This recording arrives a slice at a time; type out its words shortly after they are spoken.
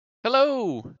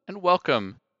Hello, and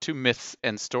welcome to Myths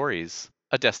and Stories,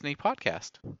 a Destiny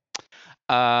podcast.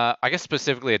 I guess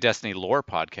specifically a Destiny lore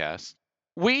podcast.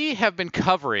 We have been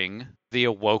covering the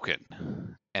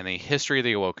Awoken and the history of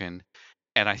the Awoken,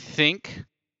 and I think,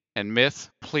 and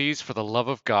Myth, please, for the love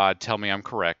of God, tell me I'm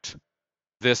correct.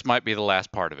 This might be the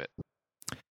last part of it.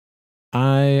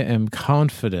 I am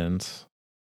confident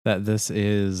that this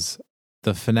is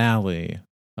the finale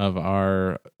of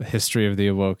our History of the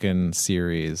Awoken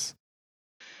series.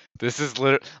 This is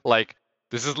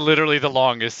literally the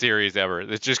longest series ever.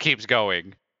 This just keeps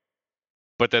going,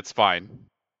 but that's fine.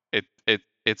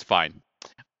 It's fine.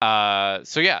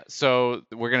 So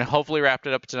we're gonna hopefully wrap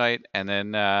it up tonight, and then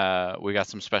we got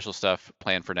some special stuff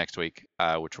planned for next week,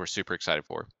 which we're super excited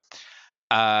for.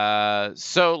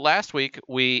 So last week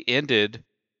we ended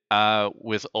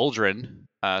with Uldren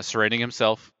surrendering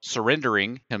himself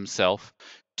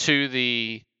to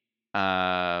the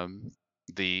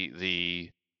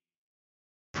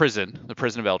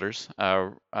prison of elders,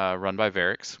 run by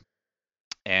Varix,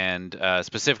 and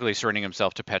specifically surrendering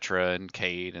himself to Petra and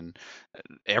Cade and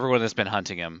everyone that's been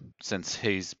hunting him since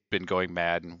he's been going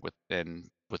mad, and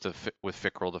with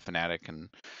Fikrul the fanatic and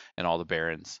all the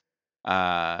barons.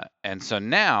 And so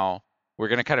now we're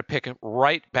going to kind of pick it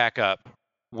right back up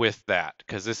with that,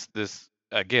 because this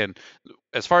again,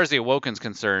 as far as the Awoken's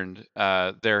concerned,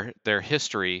 their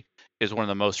history is one of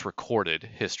the most recorded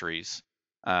histories,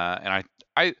 and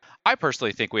I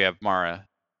personally think we have Mara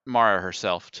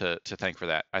herself to thank for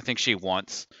that. I think she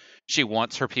wants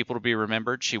her people to be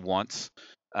remembered. She wants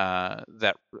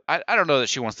that. I don't know that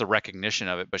she wants the recognition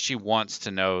of it, but she wants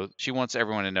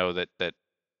everyone to know that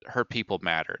her people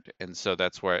mattered, and so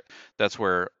that's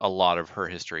where a lot of her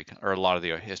history, or a lot of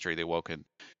the history of the Awoken,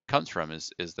 comes from.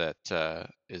 Is that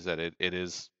it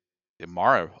is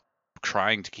Mara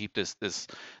trying to keep this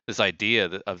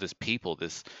idea of this people,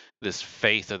 this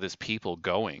faith of this people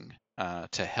going,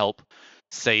 to help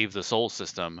save the soul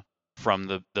system from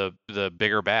the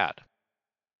bigger bad.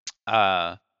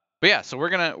 But yeah, so we're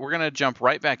gonna jump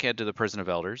right back into the prison of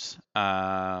elders,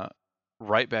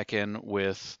 right back in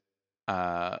with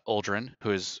Uldren,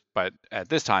 who is at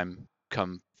this time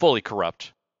come fully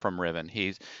corrupt from Riven.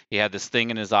 He had this thing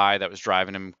in his eye that was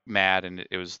driving him mad, and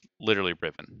it was literally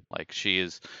Riven. Like, she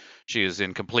is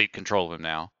in complete control of him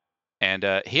now, and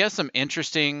he has some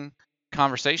interesting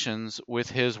conversations with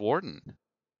his warden,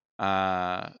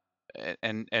 and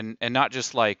not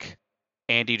just like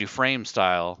Andy Dufresne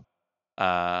style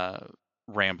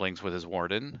ramblings with his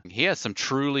warden. He has some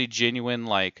truly genuine,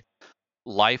 like,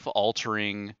 life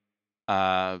altering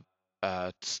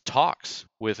talks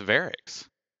with Varix.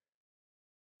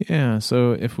 Yeah,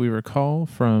 so if we recall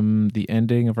from the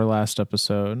ending of our last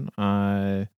episode,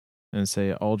 and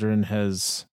say Uldren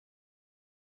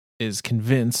is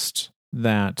convinced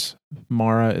that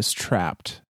Mara is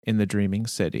trapped in the Dreaming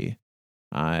City,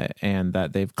 and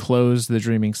that they've closed the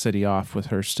Dreaming City off with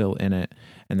her still in it,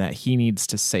 and that he needs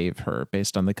to save her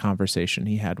based on the conversation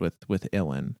he had with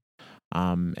Ilyn.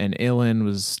 And Ilyn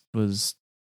was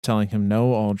telling him,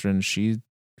 "No, Uldren,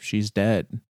 she's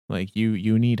dead. Like,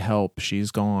 you need help.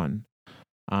 She's gone."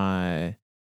 But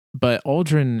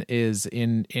Uldren is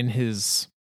in his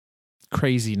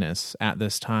craziness at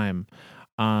this time.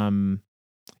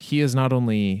 He is not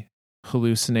only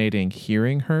hallucinating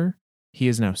hearing her, he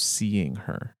is now seeing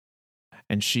her.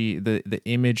 And the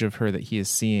image of her that he is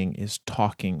seeing is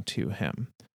talking to him.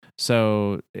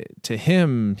 So to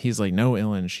him, he's like, "No,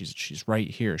 Ilyn, she's right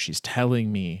here. She's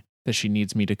telling me that she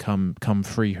needs me to come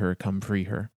free her, come free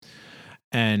her."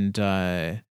 And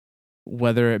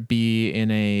whether it be in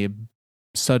a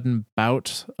sudden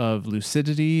bout of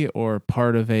lucidity or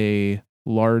part of a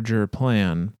larger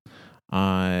plan,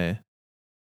 the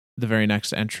very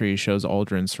next entry shows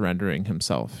Uldren surrendering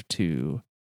himself to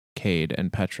Cade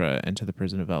and Petra and to the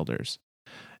prison of elders.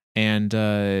 And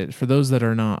for those that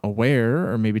are not aware,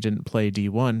 or maybe didn't play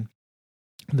D1,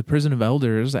 the prison of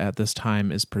elders at this time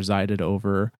is presided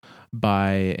over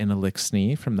by an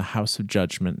Elixni from the House of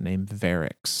Judgment named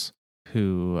Varix,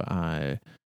 who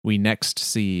we next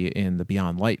see in the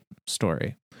Beyond Light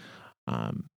story.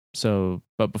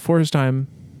 But before his time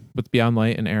with Beyond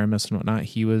Light and Aramis and whatnot,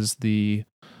 he was the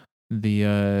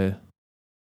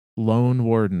lone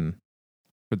warden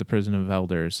for the prison of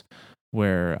elders,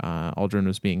 where Uldren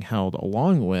was being held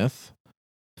along with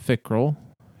Fikrul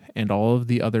and all of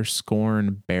the other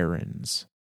Scorn barons.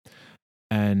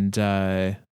 And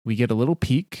we get a little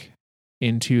peek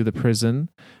into the prison,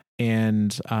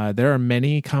 and there are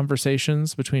many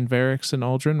conversations between Varix and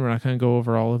Uldren. We're not going to go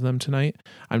over all of them tonight.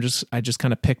 I just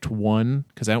kind of picked one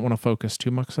because I don't want to focus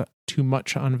too much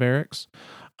on Varix.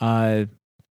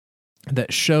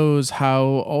 that shows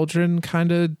how Aldrin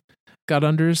kind of got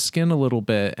under his skin a little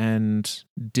bit and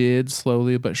did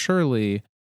slowly but surely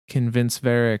convince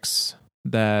Varix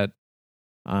that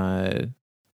uh,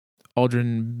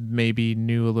 Aldrin maybe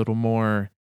knew a little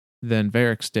more than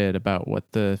Varix did about what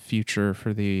the future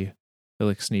for the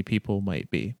Elixni people might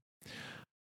be.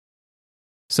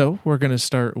 So we're going to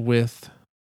start with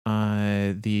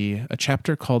a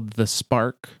chapter called "The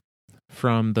Spark"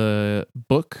 from the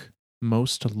book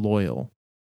Most Loyal,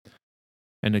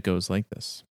 and it goes like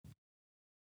this: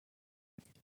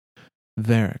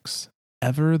 Varix,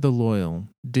 ever the loyal,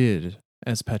 did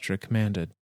as Petra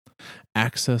commanded.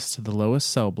 Access to the lowest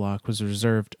cell block was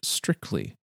reserved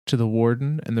strictly to the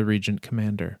warden and the regent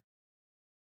commander.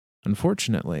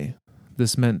 Unfortunately,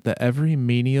 this meant that every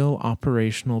menial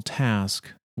operational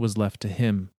task was left to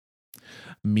him.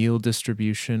 Meal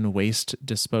distribution, waste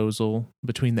disposal,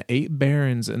 between the 8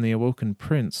 barons and the Awoken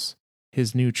prince,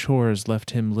 his new chores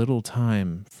left him little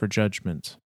time for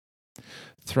judgment.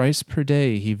 Thrice per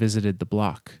day he visited the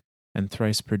block, and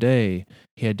thrice per day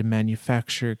he had to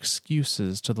manufacture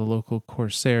excuses to the local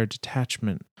corsair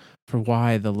detachment for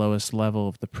why the lowest level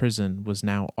of the prison was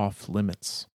now off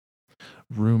limits.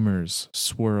 Rumors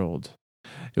swirled.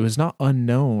 It was not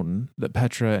unknown that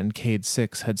Petra and Cade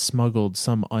 6 had smuggled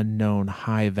some unknown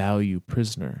high-value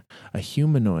prisoner, a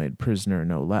humanoid prisoner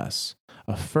no less,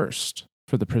 a first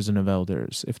for the prison of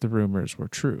elders if the rumors were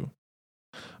true.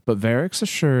 But Varix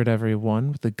assured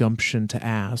everyone with the gumption to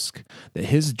ask that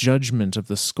his judgment of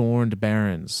the scorned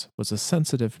barons was a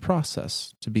sensitive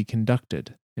process to be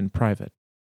conducted in private.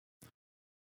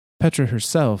 Petra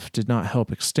herself did not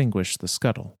help extinguish the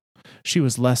scuttle. She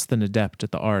was less than adept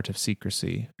at the art of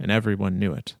secrecy, and everyone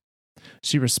knew it.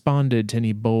 She responded to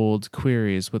any bold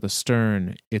queries with a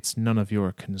stern, "It's none of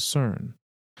your concern,"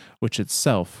 which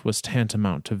itself was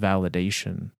tantamount to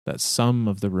validation that some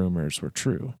of the rumors were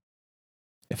true.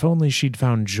 If only she'd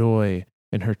found joy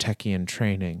in her Techian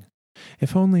training.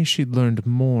 If only she'd learned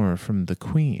more from the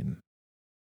Queen.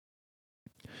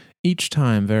 Each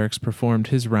time Varix performed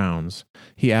his rounds,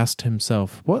 he asked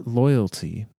himself what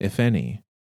loyalty, if any,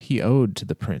 he owed to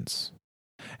the prince.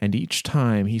 And each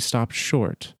time he stopped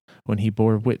short when he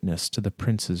bore witness to the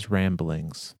prince's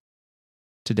ramblings.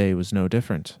 Today was no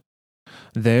different.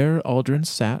 There Aldrin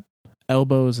sat,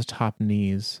 elbows atop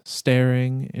knees,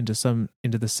 staring into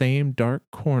the same dark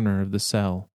corner of the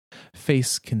cell,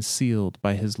 face concealed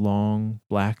by his long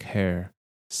black hair,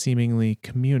 seemingly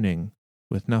communing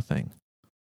with nothing.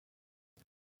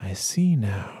 I see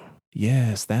now.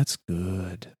 Yes, that's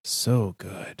good. So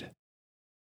good.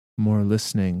 More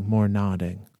listening, more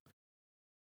nodding.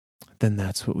 Then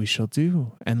that's what we shall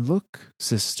do. And look,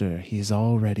 sister, he is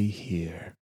already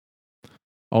here.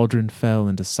 Aldrin fell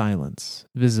into silence,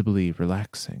 visibly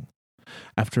relaxing.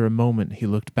 After a moment, he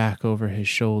looked back over his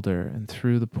shoulder and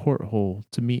through the porthole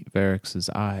to meet Varix's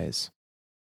eyes.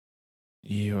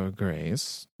 Your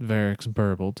Grace, Varix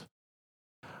burbled.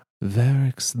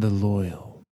 Varix the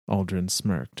Loyal, Aldrin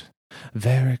smirked.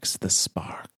 Varix the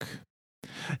Spark.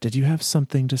 Did you have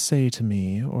something to say to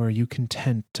me, or are you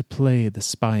content to play the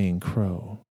spying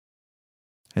crow?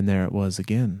 And there it was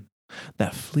again,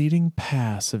 that fleeting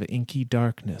pass of inky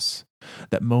darkness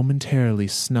that momentarily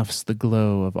snuffs the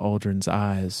glow of Aldrin's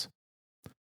eyes.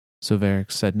 So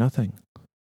Varix said nothing.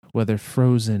 Whether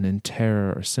frozen in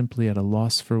terror or simply at a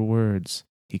loss for words,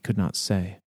 he could not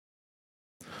say.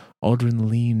 Aldrin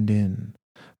leaned in,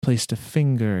 placed a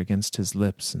finger against his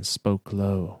lips, and spoke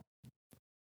low.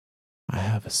 I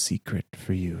have a secret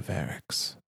for you,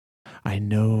 Varix. I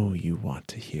know you want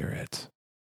to hear it.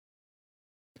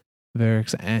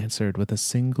 Varix answered with a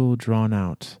single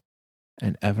drawn-out,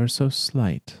 and ever so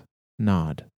slight,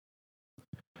 nod.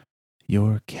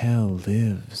 Your Kel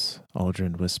lives,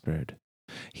 Aldrin whispered.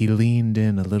 He leaned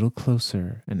in a little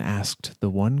closer and asked the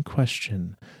one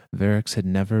question Varix had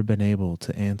never been able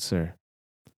to answer.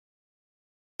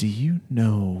 Do you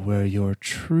know where your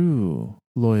true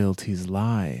loyalties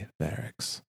lie,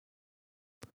 Varix?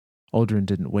 Aldrin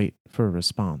didn't wait for a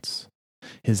response.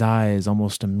 His eyes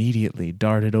almost immediately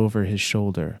darted over his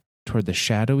shoulder toward the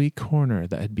shadowy corner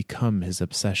that had become his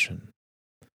obsession.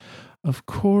 Of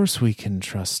course we can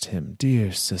trust him,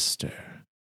 dear sister.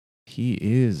 He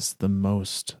is the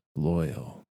most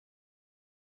loyal.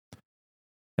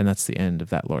 And that's the end of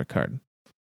that lore card.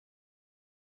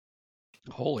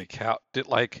 Holy cow.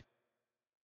 It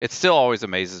still always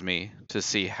amazes me to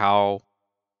see how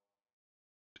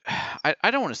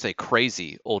I don't want to say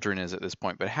crazy Aldrin is at this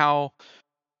point, but how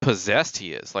possessed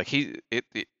he is. Like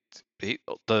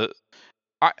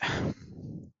I,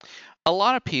 a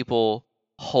lot of people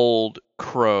hold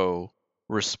Crow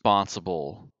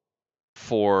responsible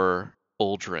for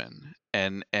Uldren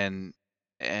and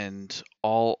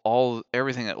all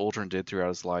everything that Uldren did throughout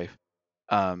his life.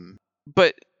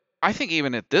 But I think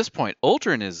even at this point,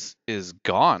 Uldren is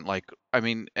gone. Like, I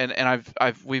mean, and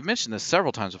we've mentioned this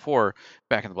several times before,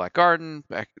 back in the Black Garden,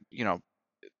 back,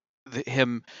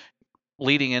 him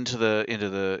leading into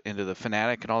the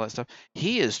fanatic and all that stuff.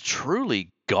 He is truly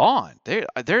gone.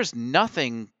 There's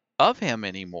nothing of him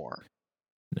anymore.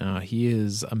 No, he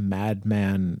is a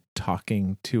madman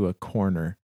talking to a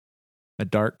corner, a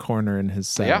dark corner in his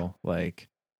cell. Yeah. Like,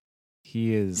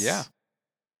 he is. Yeah.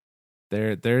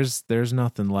 There's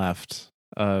nothing left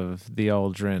of the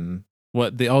Uldren,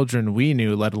 what the Uldren we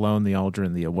knew, let alone the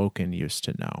Uldren the Awoken used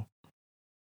to know.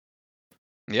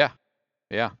 Yeah.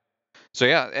 Yeah. So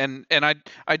yeah, and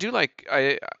I do like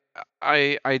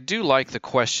I do like the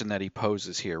question that he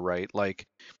poses here, right? Like,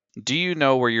 do you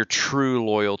know where your true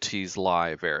loyalties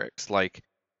lie, Varix? Like,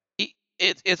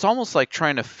 it's almost like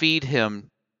trying to feed him.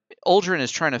 Uldren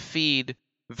is trying to feed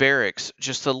Varix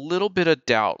just a little bit of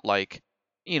doubt, like,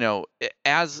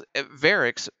 as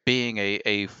Varix being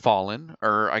a fallen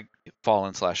or a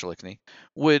fallen / Eliksni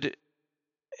would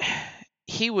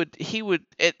he would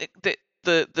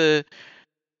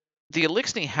the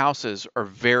Eliksni houses are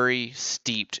very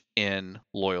steeped in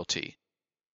loyalty.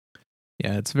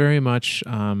 Yeah, it's very much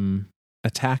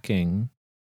attacking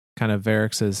kind of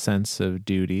Varix's sense of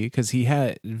duty, because he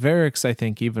had Varix, I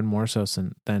think, even more so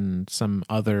than some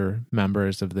other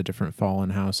members of the different fallen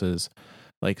houses,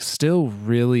 like, still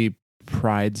really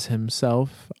prides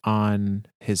himself on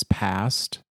his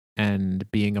past and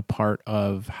being a part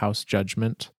of House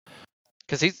Judgment.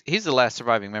 Because he's the last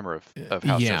surviving member of House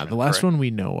Judgment. Yeah, the last correct? one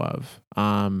we know of.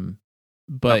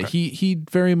 But Okay. he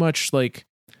very much like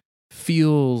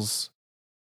feels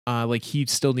like he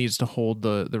still needs to hold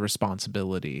the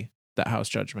responsibility that House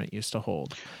Judgment used to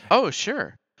hold. Oh,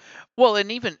 sure. Well,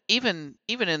 and even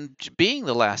in being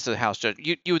the last of the House Judge,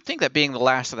 you would think that being the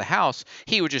last of the house,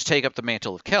 he would just take up the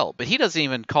mantle of Kel, but he doesn't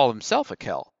even call himself a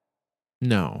Kel.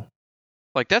 No.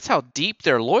 Like, that's how deep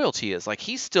their loyalty is. Like,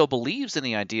 he still believes in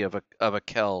the idea of a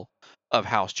Kel of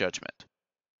House Judgment.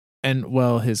 And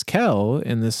well, his Kel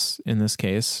in this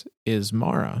case is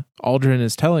Mara. Uldren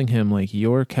is telling him, like,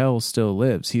 your Kel still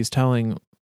lives. He's telling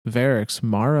Varix,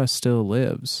 Mara still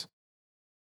lives.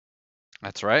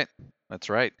 That's right.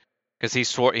 Because he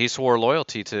swore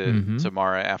loyalty to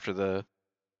Mara after the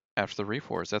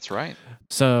Reforce. That's right.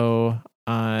 So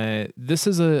this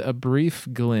is a brief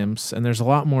glimpse, and there's a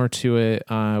lot more to it,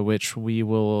 which we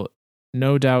will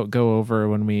no doubt go over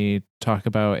when we talk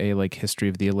about a like history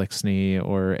of the Eliksni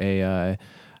or a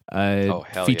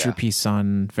feature piece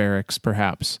on Varix,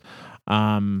 perhaps.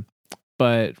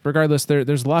 But regardless,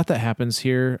 there's a lot that happens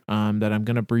here that I'm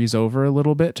going to breeze over a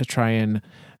little bit to try and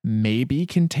maybe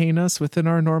contain us within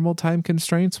our normal time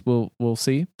constraints. We'll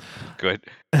see. Good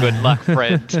luck,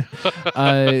 friend.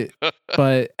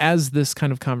 But as this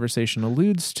kind of conversation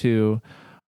alludes to,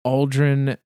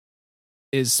 Uldren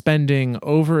is spending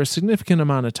over a significant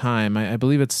amount of time. I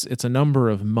believe it's a number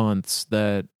of months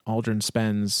that Uldren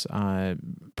spends,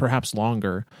 perhaps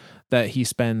longer, that he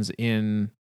spends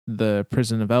in the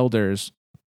Prison of Elders,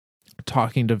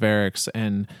 talking to Varix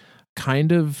and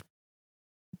kind of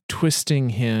twisting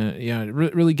him,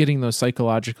 really getting those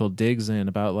psychological digs in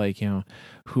about, like,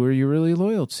 who are you really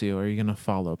loyal to? Are you going to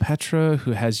follow Petra,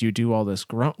 who has you do all this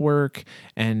grunt work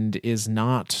and is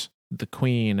not the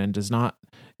queen and does not,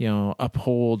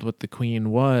 uphold what the queen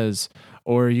was?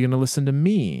 Or are you going to listen to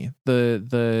me,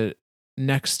 the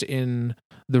next in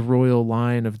the royal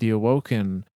line of the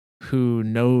Awoken, who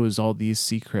knows all these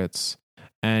secrets?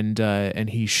 And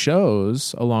he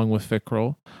shows, along with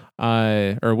Fikrul,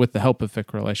 or with the help of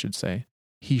Fikrul, I should say,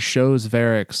 he shows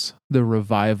Varix the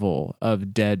revival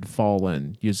of dead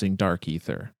fallen using dark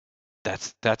ether.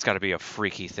 That's got to be a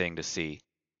freaky thing to see.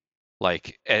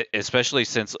 Like, especially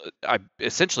since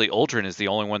essentially Uldren is the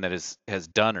only one that has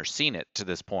done or seen it to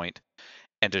this point,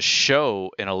 and to show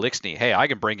an Eliksni, hey, I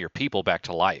can bring your people back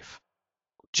to life,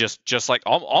 just like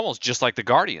almost just like the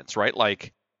Guardians, right?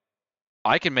 Like,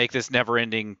 I can make this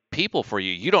never-ending people for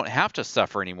you. You don't have to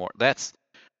suffer anymore. That's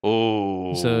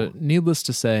So, needless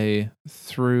to say,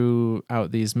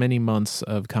 throughout these many months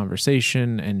of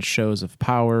conversation and shows of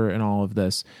power and all of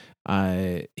this,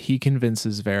 he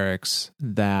convinces Varix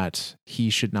that he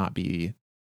should not be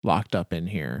locked up in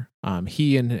here.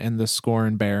 He and the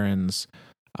Scorn Barons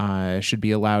should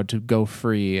be allowed to go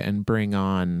free and bring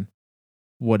on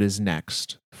what is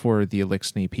next for the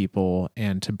Eliksni people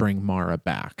and to bring Mara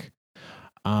back.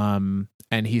 And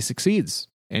he succeeds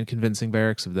in convincing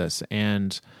Varix of this.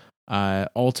 And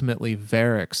ultimately,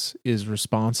 Varix is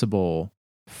responsible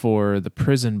for the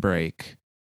prison break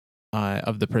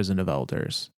of the Prison of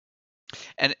Elders.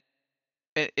 And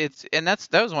that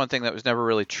was one thing that was never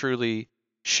really truly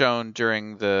shown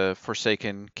during the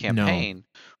Forsaken campaign,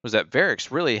 was that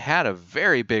Varix really had a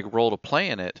very big role to play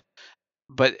in it.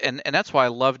 But and that's why I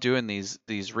love doing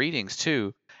these readings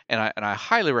too. And I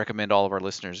highly recommend all of our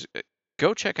listeners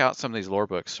go check out some of these lore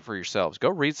books for yourselves. Go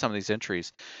read some of these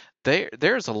entries.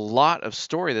 There's a lot of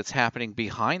story that's happening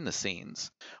behind the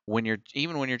scenes when you're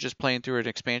just playing through an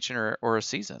expansion or a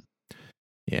season.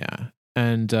 Yeah.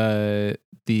 And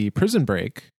the prison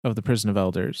break of the Prison of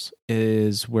Elders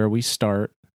is where we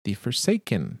start the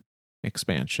Forsaken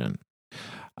expansion.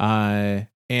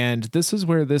 And this is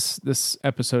where this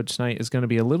episode tonight is going to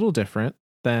be a little different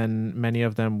than many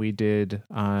of them we did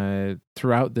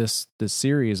throughout this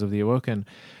series of the Awoken,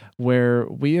 where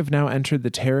we have now entered the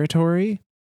territory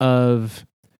of,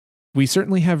 we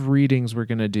certainly have readings we're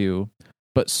going to do,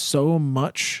 but so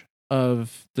much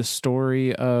of the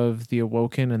story of the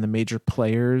Awoken and the major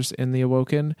players in the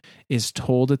Awoken is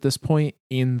told at this point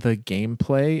in the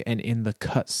gameplay and in the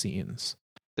cutscenes.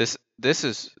 This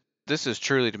is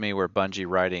truly to me where Bungie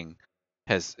writing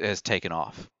has taken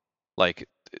off. Like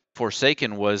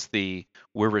Forsaken was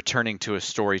we're returning to a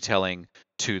storytelling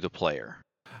to the player.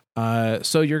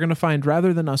 So you're going to find,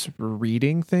 rather than us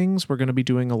reading things, we're going to be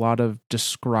doing a lot of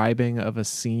describing of a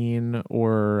scene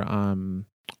or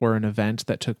an event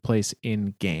that took place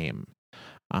in game.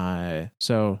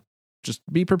 So just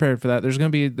be prepared for that.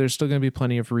 There's still going to be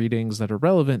plenty of readings that are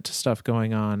relevant to stuff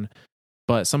going on,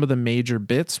 but some of the major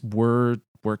bits were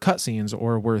cutscenes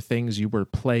or were things you were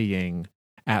playing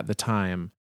at the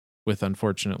time. With,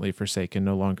 unfortunately, Forsaken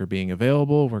no longer being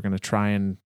available, we're going to try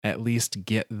and at least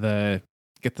get the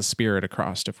spirit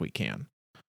across if we can.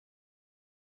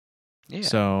 Yeah.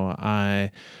 So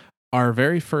our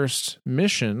very first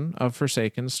mission of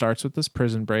Forsaken starts with this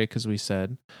prison break, as we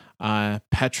said.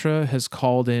 Petra has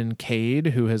called in Cade,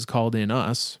 who has called in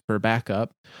us for backup,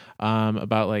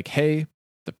 about like, hey,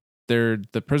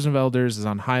 the Prison of Elders is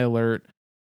on high alert.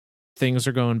 Things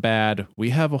are going bad.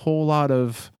 We have a whole lot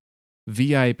of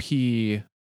VIP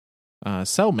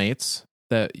cellmates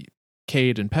that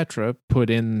Cade and Petra put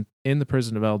in the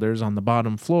Prison of Elders on the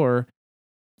bottom floor.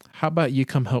 How about you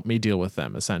come help me deal with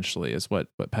them, essentially, is what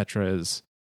Petra is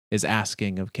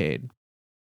asking of Cade.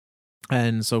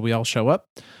 And so we all show up.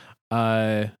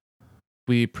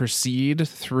 We proceed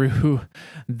through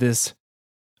this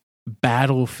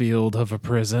battlefield of a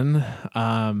prison,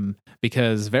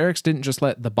 because Varix didn't just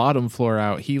let the bottom floor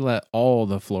out, he let all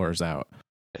the floors out.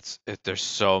 There's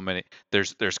so many.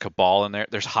 There's Cabal in there.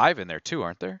 There's Hive in there too,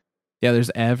 aren't there? Yeah,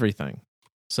 there's everything.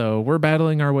 So we're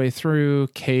battling our way through.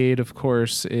 Cade, of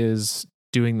course, is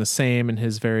doing the same in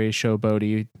his very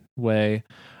showboaty way.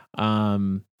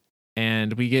 And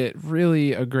we get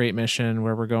really a great mission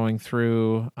where we're going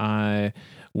through.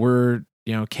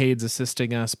 Cade's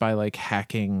assisting us by like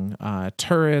hacking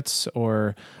turrets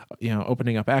or,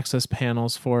 opening up access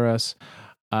panels for us.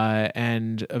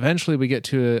 And eventually we get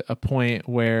to a point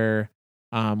where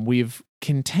we've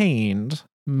contained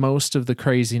most of the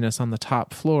craziness on the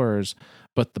top floors,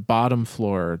 but the bottom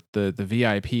floor, the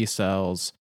VIP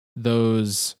cells,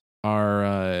 those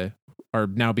are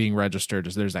now being registered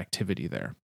as there's activity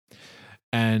there.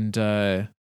 And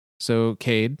so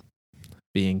Cade,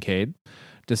 being Cade,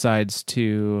 decides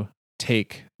to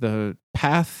take the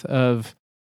path of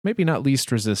maybe not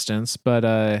least resistance, but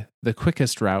the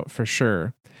quickest route for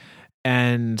sure,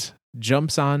 and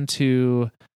jumps onto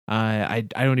I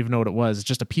don't even know what it was,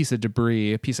 just a piece of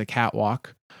debris, a piece of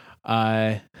catwalk,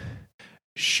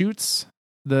 shoots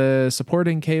the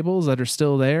supporting cables that are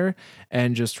still there,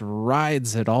 and just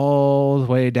rides it all the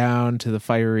way down to the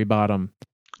fiery bottom.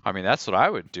 I mean, that's what I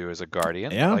would do as a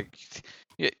guardian. Yeah. Like,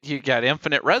 you got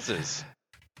infinite reses.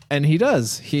 And he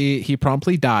does. He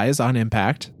promptly dies on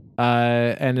impact,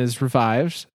 and is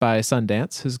revived by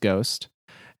Sundance, his ghost,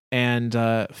 and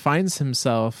finds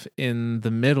himself in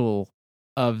the middle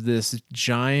of this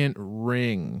giant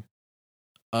ring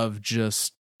of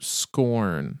just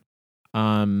scorn.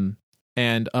 And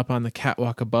up on the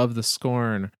catwalk above the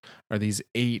scorn are these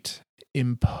 8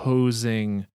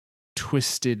 imposing,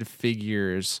 twisted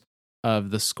figures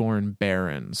of the Scorn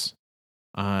Barons.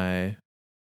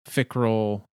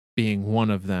 Fickrel being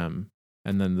one of them,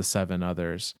 and then the 7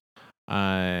 others.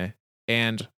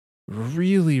 And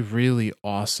really, really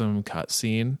awesome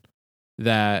cutscene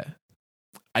that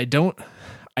I don't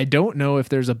know if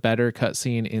there's a better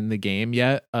cutscene in the game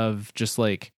yet of just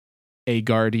like a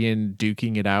guardian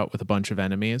duking it out with a bunch of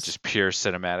enemies. Just pure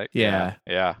cinematic. Yeah.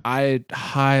 I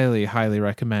highly, highly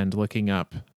recommend looking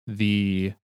up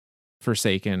the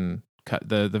Forsaken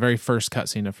the very first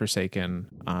cutscene of Forsaken,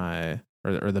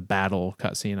 or the battle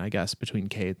cutscene, I guess, between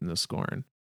Cade and the Scorn.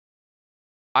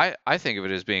 I think of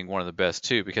it as being one of the best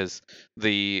too, because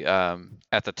the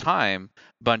at the time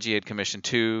Bungie had commissioned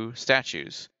two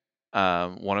statues,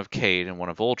 one of Cade and one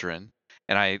of Uldren,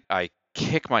 and I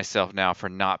kick myself now for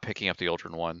not picking up the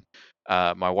Uldren one.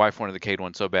 My wife wanted the Cade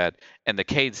one so bad, and the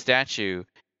Cade statue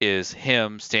is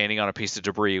him standing on a piece of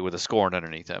debris with a Scorn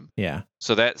underneath him. Yeah.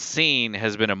 So that scene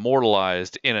has been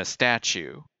immortalized in a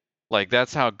statue. Like,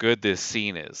 that's how good this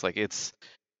scene is. Like, it's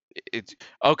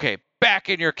okay, back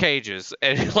in your cages,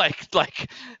 and like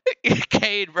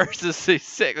Cade versus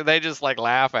C6, they just like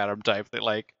laugh at him type thing.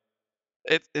 Like,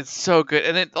 it's so good.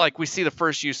 And then like we see the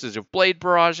first usage of Blade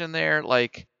Barrage in there.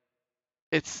 Like,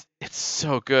 it's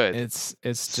so good. It's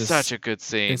just such a good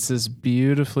scene. It's this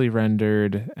beautifully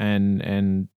rendered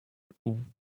and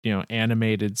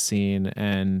animated scene,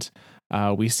 and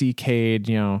we see Cade.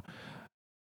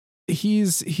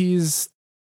 He's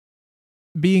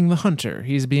being the hunter.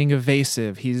 He's being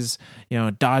evasive. He's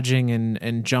dodging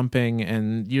and jumping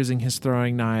and using his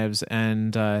throwing knives,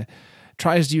 and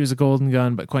tries to use a golden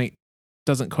gun, but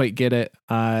doesn't quite get it.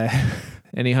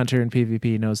 Any hunter in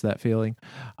PvP knows that feeling.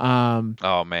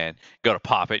 Oh man, go to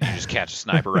pop it, you just catch a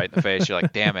sniper right in the face. You're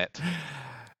like, damn it.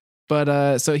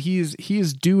 But so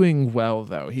he's doing well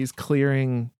though. He's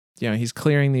clearing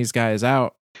these guys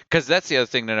out. Because that's the other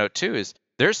thing to note too, is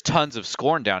there's tons of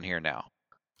Scorn down here now.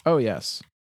 Oh yes.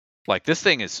 Like, this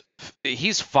thing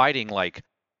he's fighting like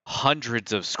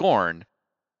hundreds of Scorn.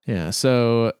 Yeah,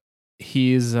 so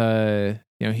he's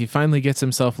he finally gets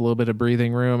himself a little bit of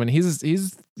breathing room, and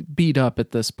he's beat up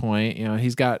at this point.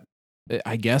 He's got,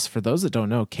 I guess for those that don't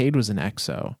know, Cade was an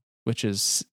Exo, which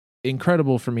is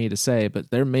incredible for me to say, but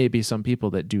there may be some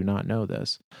people that do not know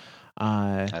this.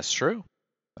 That's true.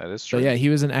 That is true. But yeah, he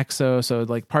was an Exo, so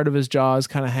like part of his jaw is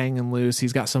kind of hanging loose.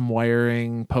 He's got some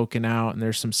wiring poking out, and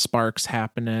there's some sparks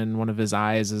happening. One of his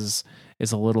eyes is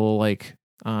a little like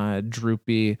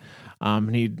droopy.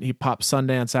 And he pops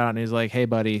Sundance out, and he's like, "Hey,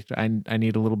 buddy, I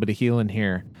need a little bit of healing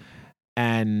here."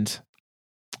 And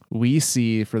we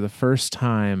see for the first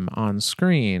time on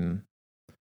screen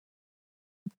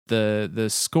the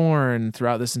Scorn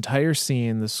throughout this entire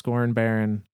scene. The Scorn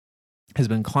Baron has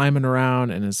been climbing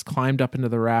around and has climbed up into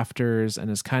the rafters and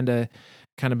has kind of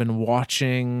been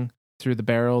watching through the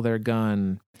barrel of their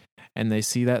gun, and they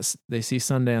see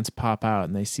Sundance pop out,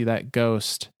 and they see that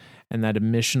ghost and that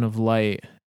emission of light,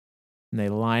 and they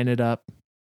line it up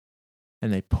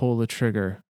and they pull the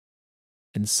trigger,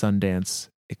 and Sundance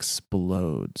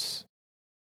explodes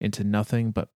into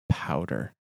nothing but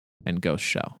powder and ghost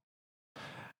shell.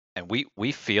 And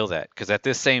we feel that, because at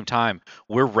this same time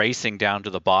we're racing down to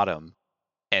the bottom,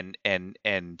 and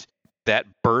that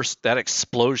burst, that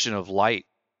explosion of light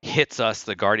hits us,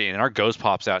 the Guardian, and our ghost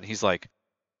pops out, and he's like,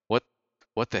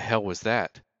 what the hell was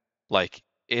that? Like,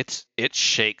 it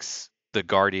shakes the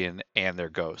Guardian and their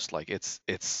ghost. Like, it's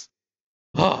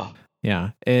oh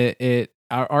yeah,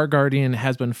 our Guardian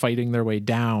has been fighting their way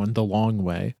down the long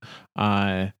way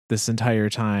this entire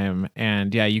time,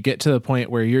 and yeah, you get to the point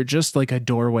where you're just like a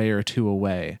doorway or two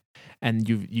away, and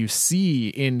you see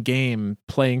in game,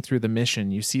 playing through the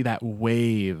mission, you see that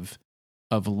wave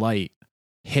of light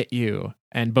hit you,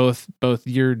 and both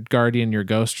your Guardian, your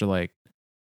ghost are like,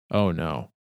 oh no,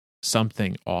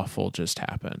 something awful just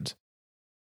happened.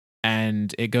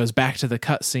 And it goes back to the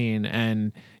cutscene,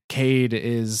 and Cade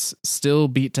is still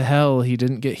beat to hell. He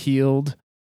didn't get healed.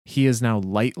 He is now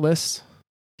lightless.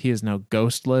 He is now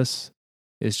ghostless.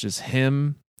 It's just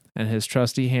him and his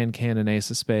trusty hand cannon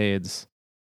Ace of Spades.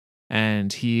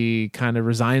 And he kind of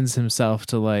resigns himself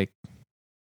to like,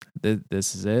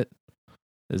 this is it.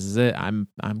 This is it. I'm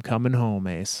coming home,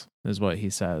 Ace, is what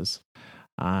he says.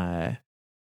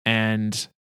 And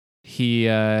he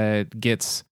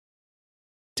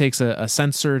takes a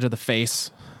sensor to the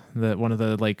face, one of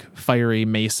the like fiery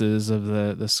maces of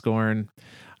the Scorn,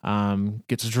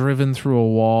 gets driven through a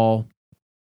wall,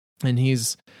 and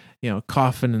he's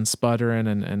coughing and sputtering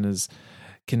and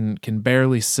can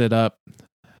barely sit up.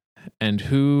 And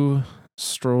who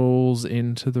strolls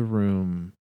into the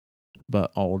room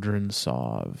but Uldren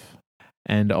Sov?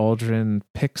 And Uldren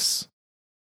picks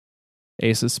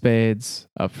Ace of Spades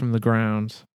up from the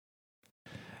ground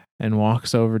and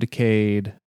walks over to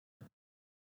Cade,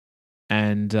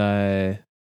 and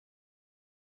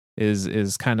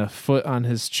is kind of foot on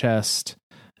his chest,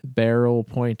 barrel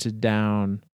pointed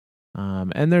down,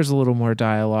 and there's a little more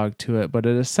dialogue to it, but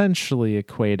it essentially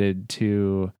equated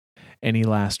to any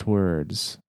last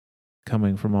words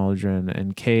coming from Uldren.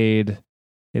 And Cade,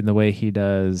 in the way he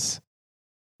does,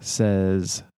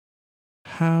 says,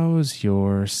 How's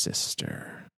your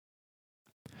sister?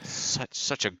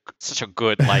 Such a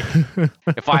good, like,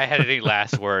 if I had any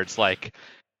last words, like,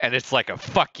 and it's like a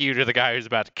fuck you to the guy who's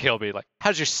about to kill me, like,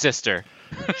 how's your sister?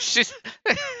 She's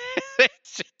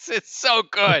it's so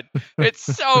good. It's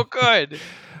so good.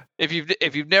 If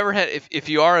you've never had, if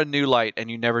you are a new light and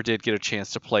you never did get a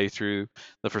chance to play through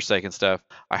the Forsaken stuff,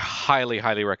 I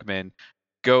highly recommend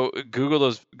go Google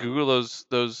those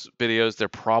videos. They're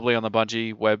probably on the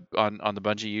Bungie web, on the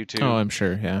Bungie Oh, YouTube. I'm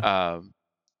sure. Yeah.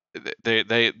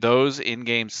 They those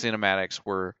in-game cinematics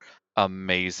were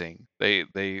amazing.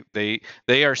 They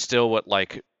are still what,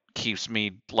 like, keeps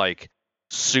me, like,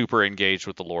 super engaged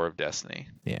with the lore of Destiny.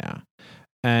 Yeah.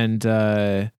 And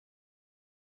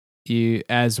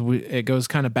it goes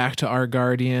kind of back to our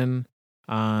Guardian,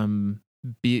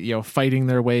 fighting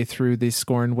their way through these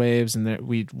Scorn waves, and that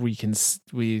we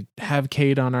have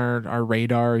Cade on our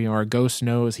radar. Our ghost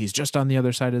knows he's just on the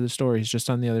other side of the story. He's just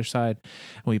on the other side,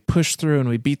 and we push through and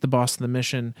we beat the boss of the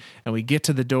mission, and we get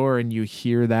to the door, and you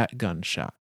hear that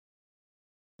gunshot,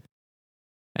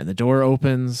 and the door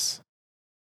opens,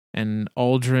 and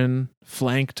Aldrin,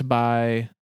 flanked by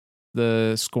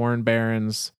the Scorn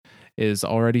Barons, is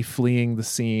already fleeing the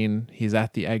scene. He's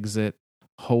at the exit,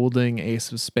 holding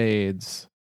Ace of Spades.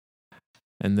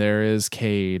 And there is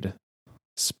Cade,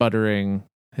 sputtering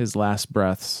his last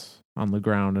breaths on the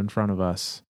ground in front of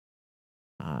us.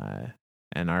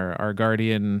 And our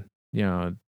Guardian,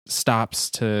 stops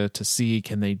to see,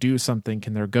 can they do something?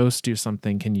 Can their ghost do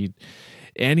something? Can you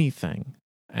anything?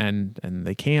 And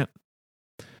they can't.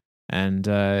 And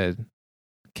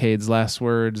Cade's last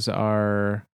words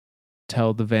are,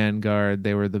 tell the Vanguard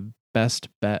they were the best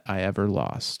bet I ever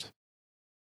lost.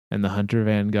 And the Hunter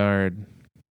Vanguard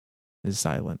is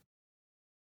silent.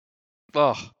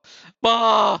 Oh.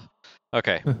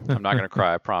 Okay, I'm not gonna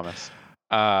cry, I promise.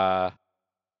 But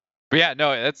yeah,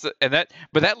 no,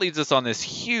 but that leads us on this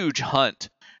huge hunt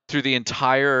through the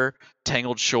entire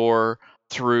Tangled Shore.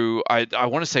 Through, I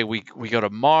want to say we go to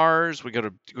Mars, we go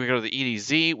to the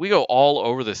EDZ, we go all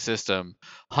over the system,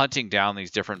 hunting down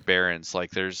these different barons. Like,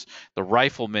 there's the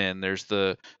rifleman, there's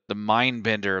the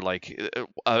mindbender, like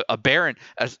a baron,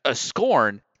 a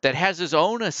Scorn that has his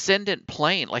own ascendant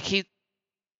plane. Like,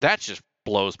 that just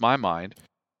blows my mind.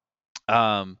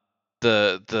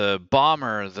 The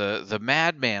bomber, the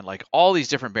madman, like, all these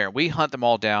different barons, we hunt them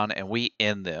all down and we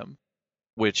end them.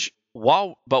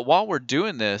 While we're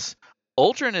doing this,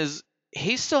 Uldren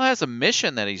he still has a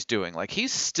mission that he's doing. Like,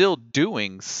 he's still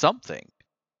doing something.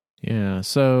 Yeah,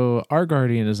 so our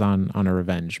Guardian is on a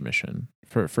revenge mission.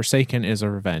 Forsaken is a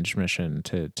revenge mission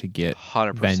to get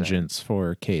 100%. vengeance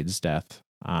for Cade's death.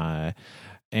 And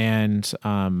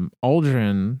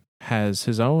Uldren has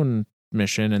his own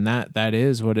mission, and that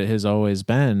is what it has always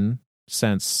been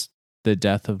since the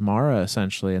death of Mara,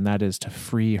 essentially, and that is to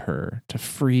free her, to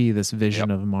free this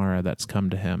vision of Mara that's come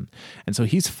to him. And so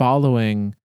he's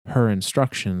following her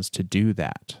instructions to do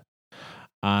that.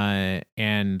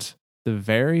 And the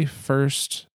very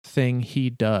first thing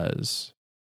he does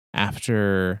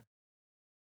after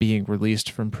being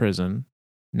released from prison,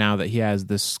 now that he has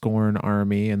this Scorn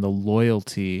army and the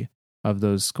loyalty of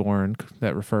those Scorn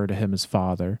that refer to him as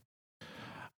father,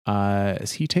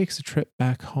 is he takes a trip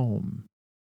back home.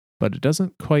 But it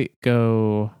doesn't quite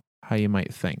go how you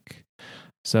might think.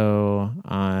 So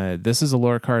this is a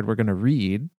lore card we're going to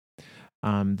read.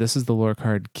 This is the lore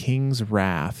card King's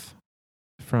Wrath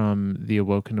from the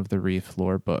Awoken of the Reef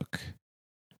lore book.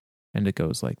 And it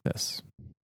goes like this.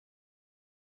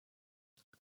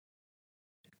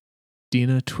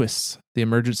 Dina twists the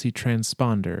emergency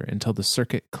transponder until the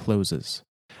circuit closes.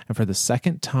 And for the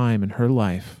second time in her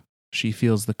life, she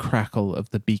feels the crackle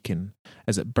of the beacon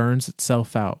as it burns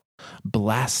itself out,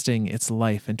 blasting its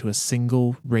life into a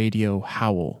single radio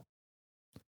howl.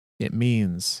 It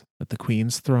means that the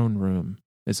Queen's throne room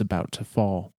is about to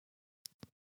fall.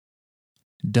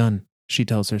 Done, she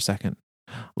tells her second.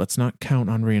 Let's not count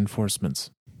on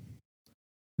reinforcements.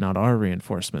 Not our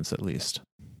reinforcements, at least.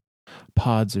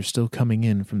 Pods are still coming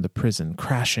in from the prison,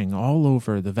 crashing all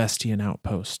over the Vestian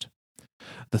outpost.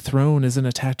 The throne isn't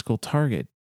a tactical target.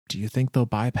 Do you think they'll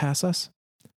bypass us?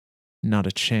 Not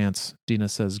a chance, Dina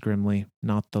says grimly.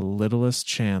 Not the littlest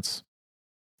chance.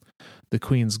 The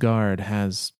Queen's Guard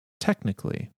has,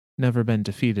 technically, never been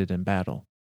defeated in battle.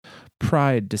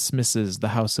 Pride dismisses the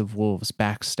House of Wolves'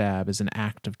 backstab as an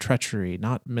act of treachery,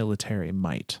 not military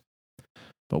might.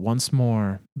 But once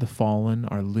more, the fallen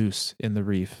are loose in the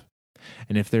reef.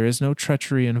 And if there is no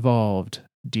treachery involved,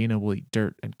 Dina will eat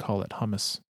dirt and call it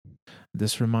hummus.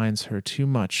 This reminds her too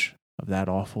much of that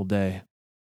awful day.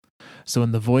 So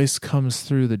when the voice comes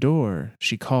through the door,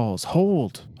 she calls,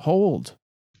 "Hold, hold."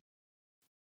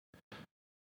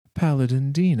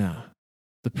 "Paladin Dina,"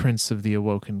 the Prince of the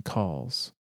Awoken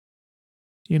calls.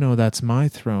 "You know that's my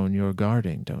throne you're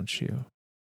guarding, don't you?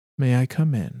 May I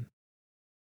come in?"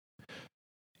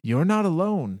 "You're not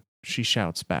alone," she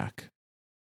shouts back.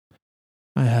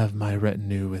 "I have my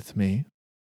retinue with me."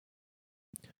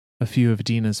 A few of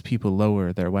Dina's people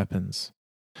lower their weapons.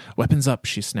 "Weapons up,"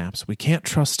 she snaps. "We can't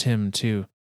trust him to..."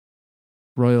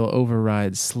 Royal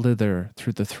overrides slither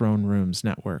through the throne room's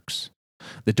networks.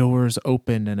 The doors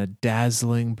open and a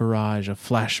dazzling barrage of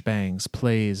flashbangs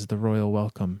plays the royal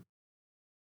welcome.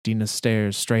 Dina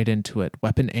stares straight into it,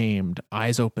 weapon aimed,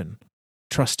 eyes open,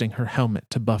 trusting her helmet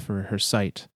to buffer her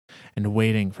sight, and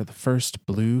waiting for the first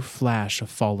blue flash of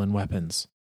fallen weapons.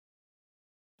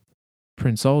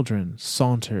 Prince Aldrin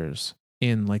saunters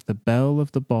in like the belle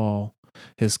of the ball,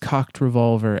 his cocked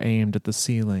revolver aimed at the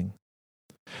ceiling.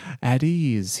 "At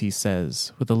ease," he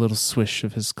says, with a little swish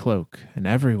of his cloak, and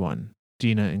everyone,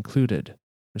 Dina included,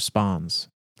 responds.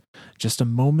 Just a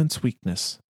moment's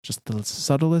weakness, just the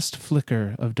subtlest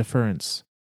flicker of deference,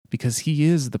 because he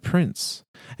is the prince,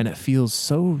 and it feels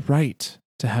so right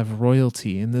to have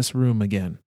royalty in this room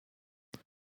again.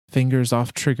 Fingers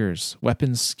off triggers,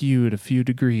 weapons skewed a few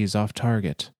degrees off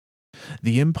target.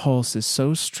 The impulse is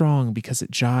so strong because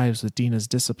it jives with Dina's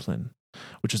discipline,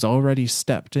 which has already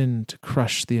stepped in to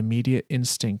crush the immediate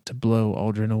instinct to blow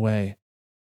Aldrin away.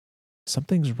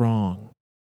 Something's wrong.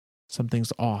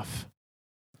 Something's off.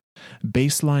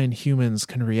 Baseline humans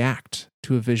can react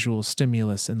to a visual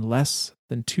stimulus in less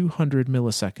than 200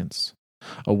 milliseconds.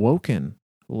 Awoken,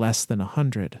 less than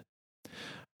 100.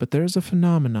 But there's a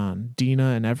phenomenon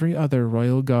Dina and every other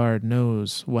royal guard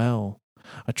knows well,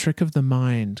 a trick of the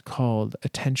mind called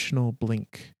attentional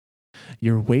blink.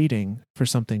 You're waiting for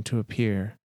something to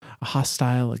appear, a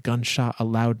hostile, a gunshot, a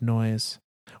loud noise.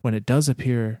 When it does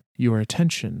appear, your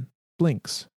attention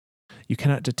blinks. You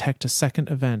cannot detect a second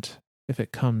event if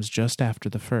it comes just after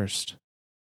the first.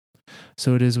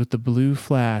 So it is with the blue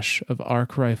flash of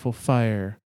arc rifle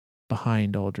fire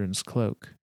behind Aldrin's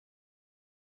cloak.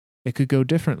 It could go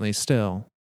differently still,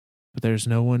 but there's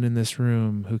no one in this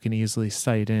room who can easily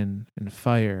sight in and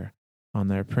fire on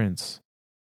their prince.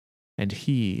 And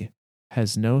he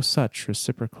has no such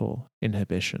reciprocal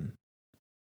inhibition.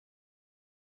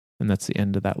 And that's the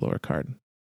end of that lore card.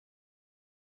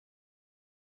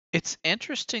 It's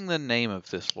interesting the name of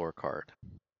this lore card.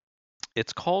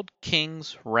 It's called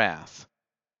King's Wrath.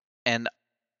 And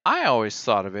I always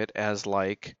thought of it as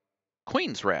like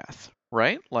Queen's Wrath,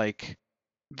 right? Like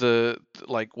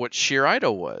what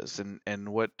Shiraido was and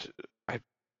what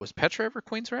was Petra ever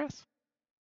Queen's Wrath?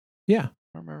 Yeah.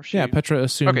 I remember Petra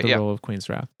assumed the role of Queen's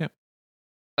Wrath. Yeah.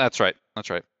 That's right.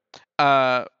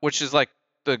 Which is like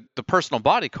the personal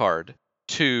body card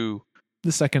to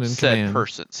the second in said command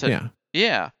person.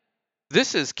 Yeah.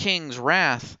 This is King's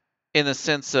Wrath in the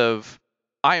sense of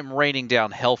I am raining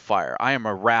down hellfire. I am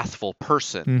a wrathful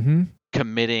person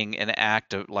committing an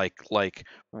act of like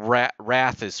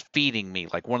wrath is feeding me.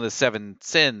 Like one of the 7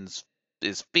 sins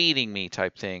is feeding me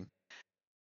type thing.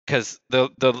 Because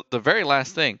the very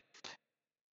last thing,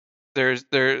 there's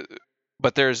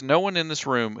no one in this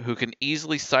room who can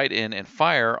easily sight in and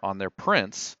fire on their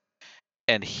prince,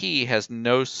 and he has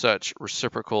no such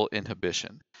reciprocal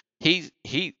inhibition.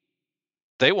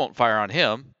 They won't fire on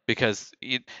him because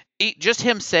just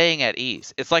him saying at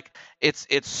ease. It's like it's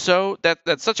so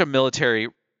that's such a military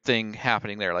thing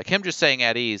happening there. Like him just saying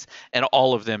at ease, and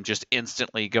all of them just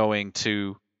instantly going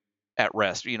to at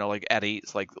rest. Like at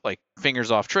ease, like fingers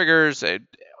off triggers,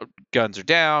 guns are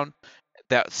down.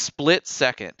 That split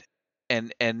second,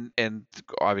 and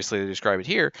obviously they describe it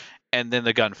here, and then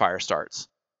the gunfire starts,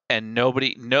 and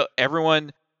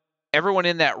everyone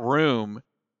in that room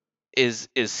is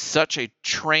such a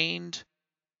trained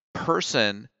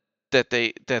person that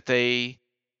they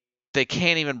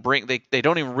can't even they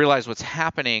don't even realize what's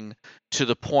happening to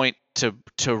the point to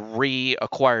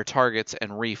reacquire targets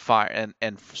and refire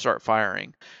and start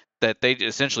firing, that they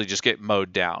essentially just get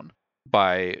mowed down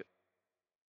by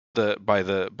the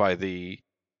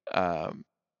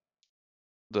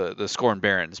Scorn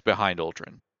Barons behind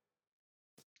Uldren.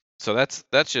 So that's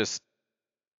just,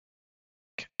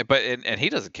 but and he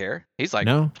doesn't care. He's like,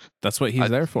 no, that's what he's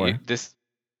there for.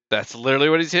 That's literally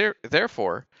what he's there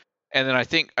for. And then I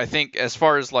think as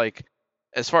far as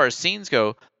scenes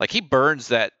go, like he burns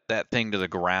that thing to the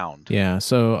ground. Yeah.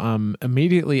 So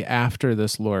immediately after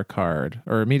this lore card,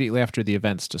 or immediately after the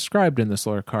events described in this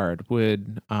lore card,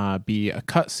 would be a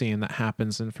cutscene that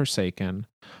happens in Forsaken,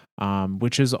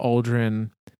 which is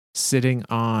Aldrin sitting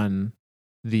on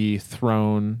the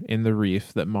throne in the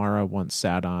reef that Mara once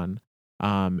sat on.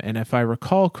 And if I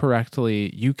recall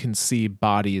correctly, you can see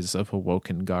bodies of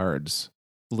Awoken guards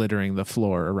littering the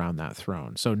floor around that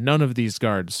throne. So none of these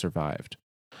guards survived.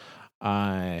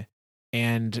 And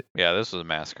Yeah, this was a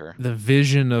massacre. the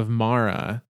vision of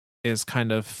Mara is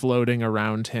kind of floating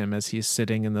around him as he's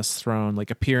sitting in this throne,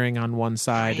 like appearing on one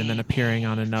side and then appearing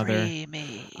on another.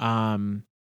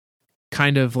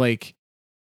 Kind of like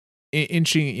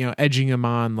inching, edging him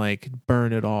on, like,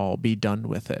 burn it all, be done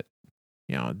with it.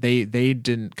 They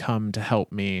didn't come to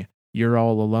help me. You're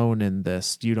all alone in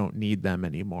this. You don't need them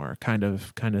anymore, kind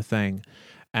of thing.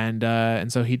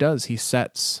 And so he does. He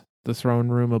sets the throne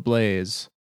room ablaze,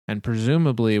 and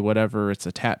presumably whatever it's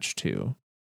attached to,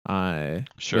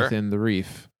 Sure. within the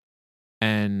reef,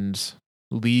 and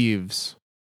leaves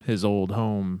his old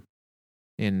home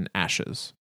in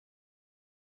ashes.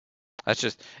 That's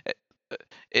just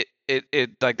it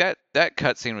like that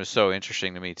cutscene was so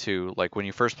interesting to me too. Like when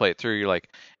you first play it through, you're like,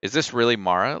 is this really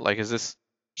Mara? Like, is this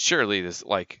surely this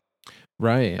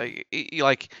right?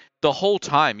 Like the whole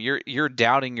time you're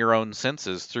doubting your own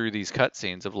senses through these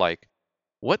cutscenes of like,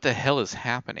 what the hell is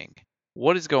happening?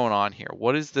 What is going on here?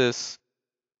 What is this?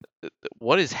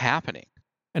 What is happening?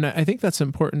 And I think that's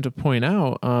important to point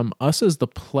out. Us as the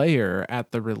player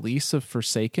at the release of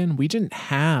Forsaken, we didn't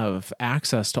have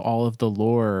access to all of the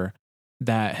lore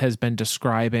that has been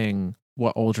describing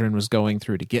what Uldren was going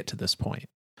through to get to this point.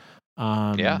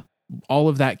 Yeah. All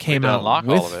of that came out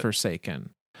with of Forsaken.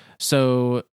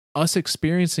 So us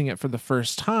experiencing it for the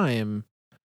first time,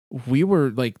 we were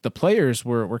like, the players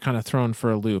were kind of thrown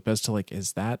for a loop as to like,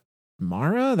 is that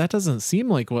Mara? That doesn't seem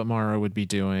like what Mara would be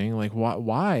doing. Like,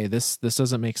 why? This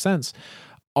doesn't make sense.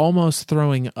 Almost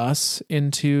throwing us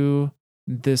into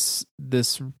this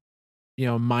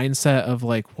mindset of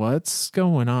like, what's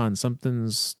going on?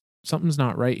 Something's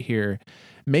not right here,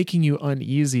 making you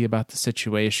uneasy about the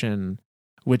situation,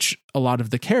 which a lot of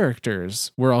the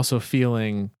characters were also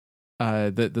feeling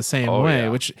the same way. Yeah.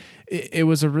 Which it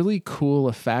was a really cool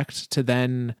effect to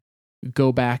then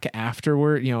go back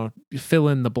afterward, fill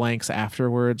in the blanks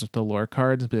afterwards with the lore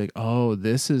cards and be like, oh,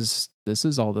 this is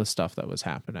all the stuff that was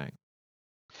happening.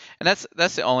 And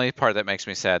that's the only part that makes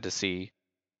me sad to see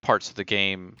parts of the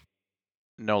game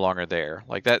no longer there.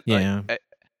 Like that. Yeah.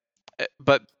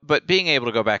 But being able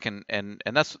to go back and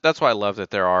that's why I love that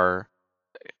there are,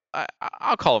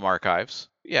 I'll call them archives.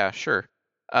 Yeah, sure.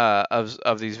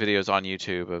 Of these videos on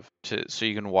YouTube so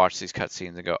you can watch these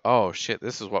cutscenes and go, oh shit,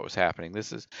 this is what was happening.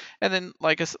 This is, and then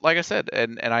like I said,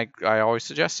 and I always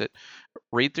suggest it,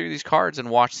 read through these cards and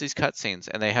watch these cutscenes,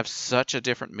 and they have such a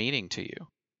different meaning to you.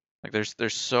 Like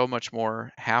there's so much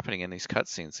more happening in these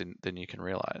cutscenes than you can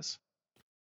realize.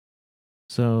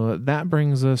 So that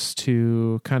brings us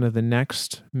to kind of the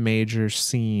next major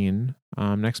scene,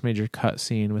 next major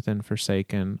cutscene within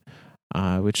Forsaken,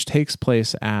 which takes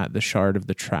place at the Shard of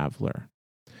the Traveler.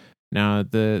 Now,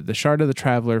 the Shard of the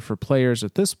Traveler for players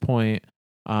at this point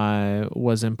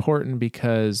was important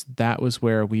because that was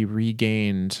where we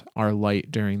regained our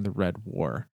light during the Red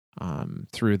War,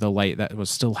 through the light that was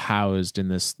still housed in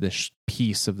this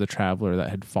piece of the Traveler that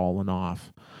had fallen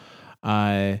off.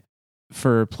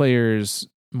 For players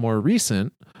more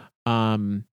recent,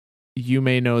 you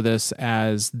may know this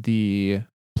as the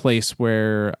place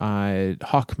where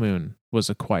Hawkmoon was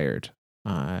acquired.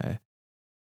 And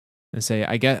say,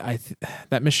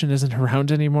 that mission isn't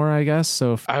around anymore, I guess.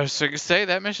 So I was going to say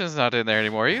that mission's not in there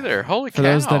anymore either. Holy cow. For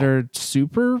those that are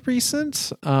super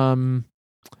recent,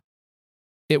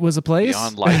 it was a place.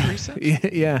 Beyond light recent?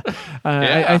 Yeah.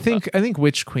 Yeah. I think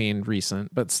Witch Queen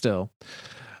recent, but still.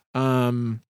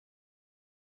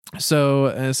 So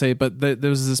I say, but there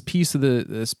was this piece of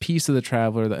the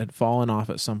Traveler that had fallen off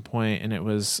at some point, and it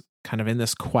was kind of in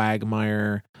this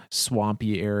quagmire,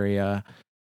 swampy area,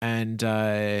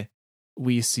 and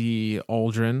we see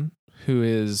Uldren, who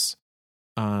is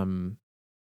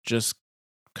just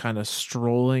kind of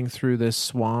strolling through this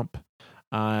swamp.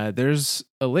 There's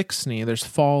Elixni, there's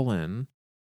Fallen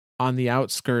on the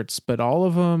outskirts, but all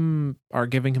of them are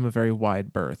giving him a very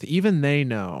wide berth. Even they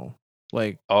know,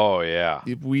 like, oh yeah,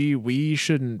 we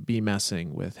shouldn't be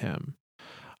messing with him.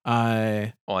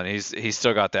 Well, and he's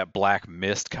still got that black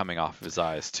mist coming off of his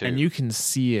eyes too, and you can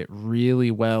see it really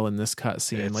well in this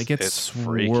cutscene. Like it's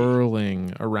swirling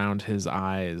freaky around his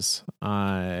eyes,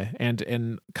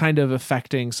 and kind of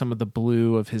affecting some of the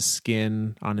blue of his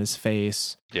skin on his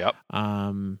face. Yep.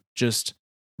 Just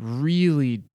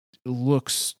really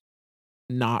looks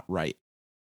not right,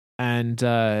 and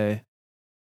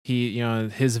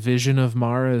his vision of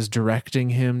Mara is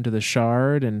directing him to the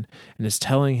shard, and is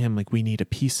telling him, like, we need a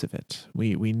piece of it.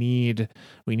 We need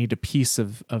a piece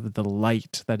of the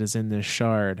light that is in this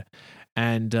shard.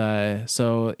 And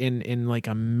so in like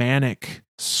a manic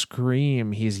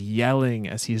scream, he's yelling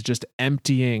as he's just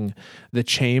emptying the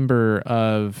chamber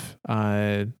of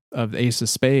Ace of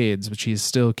Spades, which he's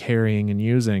still carrying and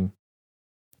using,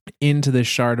 into this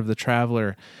shard of the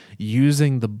Traveler,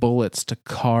 using the bullets to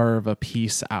carve a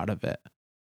piece out of it.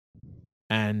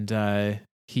 And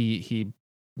he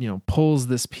pulls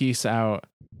this piece out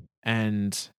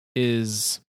and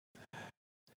is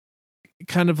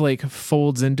kind of like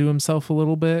folds into himself a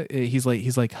little bit. He's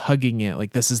like hugging it,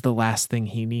 like this is the last thing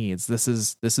he needs. This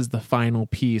is the final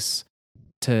piece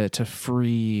to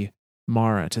free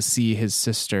Mara, to see his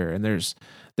sister. And there's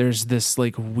this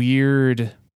like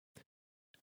weird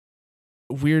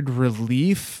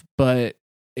relief, but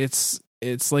it's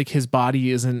like his body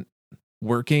isn't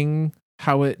working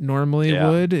how it normally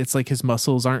would. It's like his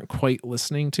muscles aren't quite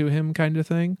listening to him, kind of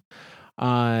thing.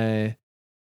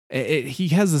 He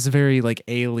has this very like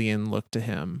alien look to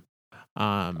him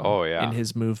in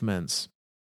his movements.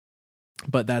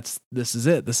 But this is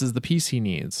it. This is the piece he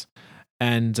needs.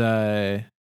 And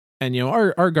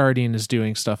our guardian is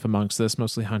doing stuff amongst this,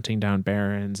 mostly hunting down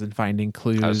barons and finding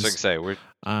clues. I was going to say, we're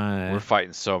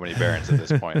fighting so many barons at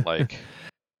this point. Like,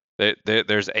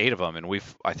 there's 8 of them, and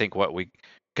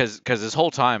because this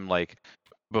whole time, like,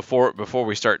 before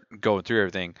we start going through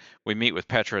everything, we meet with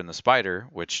Petra and the Spider,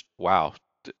 which, wow,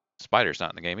 Spider's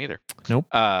not in the game either. Nope.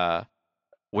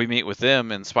 We meet with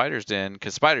them in Spider's den,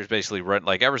 because Spider's basically run,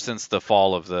 like, ever since the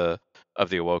fall of the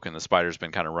Awoken, the Spider's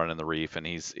been kind of running the reef, and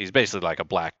he's basically like a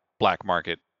black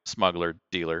market smuggler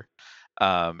dealer.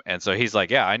 And so he's like,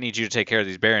 yeah, I need you to take care of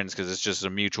these barons because it's just a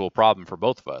mutual problem for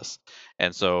both of us.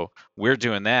 And so we're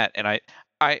doing that. And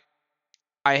I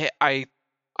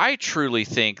truly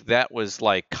think that was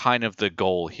like kind of the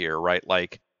goal here, right?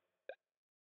 Like,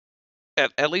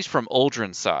 at least from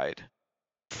Uldren's side,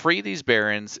 free these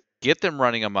barons, get them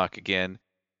running amok again,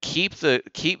 keep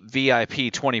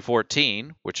VIP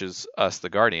 2014, which is us, the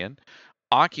Guardian,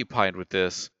 occupied with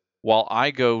this while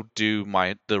I go do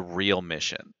the real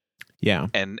mission. Yeah.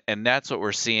 And that's what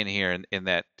we're seeing here in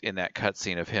that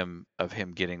cutscene of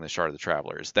him getting the Shard of the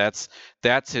Travelers. That's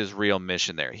his real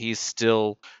mission there. He's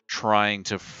still trying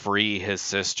to free his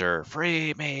sister.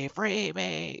 Free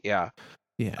me. Yeah.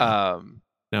 Yeah.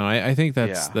 No, I think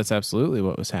that's absolutely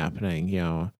what was happening.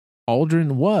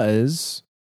 Uldren was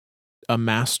a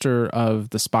master of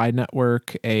the spy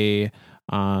network, a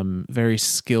very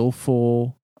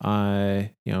skillful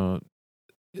in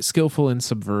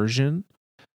subversion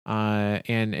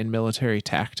and in military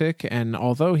tactic. And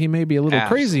although he may be a little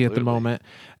crazy at the moment,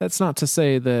 that's not to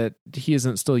say that he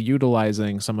isn't still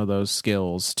utilizing some of those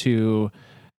skills to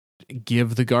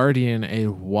give the Guardian a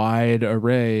wide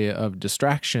array of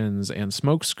distractions and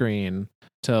smokescreen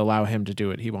to allow him to do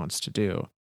what he wants to do.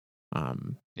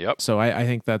 So I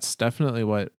think that's definitely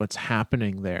what's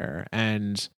happening there.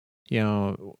 And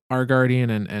our Guardian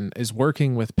and is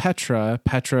working with Petra,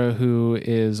 who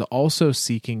is also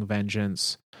seeking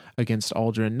vengeance against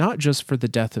Uldren, not just for the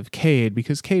death of Cade,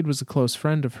 because Cade was a close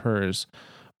friend of hers,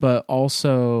 but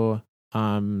also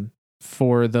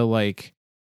for the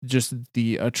just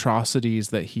the atrocities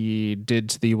that he did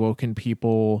to the Awoken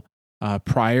people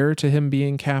prior to him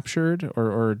being captured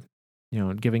or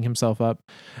giving himself up,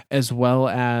 as well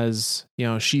as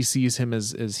she sees him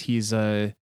as he's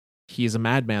a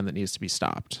madman that needs to be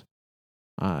stopped.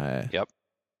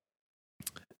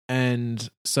 And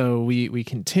so we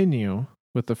continue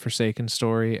with the Forsaken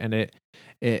story, and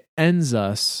it ends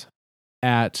us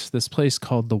at this place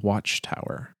called the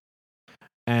Watchtower.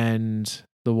 And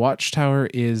the Watchtower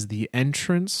is the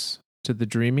entrance to the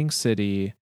Dreaming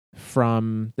City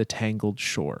from the Tangled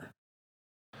Shore.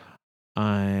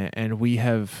 And we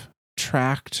have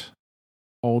tracked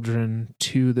Uldren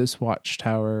to this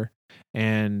Watchtower,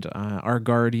 and our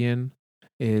Guardian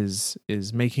is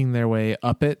making their way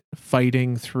up it,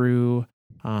 fighting through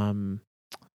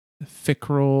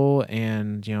Fickrel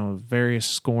and various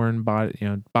Scorn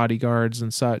bodyguards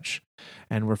and such.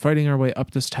 And we're fighting our way up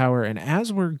this tower, and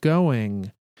as we're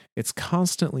going, it's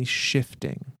constantly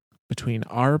shifting between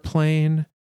our plane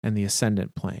and the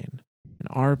Ascendant plane, and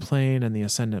our plane and the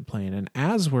Ascendant plane. And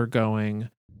as we're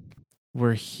going,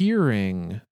 we're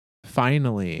hearing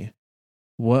finally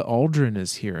what Uldren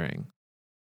is hearing.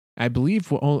 I believe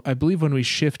when we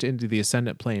shift into the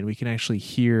Ascendant plane, we can actually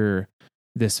hear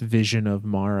this vision of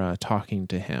Mara talking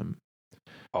to him.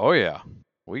 Oh yeah,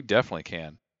 we definitely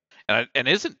can. And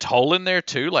isn't Tolan there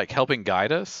too, like helping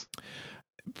guide us?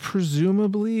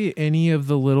 presumably any of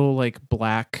the little like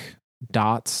black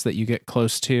dots that you get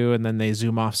close to and then they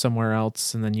zoom off somewhere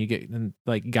else and then you get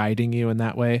like guiding you in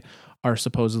that way are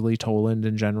supposedly Toland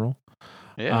in general.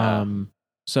 Yeah.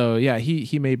 So yeah,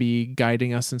 he may be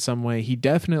guiding us in some way. He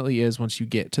definitely is once you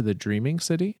get to the dreaming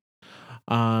city.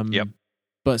 Yep.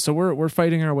 But so we're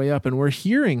fighting our way up and we're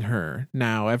hearing her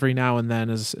now every now and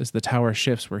then as the tower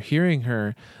shifts, we're hearing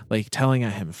her like telling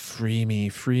at him, free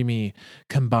me,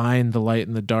 combine the light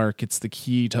and the dark. It's the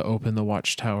key to open the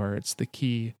watchtower. It's the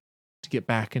key to get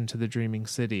back into the dreaming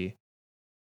city.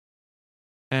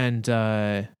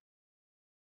 And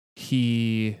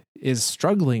he is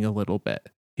struggling a little bit.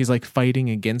 He's like fighting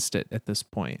against it at this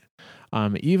point.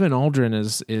 Even Aldrin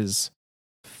is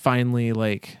finally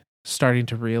like starting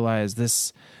to realize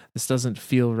this doesn't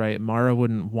feel right. Mara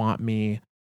wouldn't want me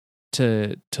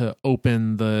to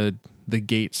open the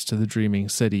gates to the dreaming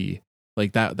city.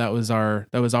 Like that was our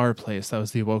place. That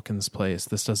was the Awoken's place.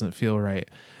 This doesn't feel right.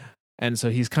 And so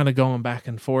he's kind of going back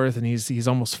and forth and he's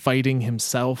almost fighting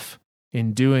himself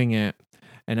in doing it.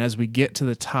 And as we get to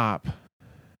the top,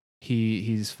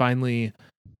 he's finally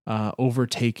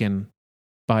overtaken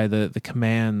by the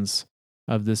commands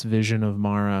of this vision of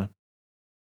Mara.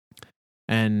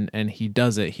 And he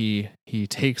does it. He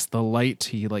takes the light.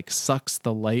 He like sucks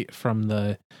the light from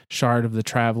the shard of the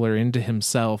traveler into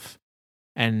himself,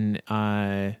 and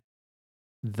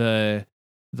the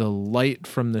light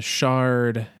from the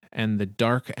shard and the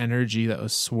dark energy that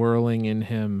was swirling in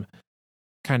him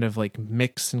kind of like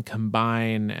mix and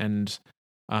combine and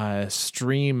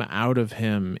stream out of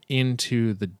him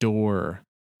into the door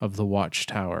of the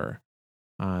watchtower,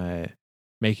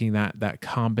 making that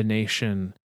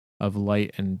combination of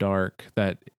light and dark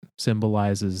that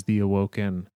symbolizes the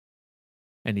Awoken.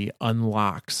 And he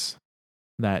unlocks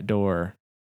that door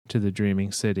to the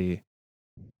dreaming city.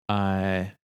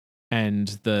 And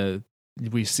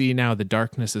we see now the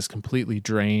darkness is completely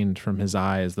drained from his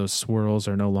eyes. Those swirls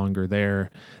are no longer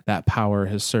there. That power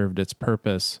has served its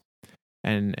purpose.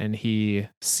 And he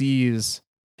sees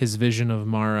his vision of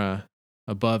Mara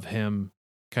above him,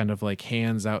 kind of like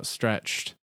hands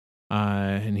outstretched.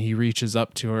 And he reaches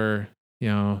up to her,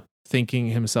 thinking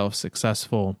himself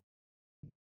successful.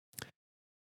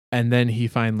 And then he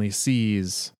finally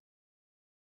sees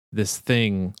this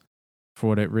thing for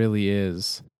what it really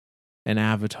is, an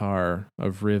avatar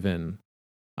of Riven.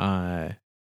 And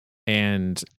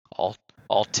all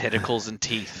tentacles and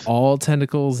teeth. All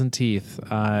tentacles and teeth.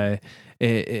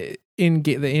 The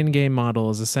in-game model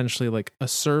is essentially like a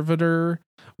servitor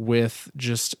with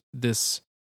just this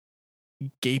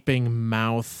gaping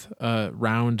mouth,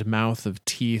 round mouth of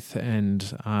teeth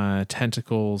and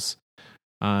tentacles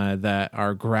that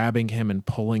are grabbing him and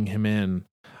pulling him in.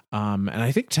 And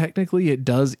I think technically it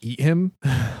does eat him.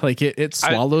 Like it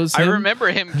swallows him. I remember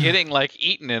him getting like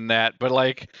eaten in that, but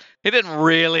like he didn't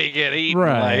really get eaten.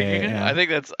 Right, like yeah. I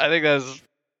think that's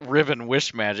Riven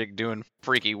wish magic doing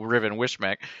freaky Riven wish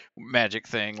magic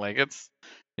thing. Like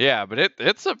but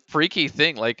it's a freaky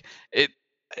thing. Like it.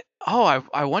 Oh,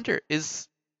 I wonder, is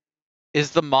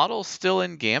the model still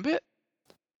in Gambit?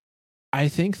 I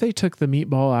think they took the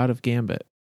meatball out of Gambit.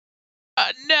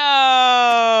 No,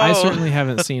 I certainly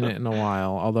haven't seen it in a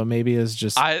while. Although maybe it's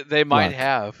just they might luck.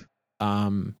 have.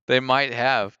 They might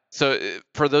have. So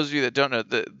for those of you that don't know,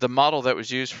 the model that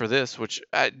was used for this, which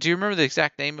do you remember the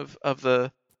exact name of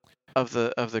the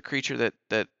creature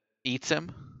that eats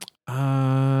him?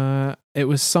 It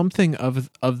was something of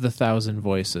the Thousand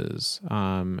Voices.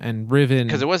 And Riven,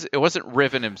 because it wasn't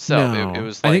Riven himself. No. It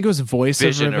was like I think it was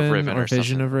Vision of Riven or Vision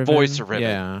something. of Riven. Voice of Riven.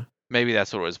 Yeah, maybe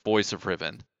that's what it was. Voice of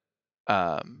Riven.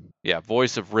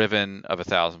 Voice of Riven of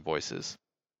 1,000 Voices,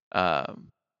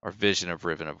 or Vision of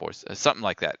Riven of Voices, something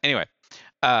like that. Anyway,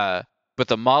 but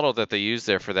the model that they used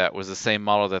there for that was the same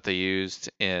model that they used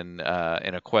in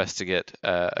a quest to get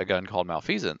a gun called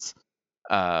Malfeasance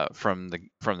from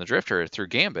the Drifter through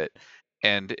Gambit,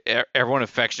 and everyone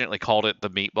affectionately called it the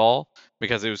meatball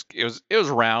because it was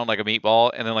round like a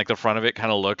meatball, and then like the front of it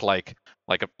kind of looked like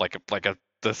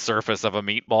the surface of a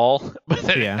meatball, but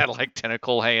then it had like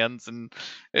tentacle hands, and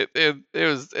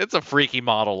it's a freaky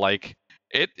model. Like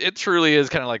it truly is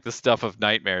kind of like the stuff of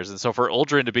nightmares. And so for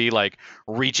Uldren to be like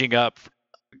reaching up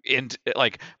into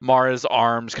like Mara's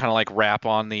arms kind of like wrap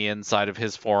on the inside of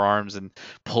his forearms and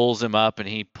pulls him up, and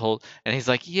he's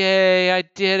like, yay, I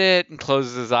did it, and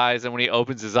closes his eyes, and when he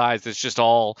opens his eyes it's just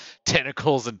all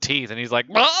tentacles and teeth, and he's like,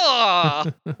 ah!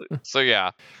 So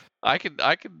yeah, I can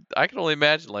only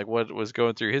imagine like what was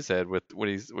going through his head with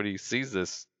when he sees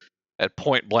this at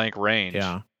point blank range.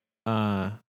 Yeah.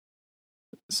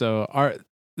 So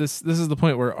this is the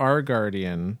point where our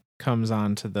guardian comes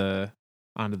onto the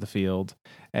onto the field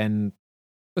and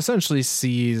essentially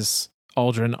sees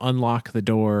Aldrin unlock the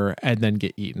door and then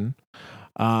get eaten.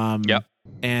 Yep.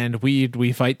 And we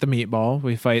fight the meatball.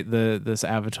 We fight this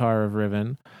avatar of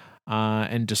Riven,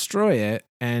 and destroy it.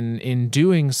 And in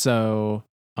doing so,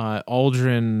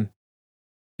 Aldrin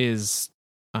is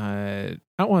I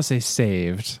don't want to say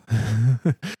saved.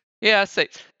 Yeah,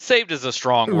 saved is a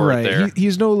strong word Right. there.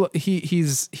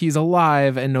 He's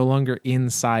alive and no longer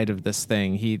inside of this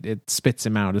thing. It spits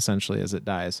him out essentially as it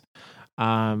dies.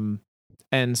 And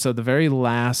so the very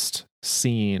last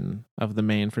scene of the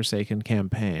main Forsaken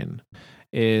campaign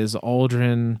is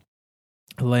Aldrin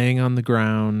laying on the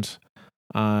ground,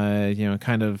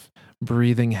 kind of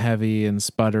breathing heavy and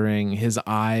sputtering, his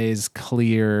eyes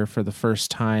clear for the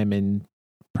first time in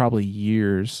probably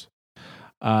years.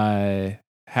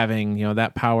 Having,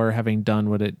 that power having done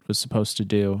what it was supposed to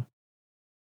do.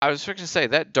 I was fixing to say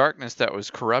that darkness that was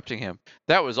corrupting him,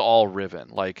 that was all Riven.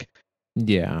 Like,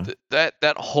 yeah,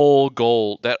 that whole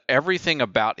goal, that everything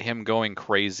about him going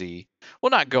crazy, well,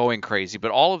 not going crazy,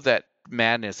 but all of that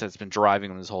madness that's been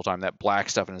driving him this whole time, that black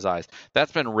stuff in his eyes,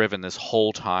 that's been Riven this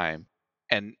whole time.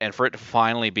 And for it to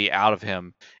finally be out of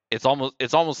him, it's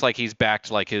almost like he's back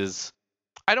to like his,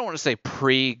 I don't want to say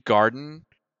pre-garden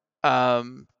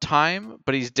time,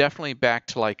 but he's definitely back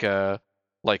to like a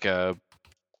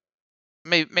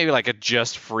maybe like a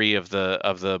just free of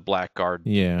the black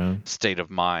garden state of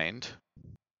mind.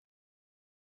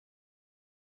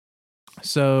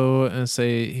 So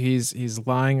say he's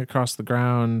lying across the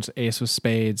ground. Ace of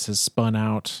Spades has spun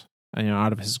out,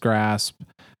 out of his grasp,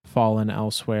 fallen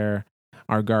elsewhere.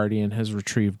 Our guardian has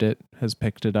retrieved it, has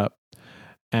picked it up,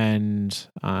 and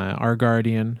our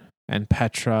guardian and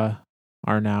Petra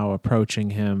are now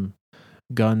approaching him,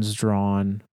 guns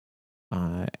drawn,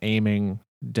 aiming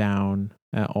down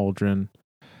at Aldrin,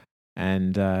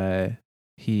 and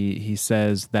he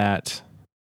says that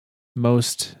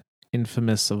most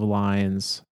infamous of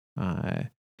lines,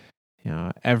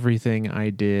 everything I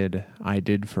did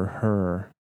for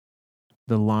her.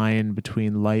 The line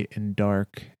between light and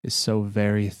dark is so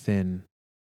very thin.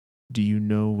 Do you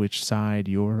know which side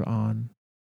you're on?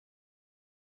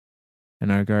 And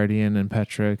our guardian and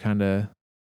Petra kind of,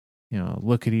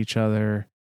 look at each other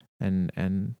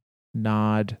and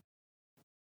nod.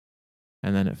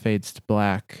 And then it fades to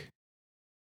black,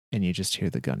 and you just hear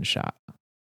the gunshot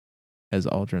as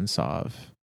Aldrin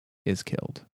Sov is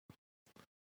killed.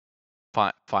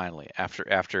 Finally,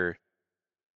 after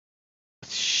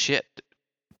shit,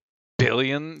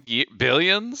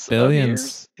 billions of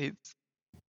years.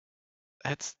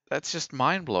 That's just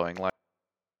mind blowing. Like,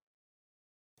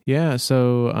 yeah.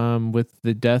 So, with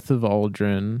the death of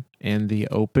Aldrin and the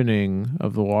opening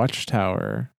of the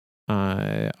Watchtower,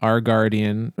 our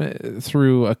guardian,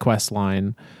 through a quest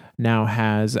line, now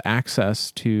has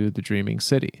access to the Dreaming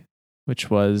City, which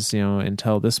was,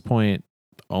 until this point,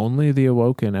 only the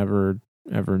Awoken ever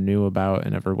knew about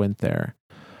and ever went there.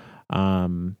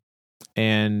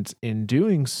 And in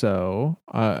doing so,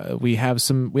 we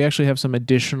actually have some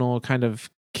additional kind of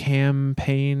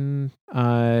campaign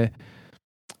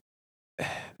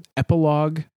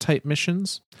epilogue type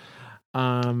missions.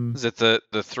 Is it the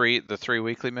three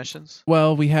weekly missions?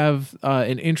 Well, we have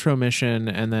an intro mission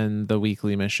and then the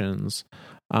weekly missions.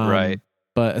 Right.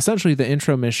 But essentially the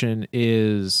intro mission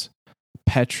is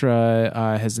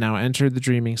Petra has now entered the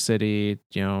Dreaming City.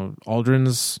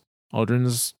 Aldrin's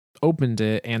opened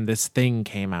it and this thing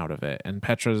came out of it. And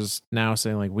Petra's now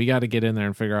saying, like, we got to get in there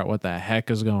and figure out what the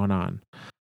heck is going on.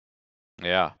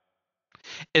 Yeah.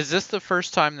 Is this the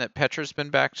first time that Petra's been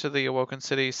back to the Awoken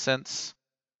City since...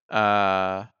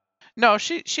 No,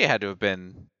 she had to have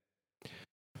been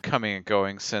coming and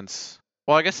going since...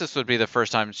 Well, I guess this would be the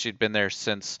first time she'd been there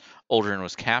since Aldrin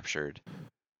was captured.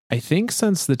 I think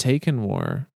since the Taken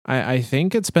War. I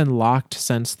think it's been locked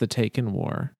since the Taken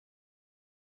War.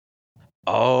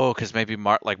 Oh, because maybe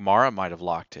Mara might have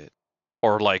locked it,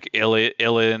 or like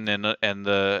Ilin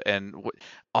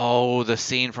the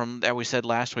scene from that we said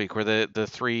last week where the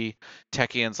three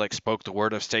Techians like spoke the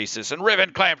word of stasis and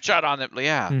Riven clamped shut on them.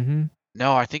 Yeah. Mm-hmm.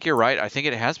 No, I think you're right. I think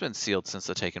it has been sealed since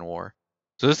the Taken War.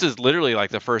 So this is literally like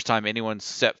the first time anyone's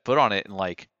set foot on it in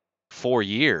like 4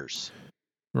 years.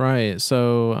 Right.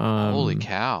 So holy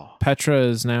cow. Petra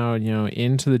is now,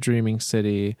 into the Dreaming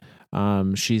City.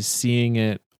 She's seeing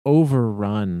it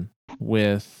overrun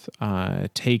with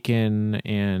Taken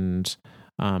and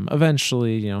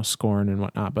eventually, Scorn and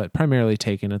whatnot, but primarily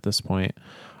Taken at this point.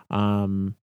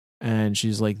 And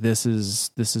she's like, this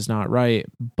is not right,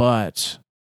 but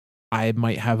I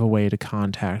might have a way to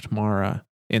contact Mara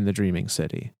in the Dreaming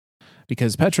City.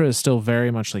 because Petra is still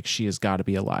very much like, she has got to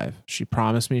be alive. She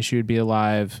promised me she would be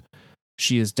alive.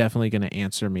 She is definitely going to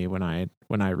answer me when I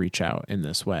reach out in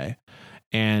this way.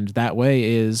 And that way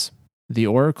is the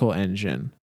Oracle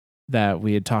engine that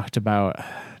we had talked about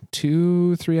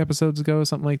 2-3 episodes ago,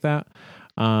 something like that.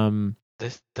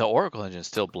 The Oracle engine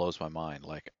still blows my mind.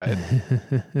 Like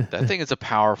that thing is a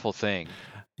powerful thing.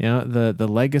 Yeah, the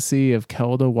legacy of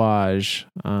Kelda Waj,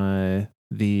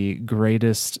 the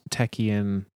greatest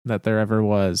Techian that there ever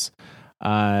was.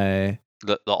 The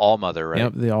All Mother, right?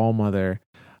 Yep, the All Mother.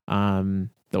 The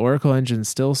Oracle engine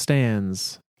still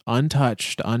stands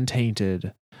untouched,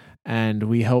 untainted, and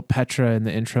we help Petra in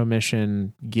the intro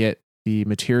mission get the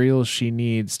materials she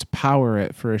needs to power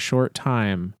it for a short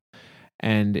time.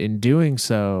 And in doing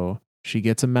so, she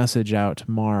gets a message out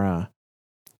to Mara,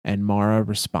 and Mara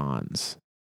responds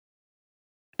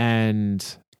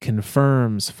and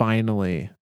confirms finally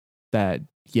that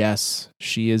yes,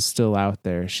 she is still out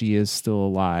there. She is still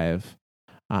alive.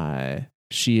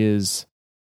 She is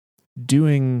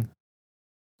doing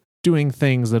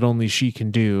things that only she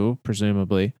can do,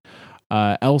 presumably,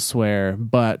 elsewhere,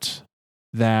 but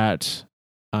that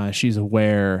she's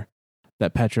aware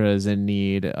that Petra is in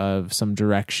need of some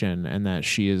direction, and that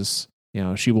she is,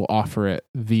 she will offer it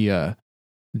via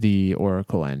the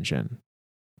Oracle engine.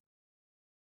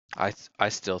 I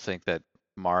still think that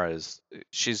Mara is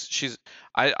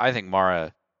I think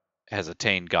Mara has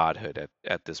attained godhood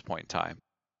at this point in time.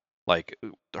 Like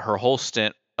her whole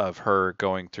stint of her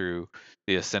going through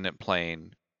the ascendant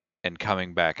plane and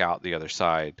coming back out the other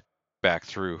side, back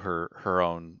through her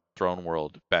own throne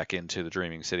world, back into the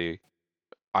dreaming city.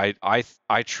 I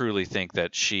truly think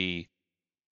that she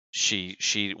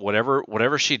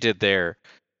whatever she did there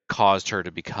caused her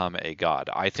to become a god.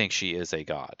 I think she is a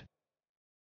god.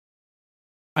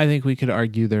 I think we could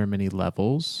argue there are many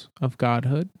levels of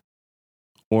godhood.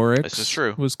 Oryx This is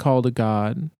true. was called a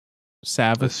god.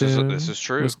 Savathun this is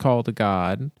true. was called a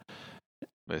god.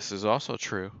 This is also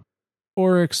true.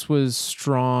 Oryx was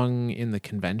strong in the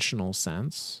conventional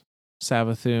sense.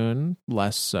 Savathun,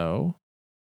 less so.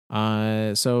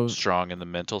 So strong in the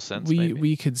mental sense.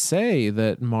 We could say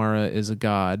that Mara is a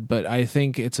god, but I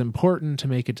think it's important to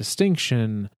make a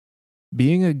distinction.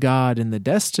 Being a god in the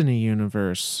Destiny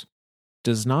universe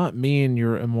does not mean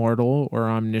you're immortal or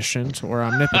omniscient or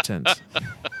omnipotent.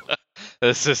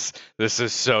 This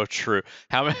is so true.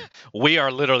 We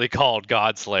are literally called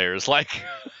God Slayers. Like,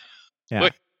 yeah.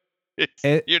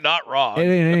 You're not wrong. It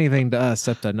ain't anything to us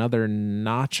except another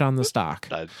notch on the stock.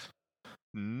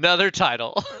 Another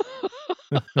title.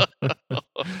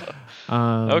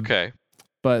 Okay.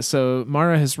 But so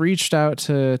Mara has reached out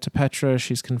to Petra.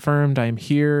 She's confirmed I'm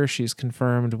here. She's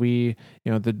confirmed the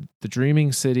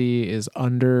Dreaming City is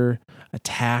under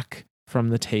attack from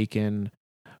the Taken.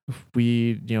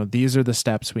 These are the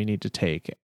steps we need to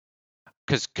take.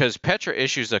 Because Petra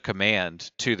issues a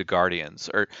command to the Guardians,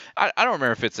 or I don't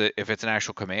remember if it's an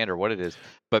actual command or what it is,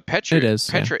 but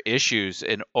Petra issues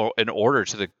an order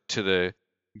to the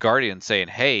Guardians saying,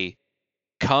 "Hey,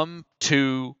 come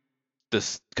to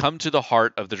the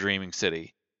heart of the Dreaming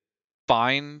City,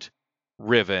 find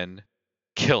Riven,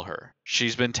 kill her.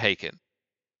 She's been taken.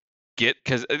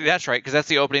 Because that's right, because that's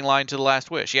the opening line to the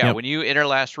Last Wish. Yeah, yep. When you enter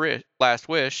Last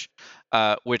Wish,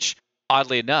 which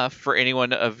oddly enough, for anyone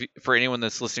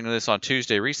that's listening to this on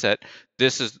Tuesday Reset,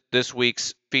 this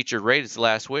week's featured raid is The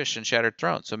Last Wish and Shattered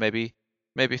Throne. So maybe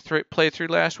play through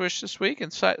Last Wish this week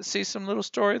and see some little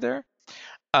story there.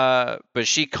 But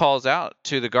she calls out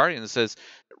to the Guardian and says,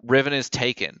 Riven is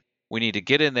taken. We need to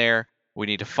get in there. We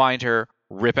need to find her,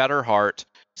 rip out her heart,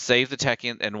 save the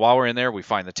Techians. And while we're in there, we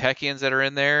find the Techians that are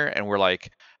in there, and we're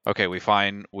like, okay, we've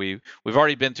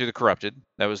already been through the corrupted.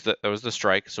 That was the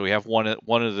strike. So we have one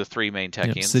of the three main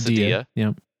Techians, Sadia.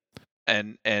 Yep.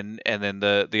 And then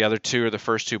the other two are the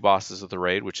first two bosses of the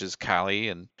raid, which is Kali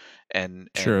and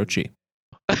Shirochi.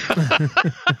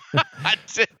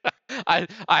 I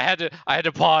had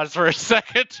to pause for a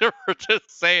second to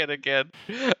say it again.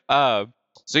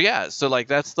 So like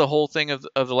that's the whole thing of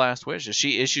the Last Wish. Is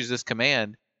she issues this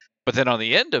command, but then on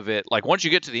the end of it, like once you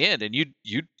get to the end and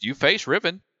you face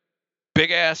Riven,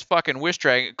 big ass fucking wish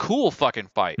dragon, cool fucking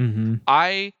fight. Mm-hmm.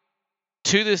 I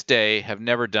to this day have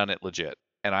never done it legit,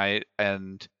 and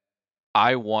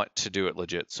I want to do it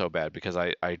legit so bad because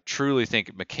I truly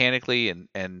think mechanically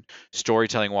and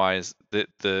storytelling wise that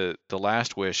the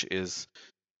Last Wish is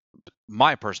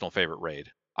my personal favorite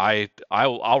raid.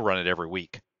 I'll run it every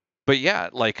week. But yeah,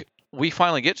 like we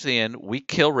finally get to the end, we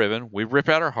kill Riven, we rip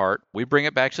out her heart, we bring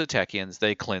it back to the Techians,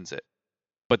 they cleanse it.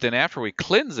 But then after we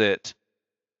cleanse it,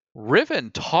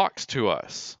 Riven talks to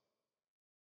us.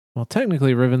 Well,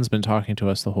 technically, Riven's been talking to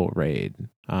us the whole raid.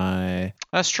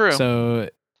 That's true. So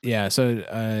yeah,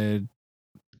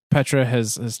 Petra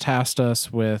has tasked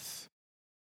us with,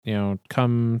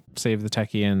 come save the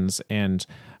Techians, and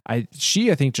I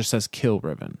think just says kill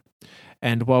Riven.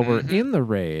 And while we're in the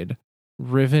raid,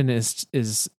 Riven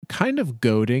is kind of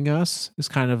goading us. It's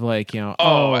kind of like,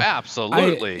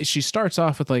 absolutely. She starts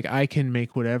off with like, I can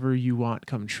make whatever you want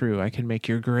come true. I can make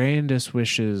your grandest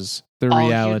wishes the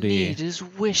reality. All you need is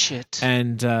wish it.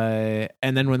 And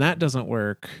then when that doesn't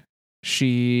work,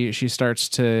 she starts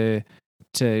to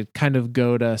kind of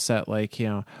goad us at like,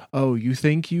 oh, you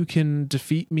think you can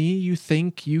defeat me? You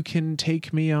think you can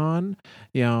take me on?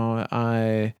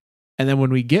 And then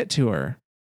when we get to her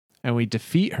and we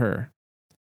defeat her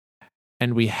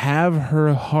and we have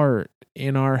her heart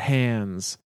in our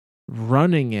hands,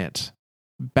 running it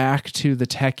back to the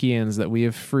Techians that we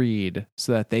have freed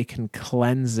so that they can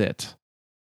cleanse it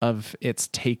of its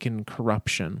taken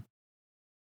corruption.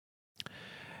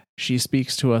 She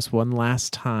speaks to us one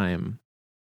last time,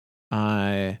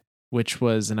 which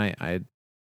was, and I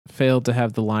failed to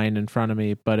have the line in front of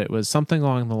me, but it was something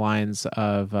along the lines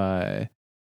of,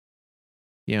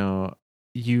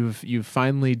 you've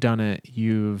finally done it.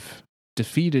 You've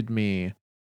defeated me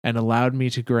and allowed me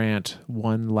to grant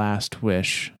one last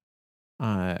wish.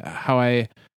 How I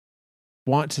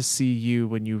want to see you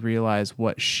when you realize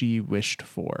what she wished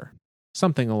for.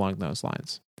 Something along those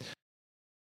lines.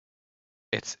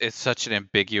 It's such an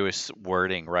ambiguous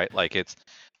wording, right? Like it's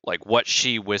like what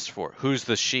she wished for. Who's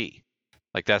the she?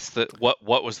 Like that's the what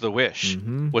was the wish?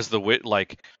 Was the wish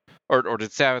like or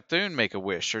did Savathun make a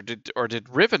wish, or did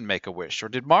Riven make a wish, or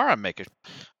did Mara make a?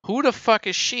 Who the fuck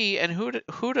is she, and who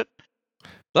did?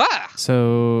 Ah!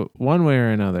 So one way or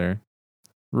another,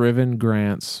 Riven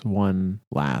grants one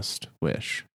last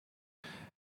wish,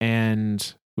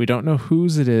 and we don't know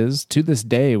whose it is. To this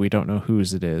day, we don't know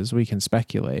whose it is. We can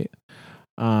speculate,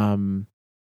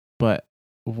 but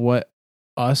what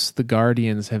us, the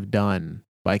Guardians, have done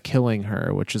by killing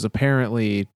her, which is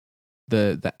apparently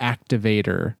the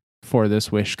activator for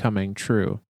this wish coming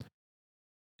true,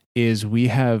 is we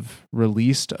have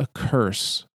released a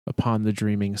curse upon the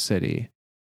Dreaming City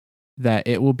that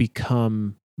it will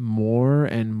become more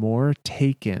and more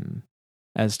taken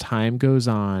as time goes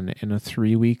on in a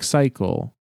 3-week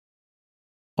cycle,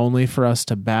 only for us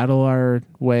to battle our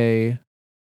way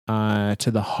to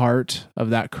the heart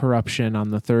of that corruption on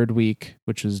the 3rd week,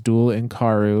 which is Dul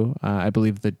Inkaru, I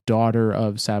believe the daughter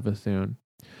of Savathun.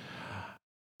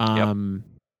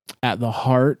 At the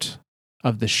heart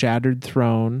of the Shattered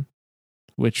Throne,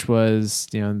 which was,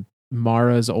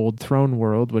 Mara's old throne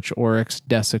world, which Oryx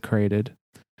desecrated.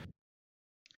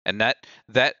 And that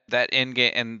in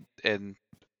game and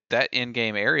that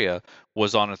in-game area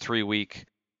was on a 3-week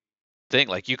thing.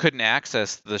 Like you couldn't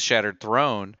access the Shattered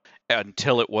Throne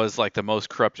until it was like the most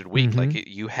corrupted week. Like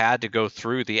you had to go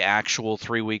through the actual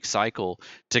 3-week cycle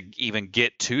to even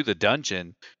get to the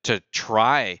dungeon to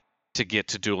try to get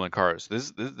to Dul Inkaru.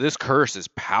 This curse is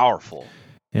powerful.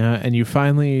 Yeah, and you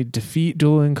finally defeat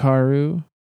Dul Inkaru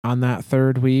on that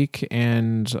 3rd week,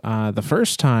 and the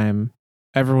first time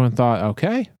everyone thought,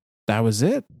 okay, that was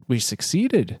it. We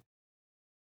succeeded.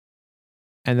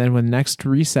 And then when next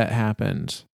reset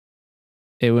happened,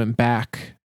 it went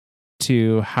back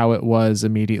to how it was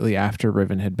immediately after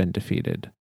Riven had been defeated.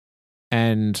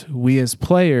 And we as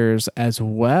players, as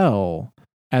well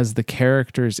as the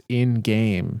characters in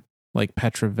game, like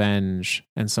Petra Venge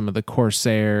and some of the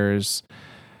Corsairs,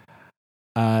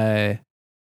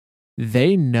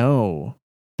 they know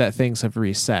that things have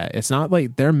reset. It's not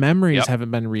like their memories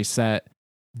haven't been reset.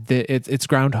 It's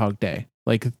Groundhog Day.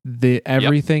 Like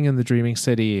everything in the Dreaming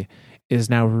City is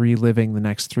now reliving the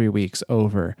next 3 weeks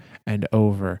over and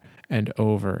over and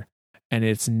over, and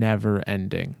it's never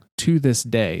ending. To this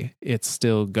day, it's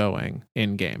still going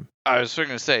in game. I was going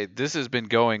to say this has been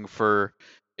going for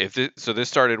this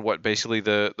started basically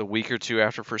the week or two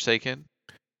after Forsaken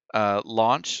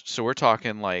launch. So we're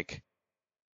talking like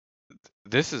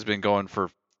this has been going for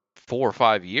 4 or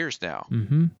 5 years now.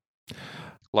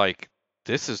 Like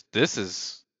this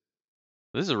is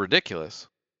ridiculous.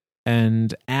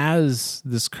 And as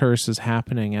this curse is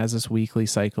happening, as this weekly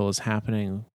cycle is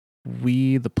happening,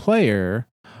 we, the player,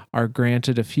 are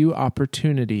granted a few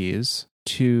opportunities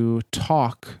to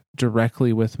talk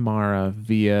directly with Mara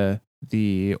via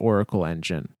the Oracle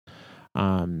engine.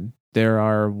 There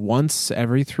are once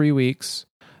every 3 weeks,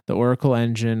 the Oracle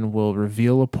engine will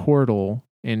reveal a portal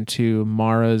into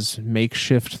Mara's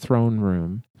makeshift throne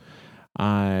room,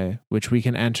 which we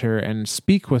can enter and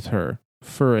speak with her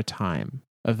for a time.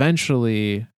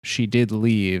 Eventually, she did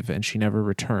leave and she never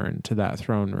returned to that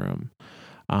throne room.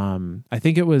 I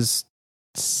think it was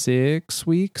 6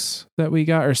 weeks that we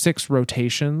got, or 6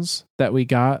 rotations that we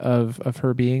got of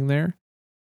her being there.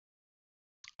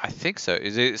 I think so.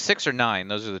 Is it 6 or 9?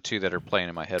 Those are the two that are playing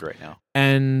in my head right now.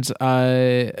 And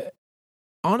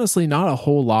honestly, not a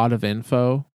whole lot of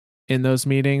info in those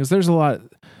meetings. There's a lot.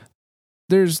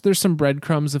 There's some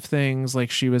breadcrumbs of things,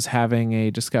 like she was having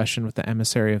a discussion with the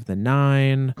emissary of the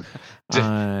Nine.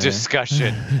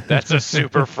 Discussion. That's a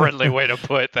super friendly way to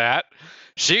put that.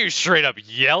 She straight up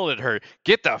yelled at her,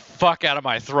 "Get the fuck out of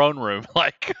my throne room!"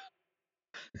 Like,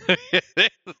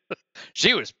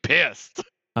 she was pissed.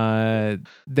 There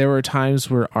were times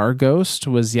where our ghost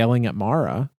was yelling at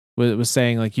Mara. Was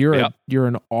saying, like, you're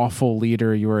an awful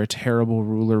leader. You are a terrible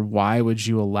ruler. Why would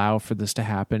you allow for this to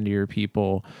happen to your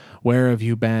people? Where have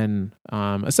you been?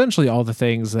 Essentially all the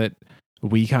things that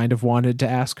we kind of wanted to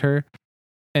ask her.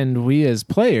 And we as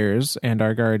players and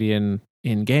our guardian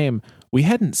in game, we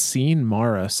hadn't seen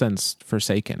Mara since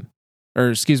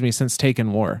since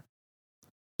Taken War.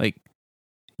 Like,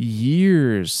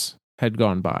 years had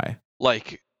gone by.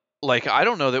 Like I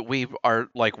don't know that we are,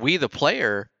 like, we the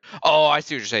player. Oh, I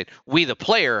see what you're saying. We the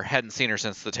player hadn't seen her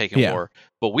since the Taken War,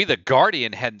 but we the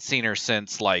Guardian hadn't seen her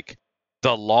since, like,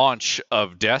 the launch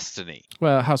of Destiny.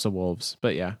 Well, House of Wolves,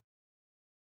 but yeah.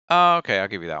 Oh, okay, I'll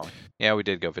give you that one. Yeah, we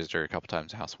did go visit her a couple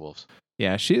times at House of Wolves.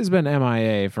 Yeah, she has been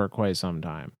MIA for quite some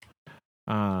time.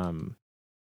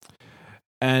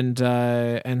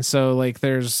 And so, like,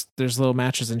 there's little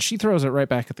matches, and she throws it right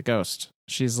back at the ghost.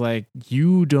 She's like,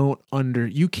 you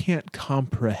can't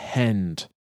comprehend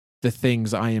the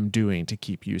things I am doing to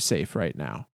keep you safe right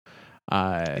now.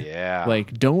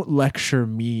 Like, don't lecture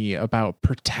me about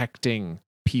protecting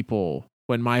people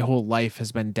when my whole life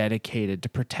has been dedicated to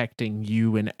protecting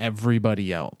you and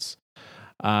everybody else.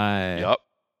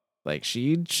 Like,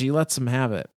 she lets him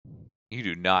have it. You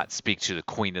do not speak to the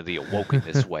Queen of the Awoken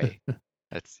this way.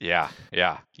 That's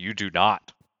you do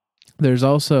not. There's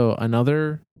also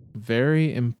another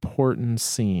very important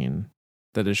scene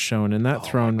that is shown in that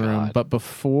throne room, but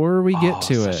before we get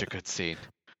to such a good scene.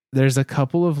 There's a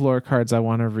couple of lore cards I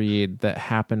want to read that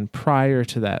happened prior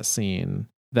to that scene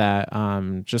that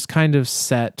just kind of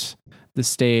set the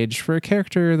stage for a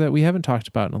character that we haven't talked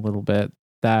about in a little bit,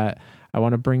 that I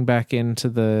want to bring back into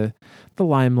the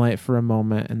limelight for a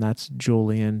moment, and that's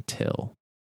Julian Till.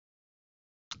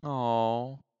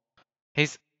 Oh,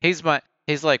 he's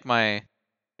like my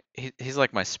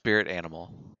spirit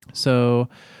animal. So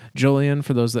Julian,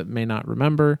 for those that may not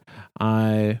remember,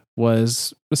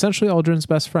 was essentially Aldrin's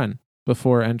best friend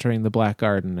before entering the Black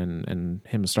Garden and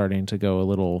him starting to go a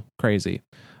little crazy.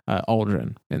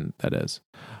 Aldrin, and that is.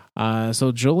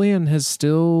 So Julian has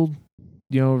still,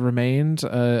 remained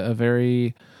a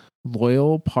very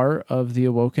loyal part of the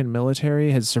Awoken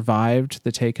military, has survived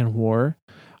the Taken War.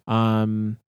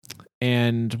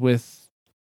 And with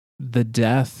the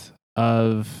death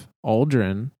of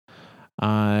Aldrin,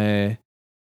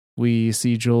 we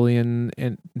see Julian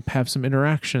and have some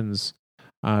interactions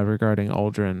regarding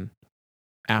Aldrin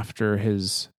after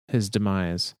his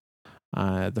demise.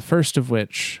 The first of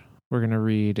which we're going to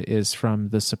read is from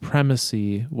the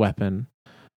Supremacy weapon,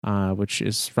 which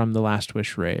is from the Last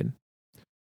Wish raid.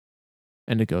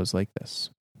 And it goes like this.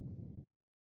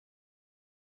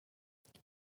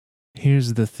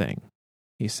 Here's the thing,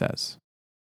 he says.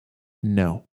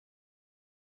 No.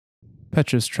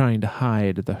 Petra's trying to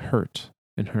hide the hurt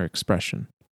in her expression.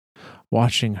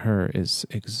 Watching her is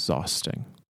exhausting,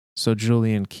 so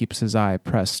Julian keeps his eye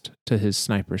pressed to his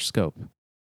sniper scope.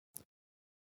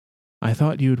 I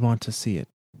thought you'd want to see it.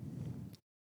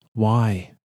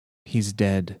 Why? He's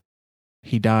dead.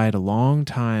 He died a long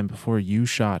time before you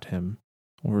shot him.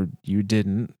 Or you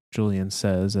didn't, Julian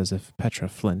says, as if Petra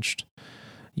flinched.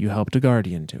 You helped a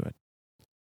guardian do it.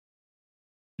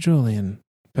 Julian,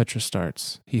 Petra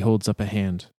starts. He holds up a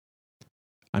hand.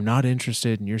 I'm not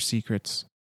interested in your secrets.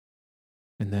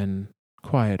 And then,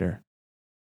 quieter.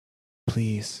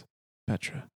 Please,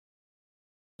 Petra.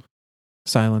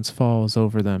 Silence falls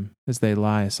over them as they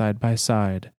lie side by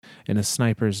side in a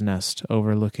sniper's nest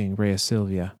overlooking Rhea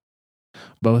Silvia.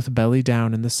 Both belly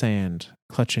down in the sand,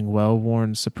 clutching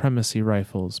well-worn supremacy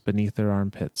rifles beneath their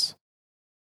armpits.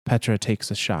 Petra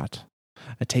takes a shot.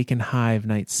 A taken hive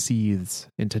night seethes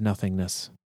into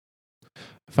nothingness.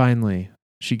 Finally,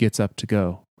 she gets up to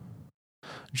go.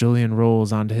 Julian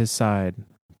rolls onto his side,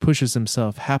 pushes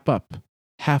himself half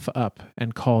up,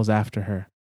 and calls after her.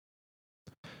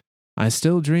 I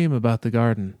still dream about the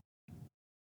garden.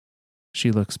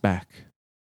 She looks back.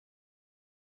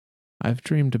 I've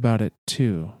dreamed about it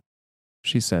too,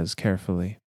 she says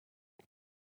carefully.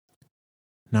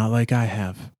 Not like I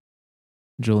have.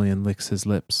 Julian licks his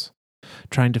lips.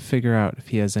 trying to figure out if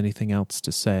he has anything else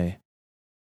to say.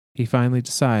 He finally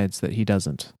decides that he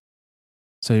doesn't,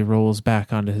 so he rolls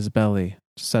back onto his belly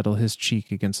to settle his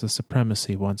cheek against the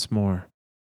supremacy once more.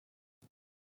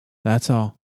 That's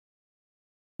all.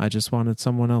 I just wanted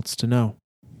someone else to know.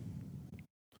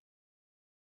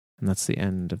 And that's the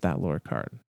end of that lore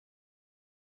card.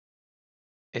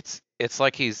 It's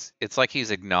like he's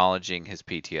acknowledging his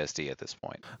PTSD at this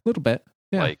point. A little bit,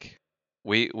 yeah. Like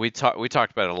we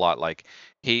talked about it a lot. Like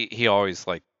he always,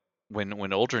 like, when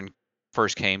Uldren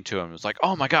first came to him, it was like,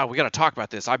 oh my god, we got to talk about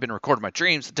this. I've been recording my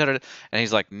dreams, da, da, da. And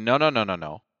he's like, no,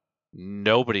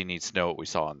 nobody needs to know what we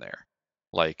saw in there.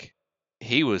 Like,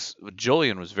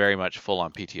 Julian was very much full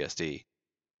on PTSD,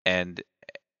 and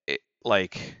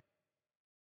like,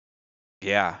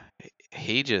 yeah,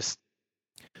 he just,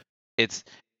 it's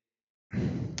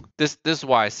this is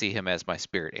why I see him as my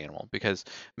spirit animal, because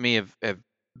me have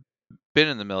been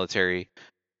in the military,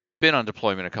 been on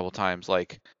deployment a couple times.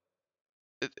 Like,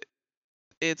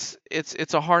 it's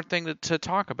a hard thing to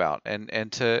talk about,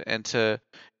 and to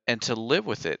live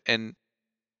with it. And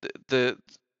the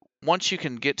once you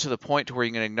can get to the point to where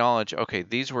you can acknowledge, okay,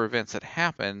 these were events that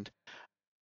happened,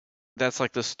 that's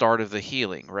like the start of the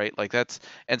healing, right? Like, that's,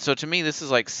 and so to me, this is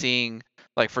like seeing,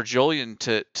 like, for Julian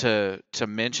to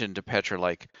mention to Petra,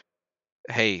 like,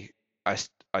 hey,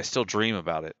 I still dream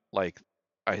about it. Like,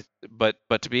 but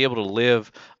to be able to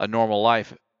live a normal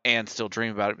life and still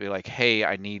dream about it, be like, hey,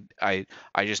 I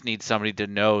just need somebody to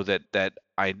know that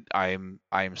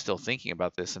I'm still thinking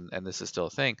about this, and this is still a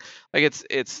thing. Like,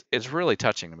 it's really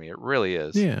touching to me. It really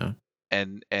is. Yeah.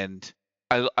 And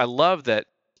I love that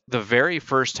the very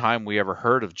first time we ever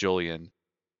heard of Julian,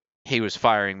 he was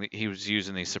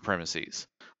using these supremacies.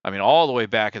 I mean, all the way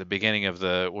back at the beginning of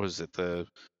the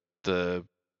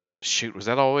shoot, was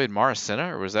that all the way in Maracina,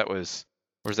 or was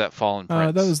that Fallen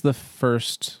Prince? That was the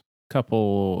first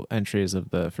couple entries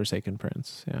of the Forsaken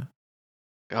Prince. Yeah.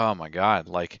 Oh my god!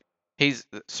 Like, he's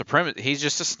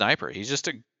just a sniper. He's just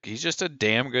a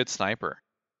damn good sniper.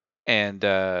 And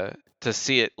to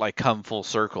see it, like, come full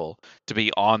circle, to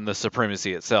be on the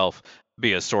supremacy itself,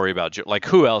 be a story about like,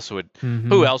 who else would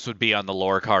be on the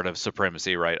lore card of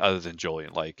supremacy, right, other than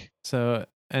Julian? Like, so,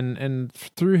 and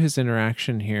through his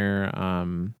interaction here,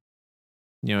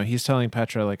 he's telling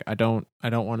Petra, like, I don't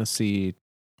want to see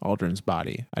Aldrin's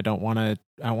body. I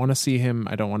want to see him.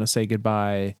 I don't want to say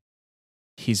goodbye.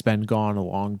 He's been gone a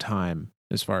long time,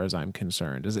 as far as I'm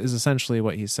concerned, is essentially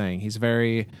what he's saying. He's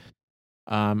very,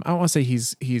 I don't want to say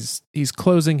he's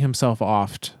closing himself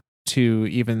off to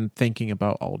even thinking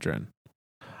about Aldrin.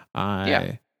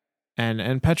 yeah.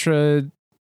 And Petra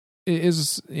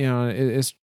is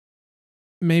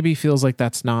maybe feels like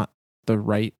that's not the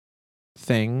right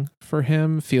thing for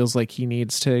him, feels like he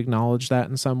needs to acknowledge that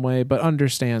in some way, but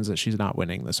understands that she's not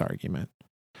winning this argument.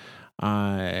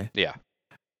 Yeah.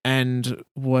 And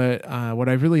what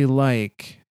I really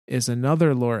like is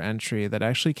another lore entry that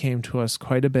actually came to us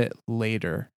quite a bit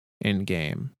later in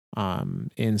game,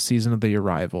 in Season of the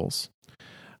Arrivals,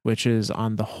 which is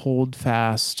on the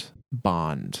Holdfast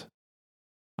Bond,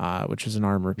 which is an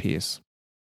armor piece.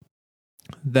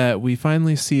 That we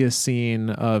finally see a scene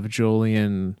of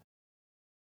Julian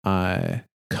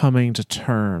coming to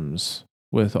terms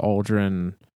with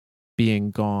Aldrin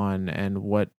being gone and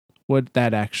what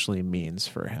that actually means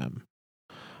for him.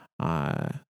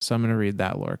 So I'm going to read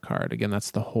that lore card. Again,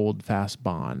 that's the Holdfast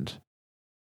Bond.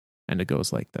 And it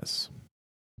goes like this.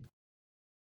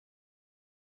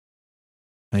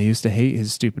 I used to hate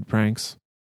his stupid pranks.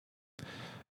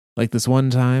 Like this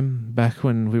one time, back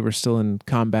when we were still in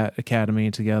Combat Academy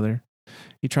together,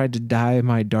 he tried to dye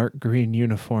my dark green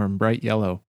uniform bright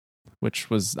yellow, which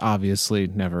was obviously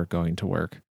never going to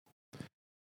work.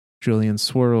 Julian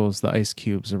swirls the ice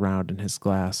cubes around in his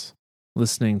glass,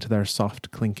 listening to their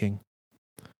soft clinking.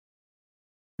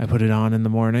 I put it on in the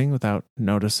morning without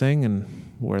noticing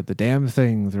and wore the damn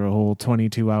thing through a whole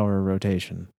 22-hour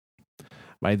rotation.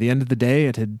 By the end of the day,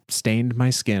 it had stained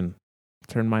my skin,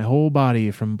 turned my whole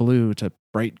body from blue to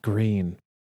bright green.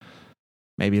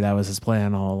 Maybe that was his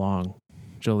plan all along,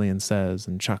 Julian says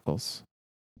and chuckles.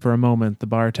 For a moment, the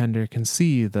bartender can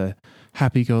see the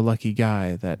happy-go-lucky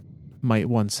guy that might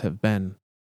once have been.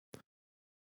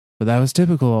 But that was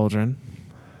typical Aldrin.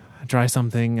 Try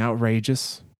something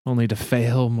outrageous, only to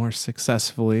fail more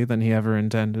successfully than he ever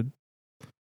intended.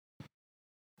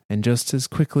 And just as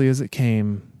quickly as it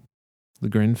came, the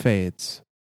grin fades,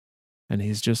 and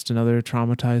he's just another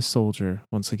traumatized soldier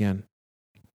once again.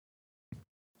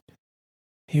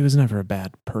 He was never a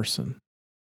bad person.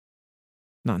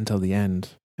 Not until the end,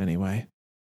 anyway.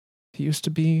 He used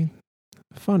to be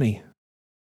funny,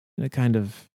 in a kind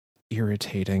of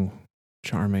irritating,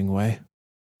 charming way.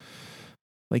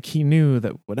 Like he knew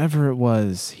that whatever it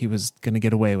was, he was going to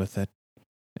get away with it.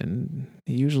 And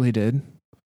he usually did.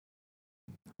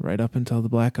 Right up until the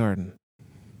Black Garden.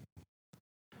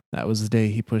 That was the day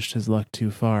he pushed his luck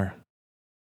too far.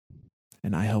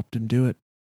 And I helped him do it.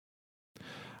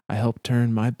 I helped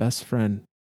turn my best friend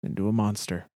into a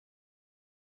monster.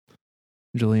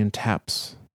 Julian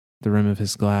taps the rim of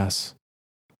his glass,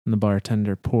 and the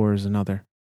bartender pours another.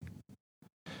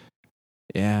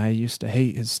 Yeah, I used to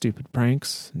hate his stupid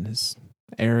pranks and his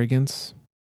arrogance.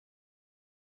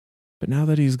 But now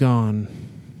that he's gone,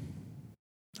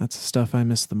 that's the stuff I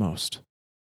miss the most.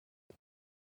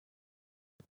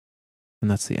 And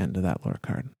that's the end of that lore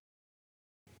card.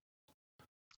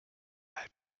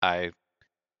 I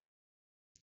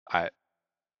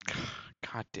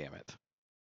God damn it.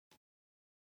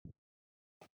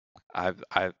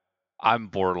 I'm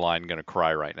borderline gonna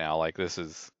cry right now. Like this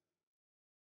is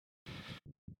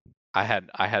I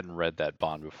hadn't read that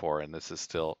bond before, and this is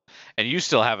still, and you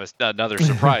still have another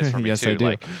surprise for me yes, too. I do.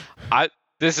 Like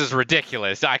this is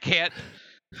ridiculous. I can't.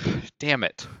 Damn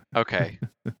it. Okay.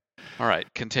 All right.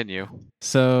 Continue.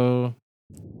 So,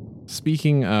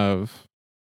 speaking of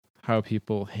how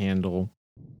people handle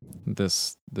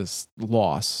this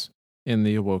loss in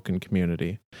the Awoken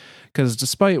community, because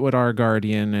despite what our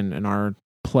guardian and our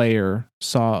player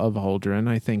saw of Aldrin,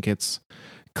 I think it's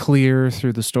clear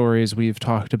through the stories we've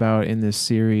talked about in this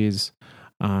series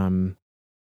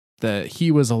that he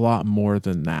was a lot more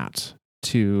than that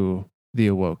to the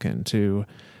Awoken, to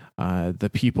the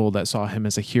people that saw him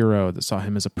as a hero, that saw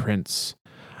him as a prince.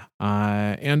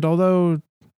 And although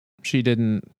she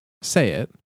didn't say it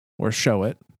or show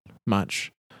it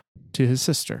much, to his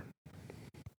sister.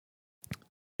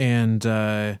 And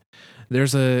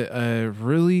there's a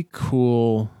really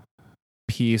cool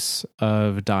piece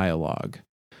of dialogue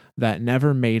that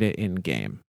never made it in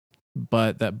game,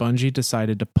 but that Bungie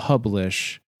decided to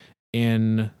publish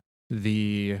in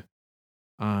the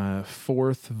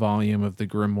fourth volume of the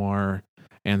Grimoire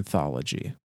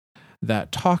anthology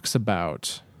that talks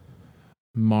about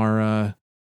Mara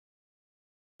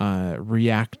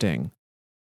reacting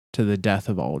to the death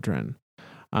of Aldrin.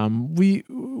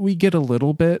 We get a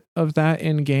little bit of that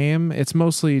in game. It's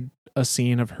mostly a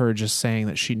scene of her just saying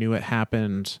that she knew it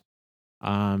happened.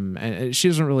 And she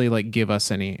doesn't really like give us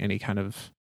any kind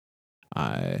of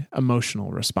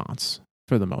emotional response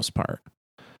for the most part.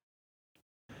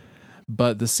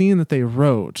 But the scene that they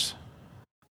wrote,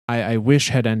 I wish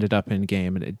had ended up in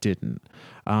game, and it didn't.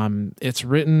 It's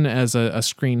written as a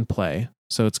screenplay,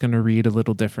 so it's going to read a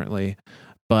little differently,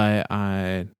 but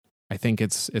I think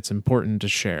it's important to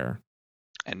share.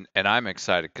 And I'm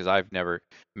excited because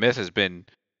Myth has been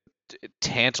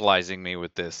tantalizing me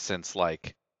with this since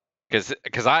like because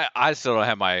I still don't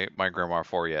have my Grimoire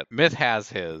 4 yet. Myth has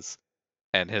his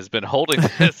and has been holding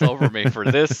this over me for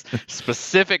this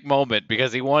specific moment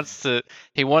because he wants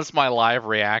my live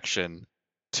reaction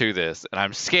to this, and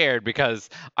I'm scared because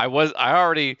I was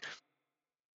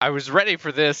ready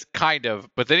for this kind of,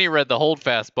 but then he read the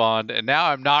Holdfast Bond, and now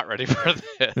I'm not ready for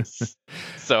this.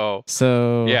 So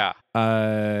yeah.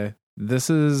 This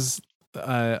is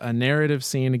a narrative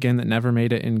scene again that never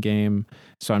made it in game,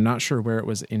 so I'm not sure where it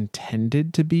was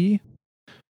intended to be.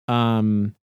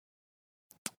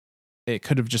 It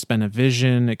could have just been a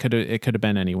vision. It could have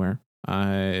been anywhere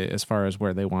as far as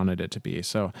where they wanted it to be.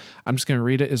 So I'm just going to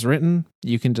read it as written.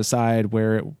 You can decide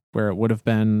where it would have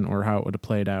been or how it would have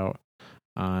played out.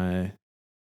 But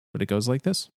it goes like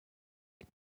this.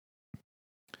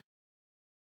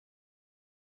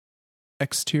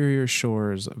 Exterior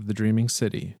shores of the dreaming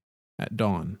city at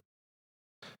dawn.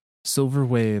 Silver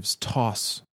waves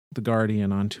toss the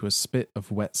Guardian onto a spit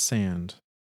of wet sand.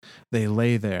 They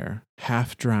lay there,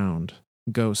 half drowned,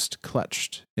 ghost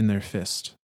clutched in their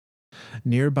fist.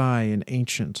 Nearby, an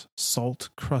ancient,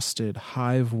 salt-crusted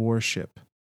hive warship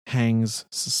hangs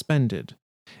suspended,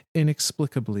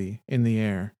 inexplicably in the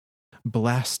air,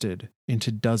 blasted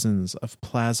into dozens of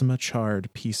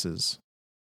plasma-charred pieces.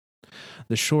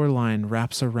 The shoreline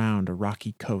wraps around a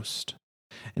rocky coast.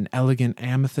 An elegant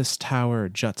amethyst tower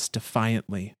juts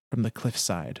defiantly from the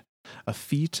cliffside, a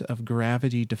feat of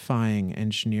gravity-defying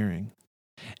engineering.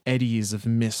 Eddies of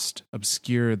mist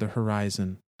obscure the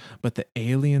horizon, but the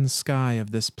alien sky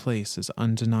of this place is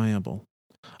undeniable.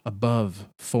 Above,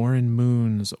 foreign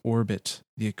moons orbit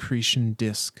the accretion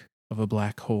disk of a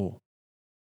black hole.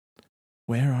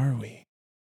 Where are we?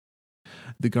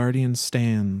 The Guardian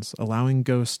stands, allowing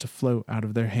ghosts to float out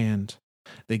of their hand.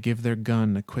 They give their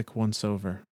gun a quick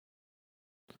once-over.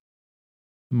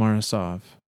 Marasov.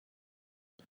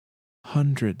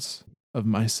 Hundreds of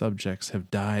my subjects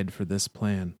have died for this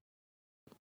plan.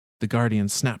 The Guardian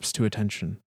snaps to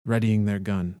attention, readying their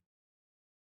gun.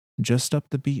 Just up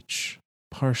the beach,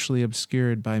 partially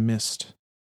obscured by mist,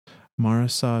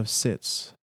 Marasov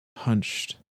sits,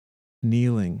 hunched,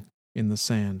 kneeling in the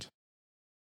sand.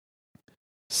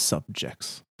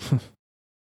 Subjects.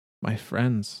 My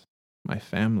friends, my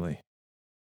family.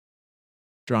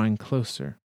 Drawing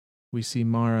closer, we see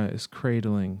Mara is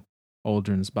cradling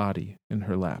Aldrin's body in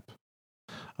her lap,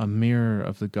 a mirror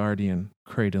of the Guardian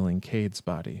cradling Cade's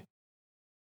body.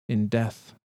 In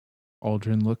death,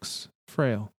 Aldrin looks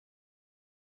frail.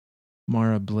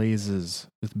 Mara blazes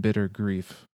with bitter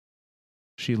grief.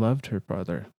 She loved her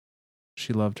brother.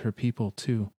 She loved her people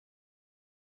too.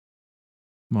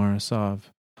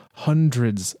 Marasov,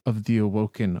 hundreds of the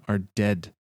Awoken are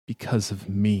dead because of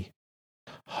me.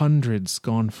 Hundreds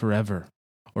gone forever,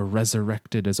 or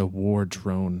resurrected as a war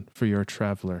drone for your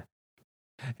traveler.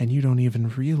 And you don't even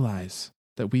realize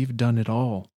that we've done it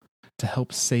all to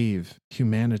help save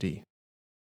humanity.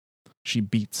 She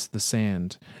beats the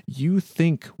sand. You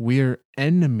think we're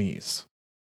enemies.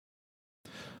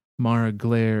 Mara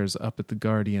glares up at the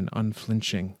Guardian,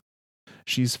 unflinching.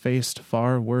 She's faced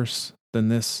far worse than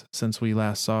this since we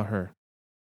last saw her.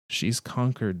 She's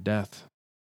conquered death.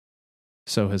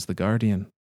 So has the Guardian.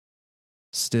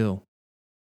 Still,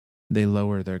 they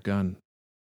lower their gun.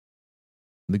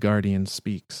 The Guardian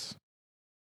speaks.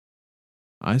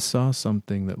 I saw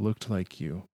something that looked like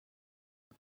you.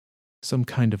 Some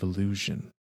kind of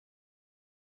illusion.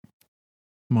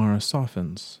 Mara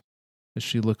softens as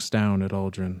she looks down at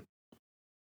Aldrin.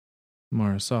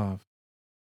 Marasov.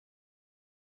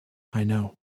 I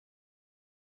know.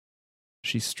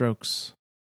 She strokes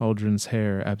Aldrin's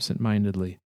hair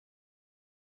absent-mindedly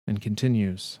and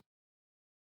continues.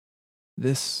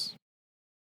 This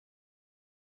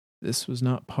was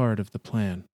not part of the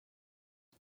plan.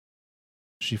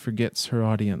 She forgets her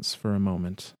audience for a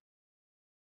moment.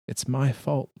 It's my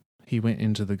fault he went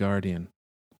into the Guardian.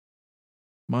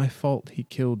 My fault he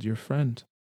killed your friend.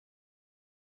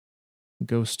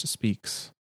 Ghost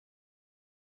speaks.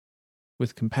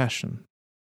 With compassion.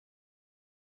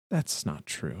 That's not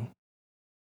true.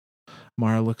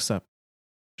 Mara looks up.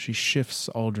 She shifts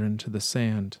Aldrin to the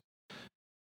sand.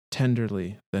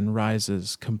 Tenderly, then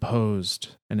rises,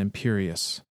 composed and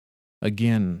imperious.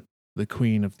 Again, the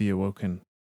Queen of the Awoken.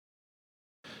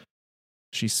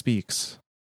 She speaks.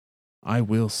 I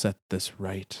will set this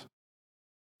right.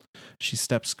 She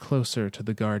steps closer to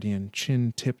the Guardian,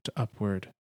 chin tipped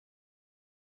upward.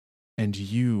 And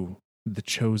you, the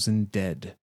chosen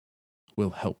dead,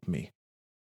 will help me.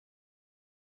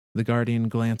 The Guardian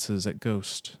glances at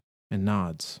Ghost and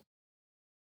nods.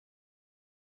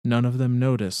 None of them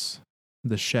notice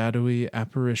the shadowy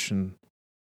apparition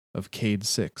of Cade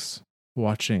 6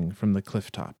 watching from the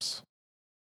cliff tops.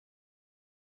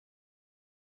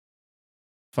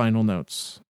 Final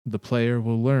notes. The player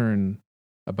will learn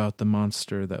about the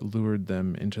monster that lured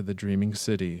them into the dreaming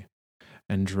city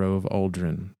and drove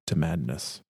Aldrin to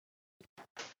madness.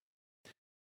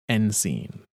 End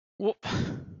scene. What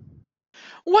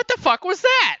the fuck was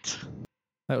that?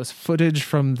 That was footage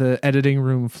from the editing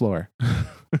room floor.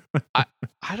 I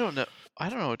don't know. I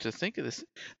don't know what to think of this.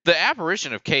 The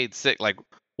apparition of Cade 6, like,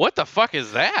 what the fuck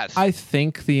is that? I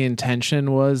think the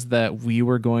intention was that we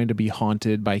were going to be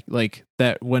haunted by, like,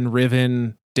 that when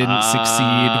Riven didn't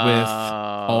succeed with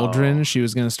Aldrin, she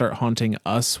was going to start haunting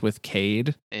us with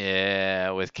Cade.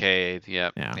 Yeah, with Cade.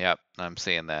 Yep. Yeah. Yep. I'm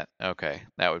seeing that. Okay.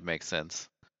 That would make sense.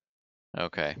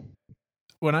 Okay.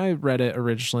 When I read it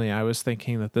originally, I was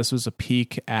thinking that this was a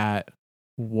peek at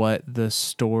what the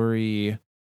story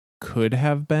could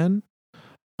have been.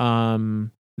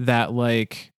 That,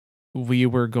 like, we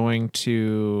were going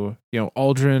to,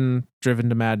 Aldrin driven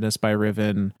to madness by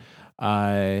Riven.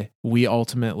 We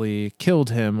ultimately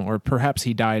killed him, or perhaps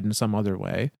he died in some other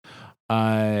way.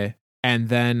 And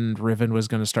then Riven was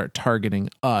going to start targeting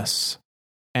us.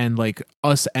 And, like,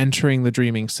 us entering the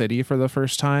Dreaming City for the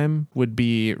first time would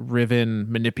be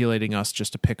Riven manipulating us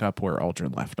just to pick up where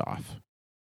Aldrin left off.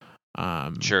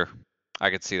 Sure. I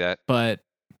could see that. But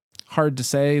hard to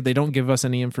say. They don't give us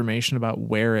any information about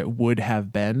where it would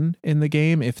have been in the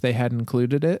game if they had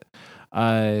included it.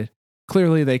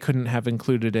 Clearly, they couldn't have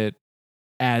included it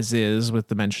as is with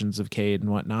the mentions of Cade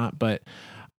and whatnot. But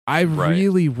I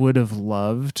really would have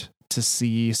loved to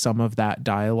see some of that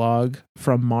dialogue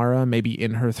from Mara, maybe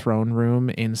in her throne room,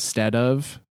 instead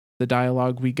of the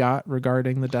dialogue we got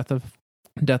regarding the death of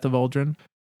Aldrin.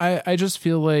 I just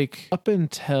feel like up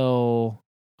until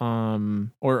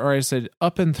or I said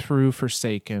up and through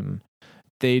Forsaken,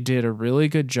 they did a really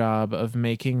good job of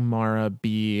making Mara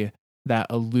be that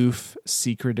aloof,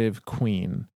 secretive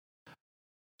queen.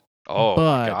 Oh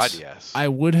my God, But yes. I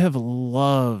would have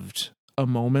loved a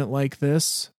moment like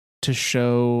this to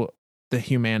show the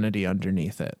humanity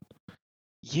underneath it.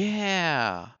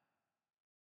 Yeah.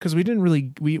 Because we didn't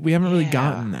really, we haven't really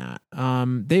gotten that.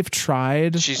 They've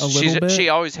tried a little bit. She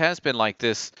always has been like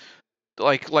this,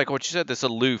 like what you said, this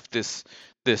aloof, this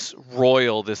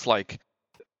royal, this like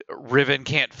Riven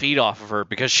can't feed off of her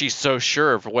because she's so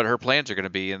sure of what her plans are going to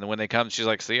be, and then when they come, she's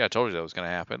like, "See, I told you that was going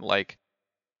to happen." Like,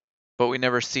 but we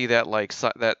never see that like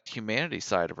that humanity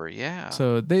side of her. Yeah.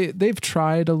 So they've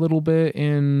tried a little bit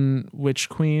in Witch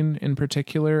Queen in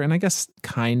particular, and I guess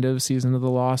kind of Season of the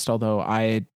Lost, although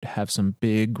I have some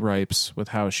big gripes with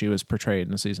how she was portrayed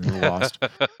in Season of the Lost.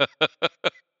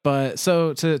 But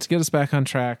so to get us back on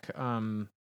track,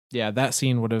 yeah, that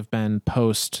scene would have been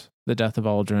post the death of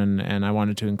Aldrin, and I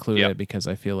wanted to include it because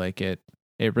I feel like it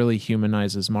really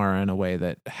humanizes Mara in a way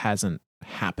that hasn't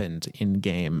happened in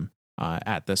game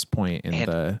at this point in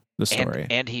the story.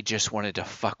 And he just wanted to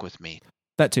fuck with me.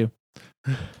 That too.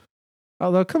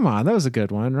 Although, come on, that was a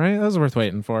good one, right? That was worth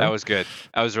waiting for. That was good.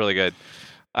 That was really good.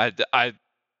 I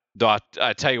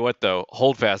tell you what, though,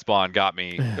 Holdfast Bond got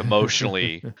me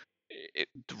emotionally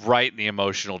right in the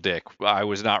emotional dick. I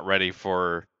was not ready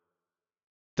for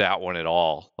that one at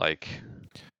all. Like,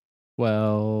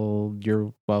 well,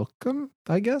 you're welcome,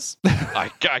 I guess. I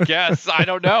guess I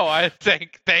don't know. I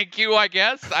thank you. I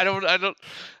guess I don't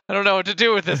know what to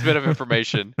do with this bit of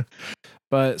information.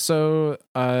 But so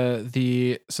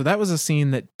that was a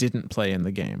scene that didn't play in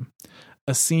the game.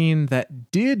 A scene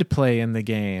that did play in the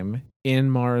game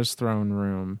in Mara's throne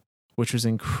room, which was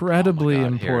incredibly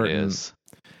important.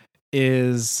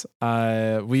 Is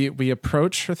we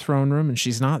approach her throne room and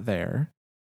she's not there,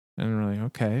 and we're like,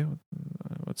 okay,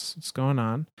 what's going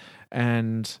on?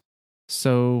 And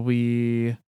so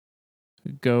we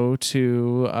go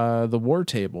to the war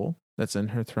table that's in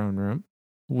her throne room.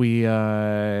 We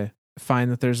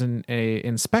find that there's a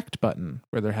inspect button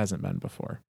where there hasn't been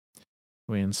before.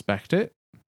 We inspect it,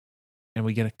 and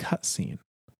we get a cutscene.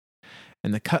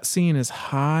 And the cutscene is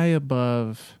high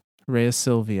above Rhea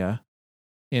Silvia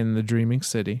in the Dreaming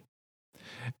City,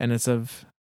 and it's of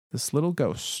this little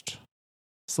ghost,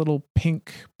 this little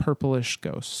pink purplish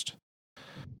ghost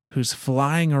who's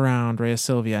flying around Rhea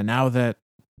Silvia. Now that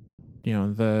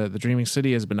the Dreaming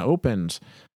City has been opened,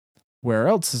 where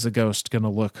else is a ghost going to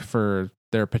look for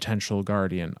their potential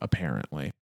guardian?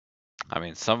 Apparently, I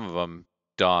mean, some of them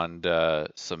donned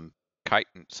some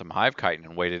hive chitin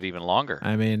and waited even longer.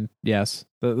 I mean, yes,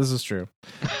 this is true.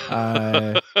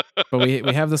 But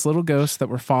we have this little ghost that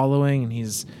we're following, and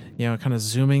he's kind of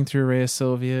zooming through Rhea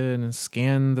Silvia and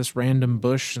scan this random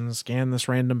bush and scan this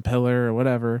random pillar or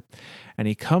whatever, and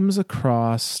he comes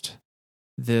across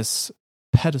this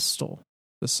pedestal,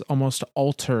 this almost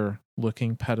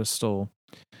altar-looking pedestal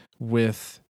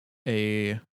with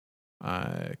a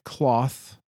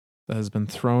cloth that has been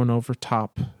thrown over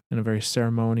top in a very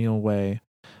ceremonial way,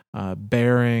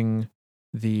 bearing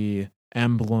the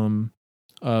emblem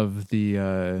of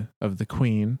the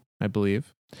queen, I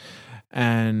believe.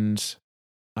 And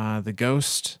the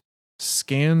ghost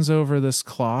scans over this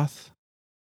cloth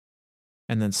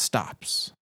and then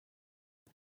stops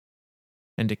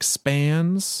and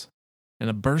expands, and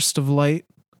a burst of light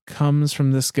comes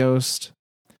from this ghost,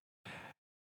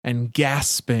 and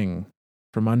gasping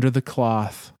from under the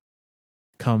cloth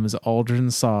comes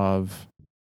Aldrin Sov,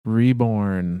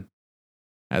 reborn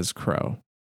as Crow.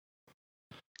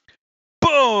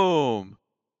 Boom!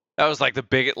 That was like the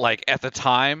big, like at the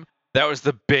time, that was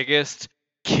the biggest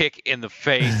kick in the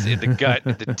face, in the gut,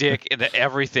 in the dick, into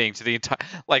everything to the entire,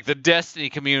 like the Destiny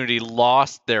community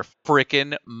lost their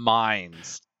freaking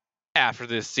minds after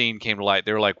this scene came to light.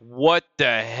 They were like, what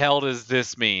the hell does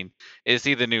this mean? Is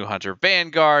he the new Hunter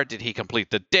Vanguard? Did he complete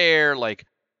the dare? Like,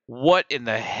 what in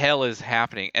the hell is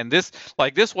happening? And this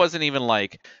wasn't even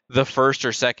like the first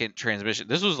or second transmission.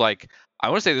 This was like, I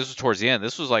want to say this was towards the end.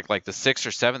 This was like the sixth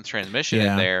or seventh transmission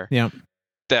in there. Yeah.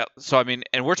 So I mean,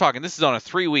 and we're talking, this is on a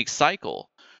 3-week cycle.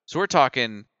 So we're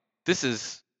talking, this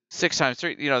is 6 times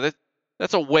 3.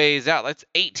 That's a ways out. That's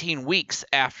 18 weeks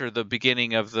after the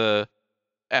beginning of the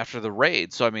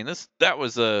raid. So I mean, that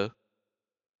was a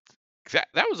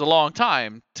long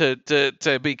time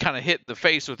to be kind of hit in the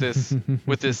face with this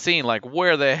with this scene. Like,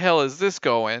 where the hell is this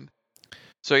going?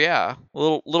 So yeah,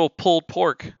 little pulled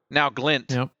pork, now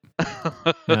Glint. Yep.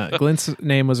 Glint's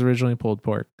name was originally Pulled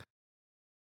Pork.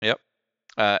 Yep.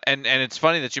 And it's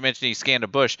funny that you mentioned he scanned a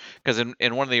bush, because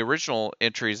in one of the original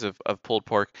entries of Pulled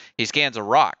Pork, he scans a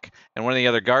rock, and one of the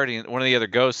other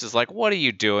ghosts is like, "What are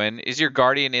you doing? Is your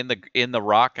guardian in the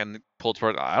rock?" And Pulled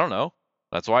Pork, I don't know.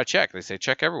 That's why I check. They say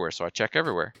check everywhere, so I check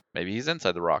everywhere. Maybe he's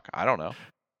inside the rock. I don't know.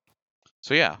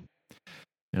 So yeah.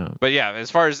 Yeah. But yeah,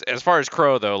 as far as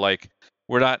Crow though, like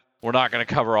we're not going to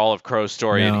cover all of Crow's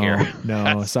story in here. No,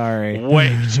 That's sorry.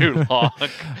 way too long.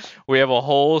 We have a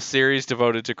whole series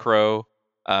devoted to Crow.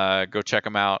 Go check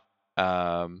them out.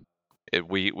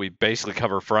 We basically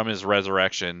cover from his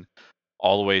resurrection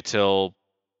all the way till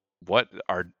what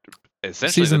are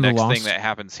essentially Season the of the next thing Lost. that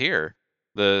happens here.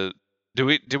 Did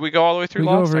we go all the way through We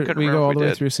Lost? I couldn't we remember go if all we the way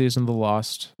did. through Season of the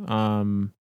Lost.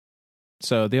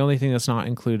 So the only thing that's not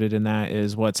included in that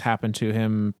is what's happened to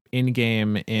him in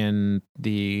game in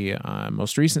the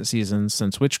most recent seasons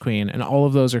since Witch Queen, and all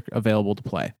of those are available to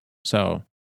play. So,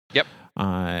 Yep.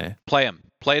 Play them.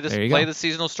 Play this. There you Play go. the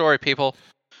seasonal story, people.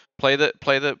 Play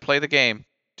the game.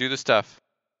 Do the stuff.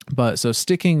 But so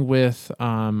sticking with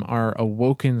our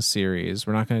Awoken series,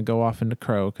 we're not going to go off into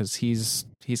Crow because he's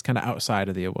kind of outside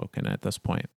of the Awoken at this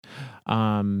point.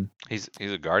 He's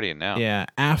a guardian now. Yeah,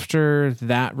 after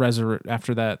that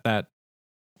that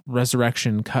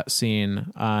resurrection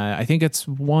cutscene, I think it's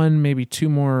one, maybe two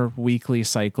more weekly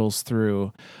cycles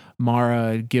through.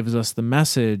 Mara gives us the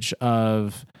message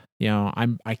of,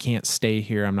 I can't stay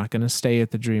here. I'm not going to stay at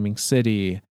the Dreaming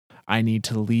City. I need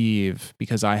to leave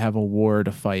because I have a war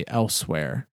to fight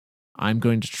elsewhere. I'm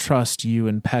going to trust you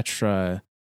and Petra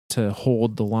to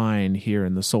hold the line here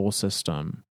in the Soul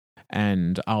System,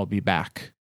 and I'll be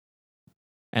back.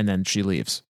 And then she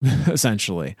leaves,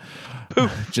 essentially.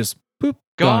 Poof. Just poop.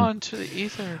 Gone to the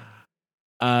ether.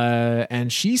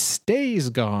 And she stays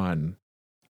gone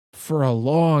for a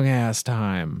long ass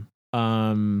time.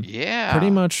 Yeah.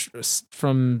 Pretty much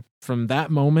from that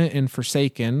moment in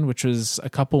Forsaken, which was a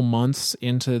couple months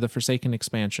into the Forsaken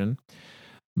expansion,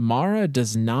 Mara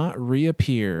does not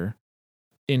reappear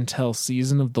until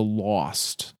Season of the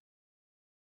Lost,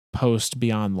 post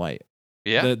Beyond Light.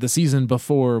 Yeah. The season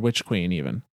before Witch Queen,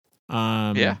 even.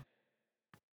 Yeah.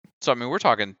 So I mean, we're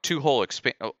talking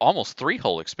almost 3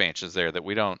 whole expansions there that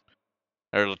we don't,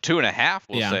 or 2.5,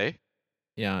 we'll say.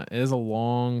 Yeah, it is a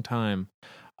long time.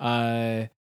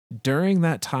 During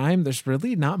that time, there's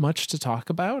really not much to talk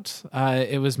about.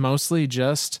 It was mostly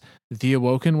just the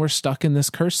Awoken were stuck in this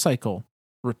curse cycle,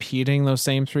 repeating those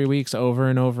same 3 weeks over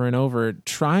and over and over,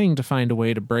 trying to find a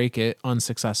way to break it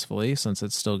unsuccessfully since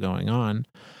it's still going on.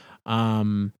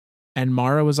 And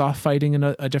Mara was off fighting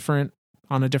on a different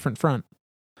front.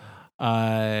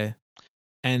 And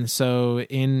so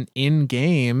in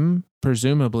game,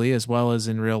 presumably, as well as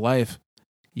in real life,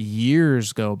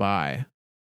 years go by.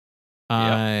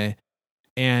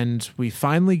 And we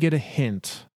finally get a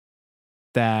hint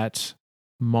that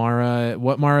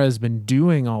what Mara has been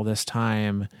doing all this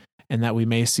time, and that we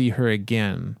may see her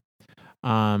again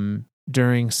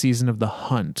during Season of the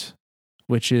Hunt,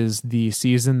 which is the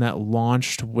season that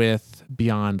launched with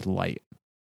Beyond Light.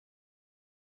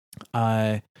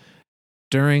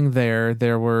 During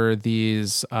there were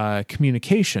these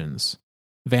communications,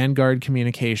 Vanguard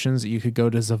communications that you could go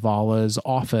to Zavala's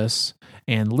office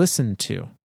and listen to.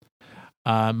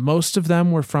 Most of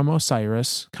them were from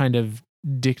Osiris, kind of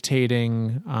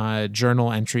dictating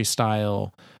journal entry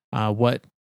style what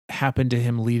happened to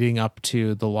him leading up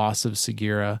to the loss of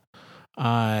Sagira.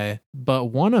 But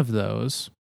one of those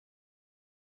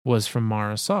was from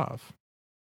Mara Sov.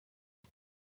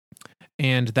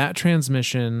 And that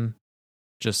transmission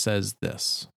just says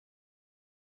this: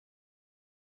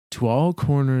 to all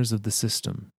corners of the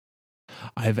system,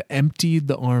 I've emptied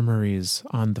the armories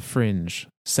on the fringe,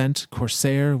 sent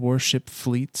Corsair warship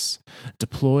fleets,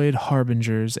 deployed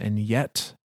harbingers, and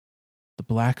yet the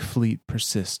Black Fleet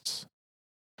persists.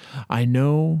 I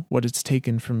know what it's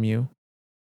taken from you.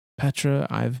 Petra,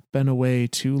 I've been away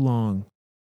too long,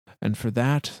 and for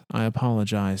that I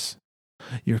apologize.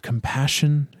 Your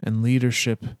compassion and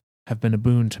leadership have been a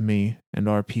boon to me and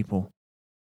our people.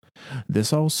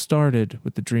 This all started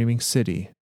with the Dreaming City.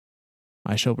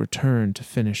 I shall return to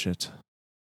finish it.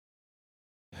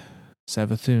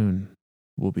 Savathun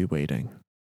will be waiting.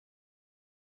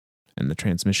 And the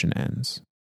transmission ends.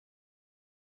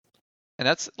 And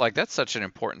that's such an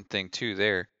important thing too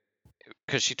there,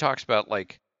 because she talks about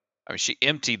she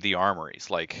emptied the armories.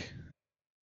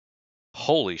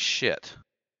 Holy shit.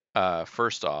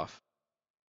 First off,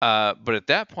 but at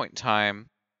that point in time,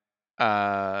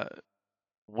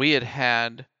 we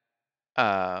had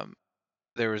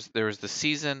there was the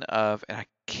season of, and I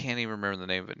can't even remember the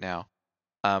name of it now,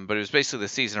 but it was basically the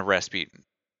season of Rasputin.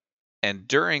 And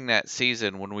during that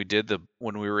season, when we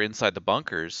were inside the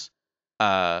bunkers,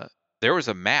 there was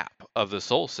a map of the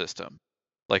Sol system,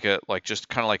 like an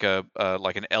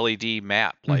LED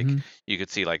map. Like you could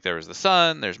see, there was the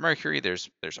sun, there's Mercury, there's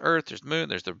Earth, there's Moon,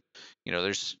 there's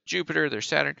there's Jupiter, there's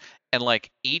Saturn, and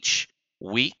each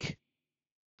week,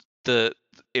 the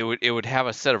it would have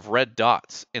a set of red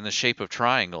dots in the shape of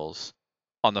triangles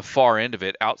on the far end of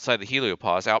it, outside the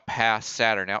heliopause, out past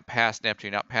Saturn, out past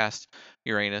Neptune, out past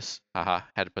Uranus. Haha,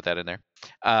 had to put that in there.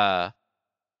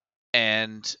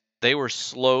 And they were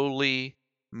slowly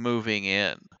moving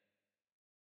in.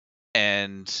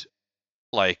 And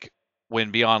like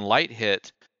when Beyond Light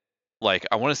hit, like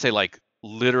I want to say like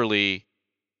literally,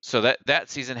 so that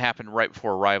season happened right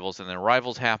before Arrivals, and then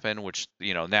Arrivals happened, which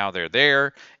now they're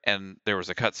there, and there was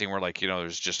a cutscene where like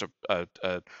there's just a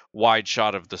wide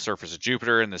shot of the surface of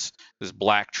Jupiter, and this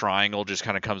black triangle just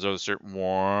kind of comes over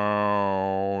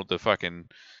the fucking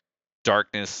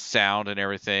darkness sound and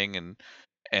everything,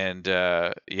 and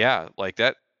yeah, like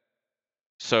that.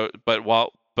 So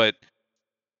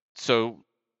so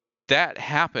that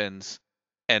happens,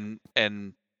 and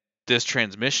this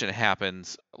transmission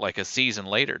happens like a season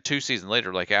later, 2 seasons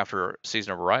later, like after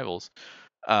season of Arrivals,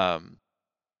 to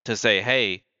say,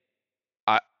 hey,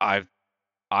 I've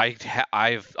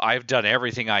done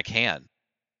everything I can.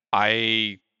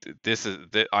 I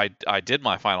did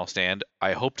my final stand.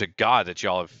 I hope to God that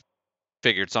y'all have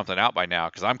figured something out by now,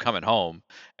 because I'm coming home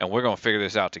and we're gonna figure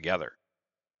this out together.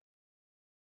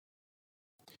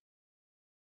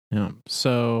 Yeah.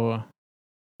 So,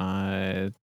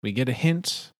 we get a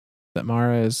hint that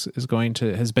Mara has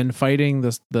been fighting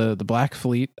the Black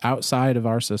Fleet outside of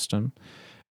our system,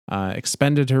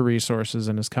 expended her resources,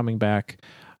 and is coming back.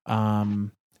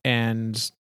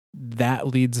 And that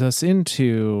leads us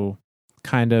into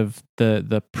kind of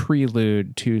the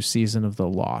prelude to Season of the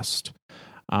Lost.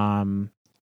 I'm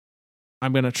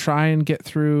going to try and get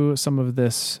through some of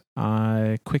this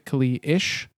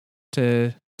quickly-ish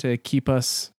to keep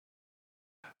us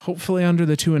hopefully under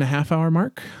the 2.5 hour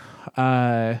mark.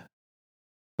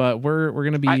 But we're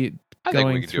going to be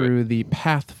going through the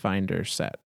Pathfinder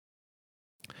set.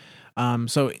 And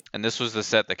this was the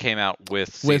set that came out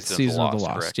with Season of the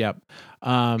Lost. Correct? Yep.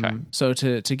 Okay. So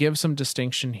to give some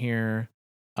distinction here,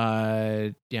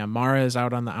 Mara is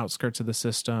out on the outskirts of the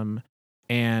system,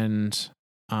 and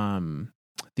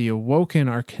the Awoken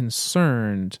are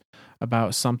concerned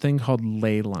about something called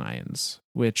ley lines,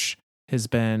 which has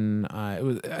been,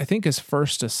 I think, is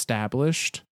first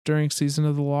established during Season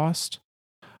of the Lost.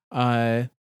 The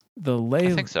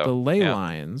ley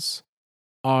lines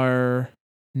are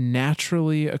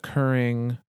naturally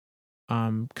occurring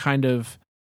kind of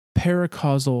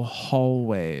paracausal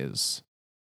hallways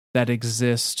that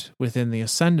exist within the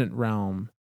Ascendant realm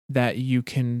that you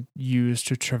can use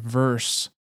to traverse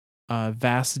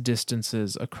vast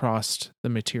distances across the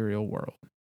material world.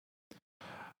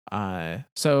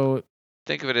 So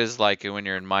think of it as like when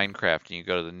you're in Minecraft and you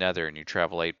go to the Nether and you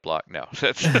travel 8 blocks. No.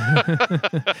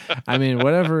 I mean,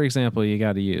 whatever example you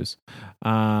got to use.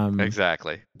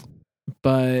 Exactly.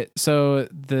 But so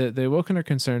the Awoken are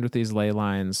concerned with these ley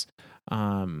lines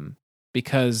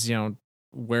because,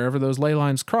 wherever those ley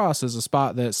lines cross is a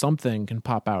spot that something can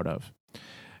pop out of.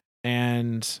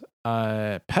 And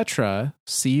Petra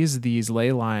sees these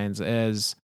ley lines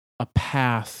as a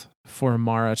path for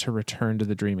Mara to return to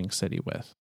the Dreaming City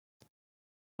with.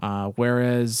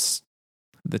 Whereas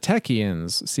the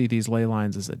Techians see these ley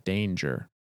lines as a danger.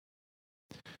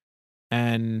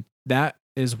 And that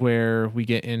is where we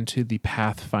get into the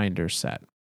Pathfinder set.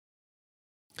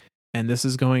 And this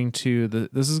is going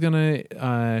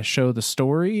to show the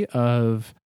story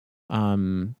of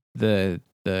the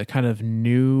kind of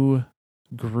new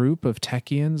group of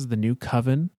Techians, the new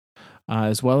coven,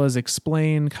 as well as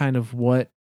explain kind of what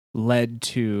led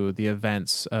to the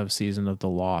events of Season of the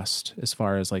Lost, as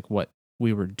far as like what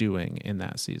we were doing in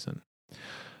that season.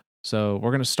 So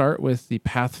we're going to start with the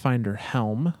Pathfinder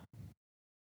helm,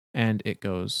 and it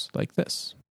goes like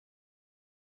this.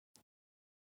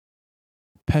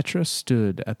 Petra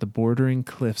stood at the bordering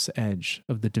cliff's edge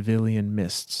of the Devillian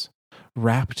mists,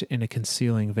 wrapped in a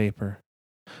concealing vapor.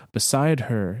 Beside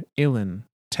her, Ilin,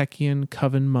 Techian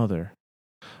Coven Mother.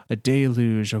 A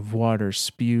deluge of water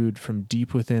spewed from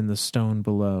deep within the stone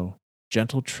below.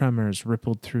 Gentle tremors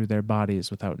rippled through their bodies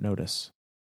without notice.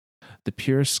 The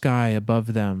pure sky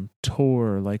above them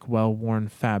tore like well-worn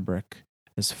fabric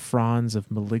as fronds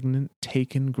of malignant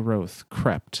taken growth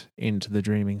crept into the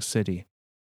Dreaming City.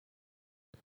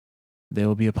 They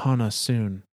will be upon us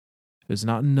soon. It is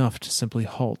not enough to simply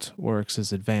halt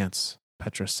Oryx's advance,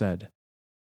 Petra said.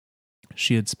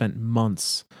 She had spent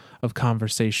months of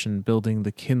conversation building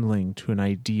the kindling to an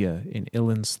idea in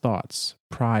Ilin's thoughts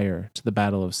prior to the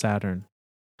Battle of Saturn.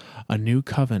 A new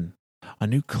coven, a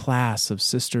new class of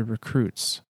sister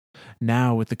recruits.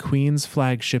 Now, with the Queen's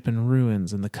flagship in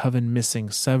ruins and the coven missing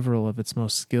several of its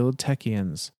most skilled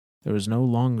Techians, there was no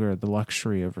longer the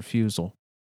luxury of refusal.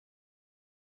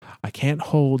 I can't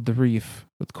hold the reef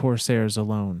with corsairs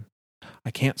alone.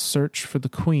 I can't search for the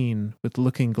queen with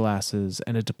looking glasses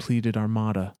and a depleted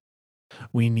armada.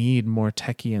 We need more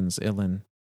Techians, Ilin.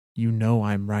 You know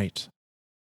I'm right.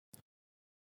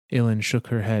 Ilin shook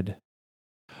her head.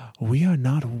 We are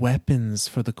not weapons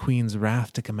for the queen's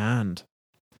wrath to command.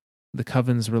 The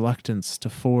Coven's reluctance to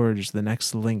forge the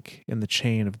next link in the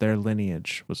chain of their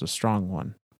lineage was a strong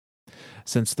one.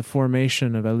 Since the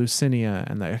formation of Eleusiniya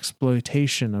and the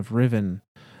exploitation of Riven,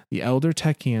 the elder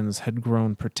Techians had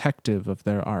grown protective of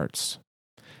their arts.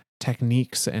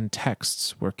 Techniques and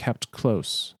texts were kept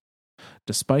close.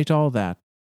 Despite all that,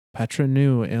 Petra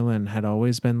knew Ilin had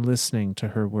always been listening to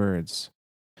her words.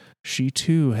 She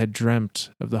too had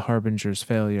dreamt of the Harbinger's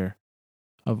failure,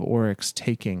 of Oryx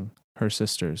taking her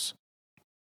sisters.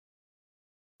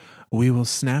 We will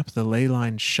snap the ley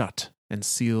line shut and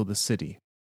seal the city,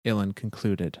 Ilin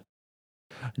concluded.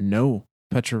 No,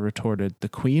 Petra retorted. The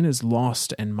queen is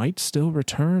lost and might still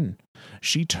return.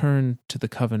 She turned to the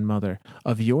Coven Mother.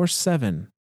 Of your 7,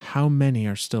 how many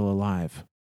are still alive?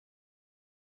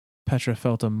 Petra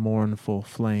felt a mournful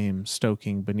flame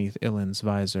stoking beneath Ilin's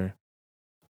visor.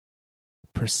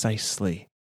 Precisely,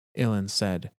 Ilin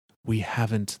said. We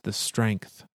haven't the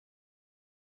strength.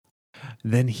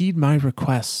 Then heed my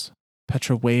requests.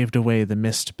 Petra waved away the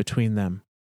mist between them.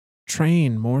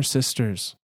 Train more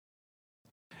sisters.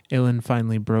 Ilin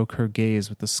finally broke her gaze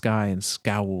with the sky and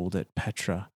scowled at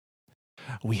Petra.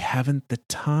 We haven't the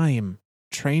time.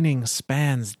 Training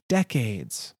spans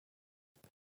decades.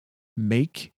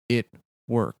 Make it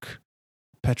work,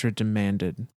 Petra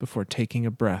demanded before taking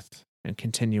a breath and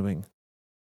continuing.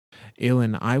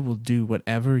 Ilin, I will do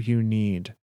whatever you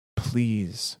need.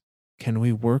 Please, can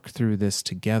we work through this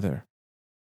together?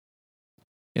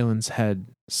 Ilin's head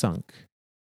sunk.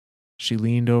 She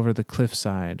leaned over the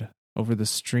cliffside, over the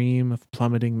stream of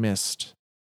plummeting mist,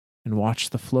 and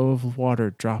watched the flow of water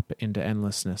drop into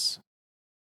endlessness.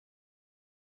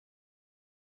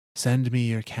 Send me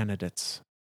your candidates.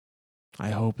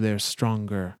 I hope they're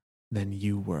stronger than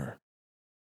you were.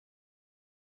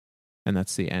 And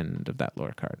that's the end of that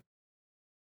lore card.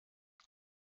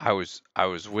 I was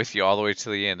with you all the way to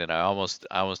the end, and I almost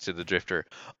did the drifter.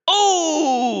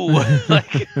 Oh,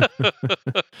 like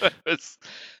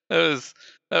that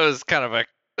was kind of a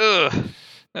ugh.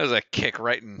 That was a kick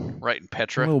right in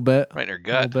Petra. A little bit, right in her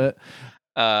gut. A little bit.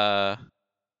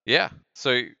 Yeah.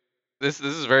 So this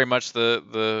is very much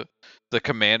the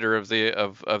commander of the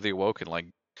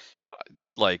Awoken.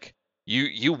 Like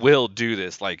you will do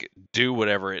this. Like do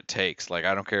whatever it takes. Like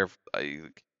I don't care if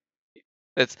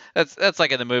that's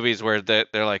like in the movies where they're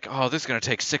like, oh, this is gonna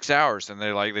take 6 hours, and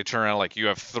they turn around like you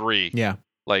have 3. Yeah.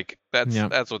 Like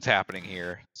that's what's happening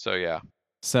here. So yeah.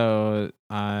 So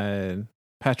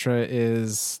Petra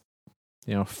is,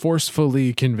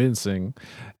 forcefully convincing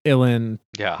Ilin.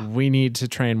 Yeah. We need to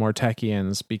train more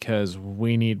Techians because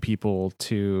we need people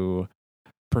to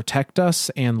protect us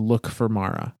and look for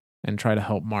Mara and try to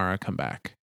help Mara come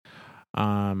back.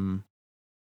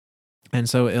 And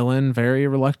so Ilin very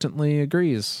reluctantly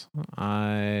agrees,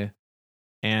 and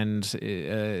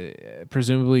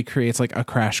presumably creates like a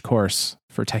crash course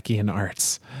for Techian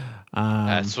arts.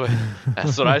 That's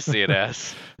what I see it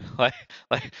as, like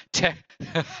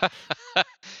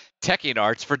Techian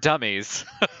arts for dummies.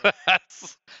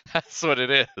 that's what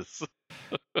it is.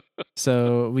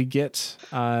 So we get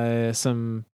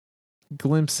some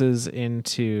glimpses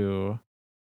into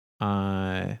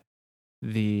the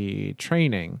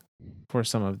training for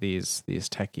some of these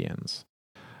Techians.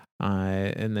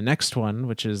 In the next one,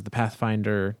 which is the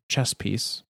Pathfinder chess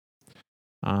piece,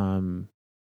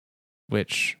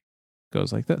 which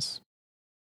goes like this.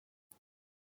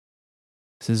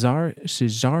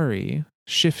 Cesari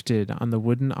shifted on the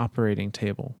wooden operating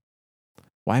table.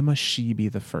 Why must she be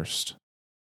the first?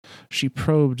 She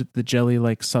probed the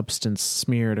jelly-like substance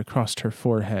smeared across her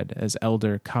forehead as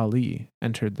Elder Kali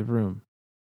entered the room.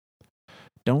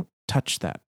 Don't touch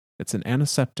that. It's an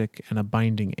antiseptic and a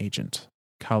binding agent,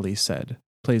 Kali said,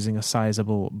 placing a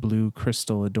sizable blue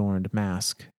crystal-adorned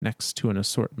mask next to an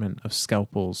assortment of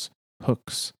scalpels,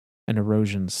 hooks, and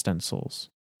erosion stencils.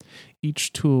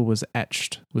 Each tool was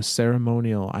etched with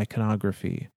ceremonial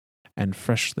iconography and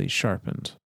freshly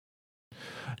sharpened.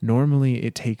 Normally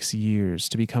it takes years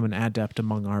to become an adept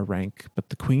among our rank, but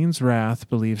the Queen's Wrath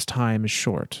believes time is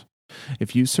short.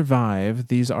 If you survive,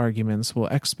 these arguments will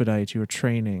expedite your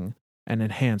training and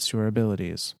enhance your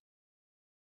abilities.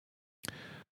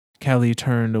 Kelly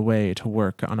turned away to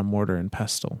work on a mortar and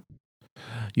pestle.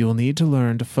 You will need to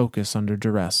learn to focus under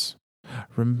duress.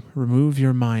 Remove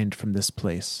your mind from this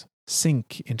place.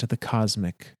 Sink into the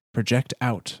cosmic. Project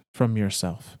out from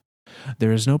yourself.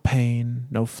 There is no pain,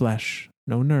 no flesh,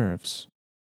 no nerves.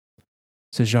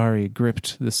 Sejari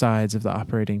gripped the sides of the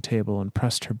operating table and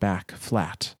pressed her back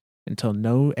flat until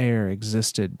no air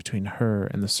existed between her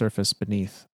and the surface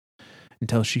beneath,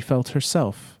 until she felt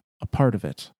herself a part of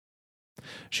it.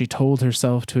 She told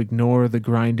herself to ignore the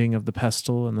grinding of the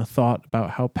pestle and the thought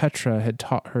about how Petra had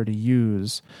taught her to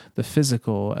use the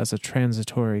physical as a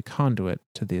transitory conduit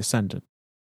to the ascendant.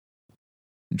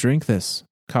 Drink this,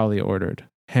 Kali ordered,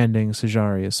 handing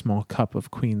Sejari a small cup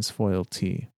of queen's foil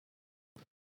tea.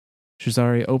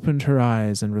 Sejari opened her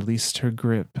eyes and released her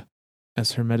grip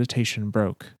as her meditation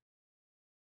broke.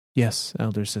 Yes,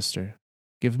 elder sister,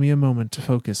 give me a moment to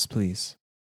focus, please,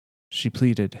 she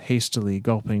pleaded, hastily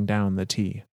gulping down the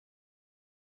tea.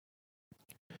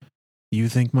 You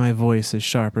think my voice is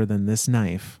sharper than this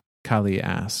knife? Kali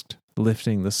asked,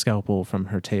 lifting the scalpel from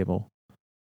her table.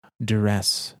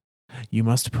 Duress. You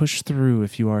must push through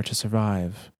if you are to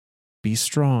survive. Be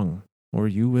strong, or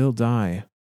you will die.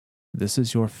 This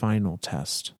is your final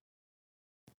test.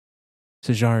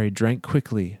 Sejari drank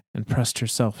quickly and pressed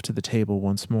herself to the table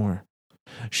once more.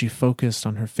 She focused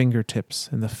on her fingertips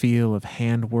and the feel of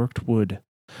hand-worked wood.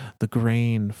 The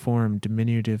grain formed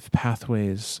diminutive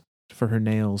pathways for her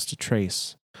nails to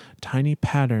trace, tiny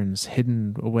patterns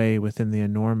hidden away within the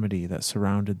enormity that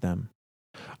surrounded them,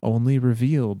 only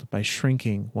revealed by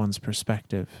shrinking one's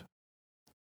perspective.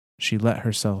 She let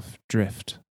herself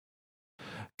drift.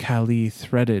 Kali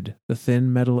threaded the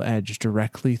thin metal edge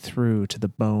directly through to the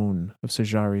bone of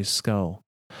Sejari's skull.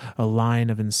 A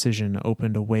line of incision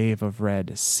opened a wave of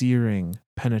red, searing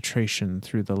penetration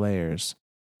through the layers.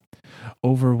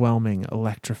 Overwhelming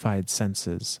electrified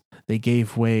senses, they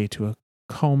gave way to a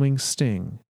calming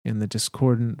sting in the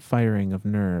discordant firing of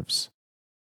nerves.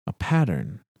 A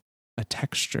pattern, a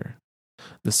texture,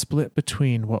 the split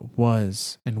between what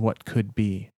was and what could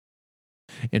be.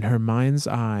 In her mind's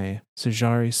eye,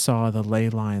 Sejari saw the ley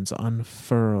lines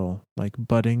unfurl like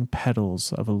budding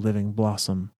petals of a living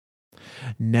blossom,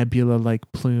 nebula-like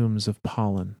plumes of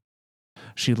pollen.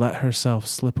 She let herself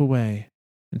slip away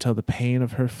until the pain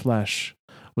of her flesh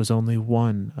was only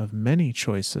one of many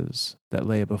choices that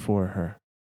lay before her.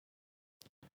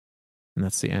 And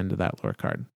that's the end of that lore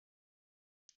card.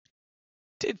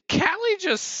 Did Callie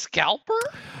just scalp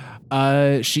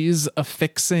her? She's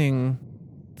affixing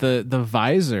the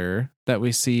visor that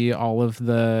we see all of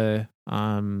the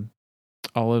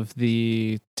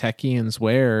Techians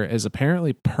wear is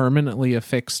apparently permanently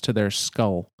affixed to their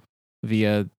skull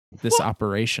via this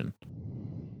operation.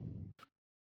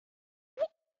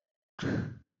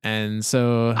 And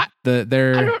so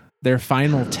their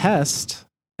final test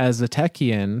as a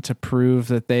Techian to prove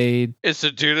that they is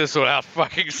to do this without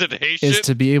fucking sedation. Is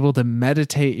to be able to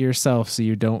meditate yourself so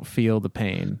you don't feel the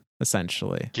pain,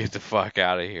 essentially. Get the fuck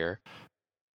out of here.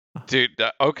 Dude,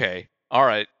 okay. All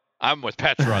right. I'm with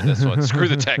Petra on this one. Screw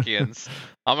the Techians.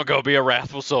 I'm going to go be a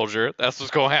wrathful soldier. That's what's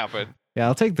going to happen. Yeah,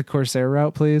 I'll take the Corsair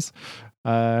route, please.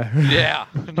 Yeah.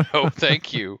 No,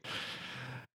 thank you.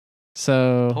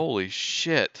 So... Holy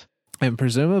shit. And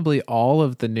presumably all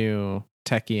of the new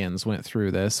Techians went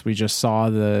through this. We just saw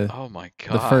oh my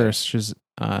God. The first, which is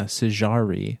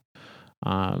Sejari.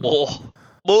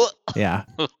 Yeah.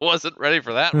 Wasn't ready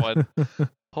for that one.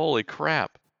 Holy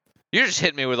crap. You just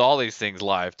hit me with all these things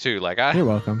live too. You're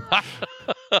welcome.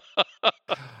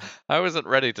 I wasn't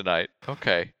ready tonight.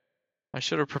 Okay. I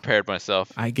should have prepared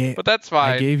myself. But that's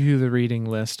fine. I gave you the reading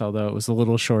list, although it was a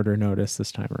little shorter notice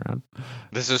this time around.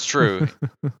 This is true.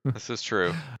 This is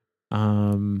true.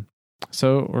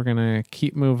 So we're gonna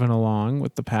keep moving along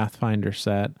with the Pathfinder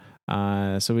set.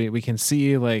 So we can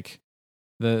see like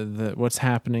the what's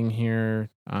happening here.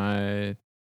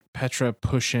 Petra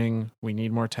pushing. We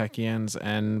need more Techians,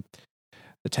 and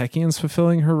the Techians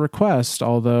fulfilling her request.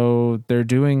 Although they're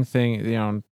doing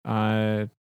things,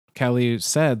 Kelly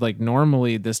said like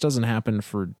normally this doesn't happen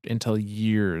until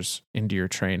years into your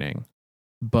training,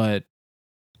 but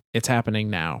it's happening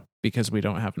now because we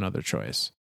don't have another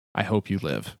choice. I hope you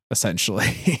live,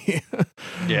 essentially.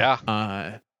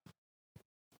 Yeah.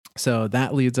 So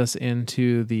that leads us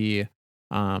into the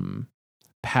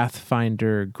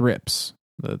Pathfinder grips,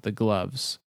 the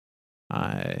gloves.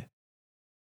 And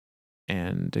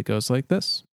it goes like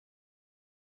this.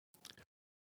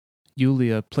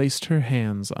 Yulia placed her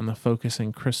hands on the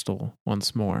focusing crystal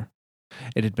once more.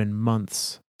 It had been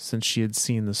months since she had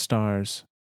seen the stars.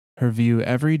 Her view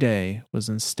every day was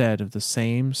instead of the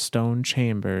same stone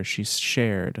chamber she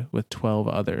shared with 12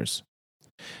 others.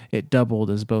 It doubled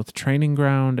as both training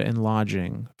ground and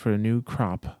lodging for a new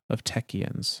crop of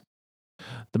Techians.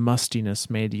 The mustiness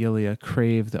made Yulia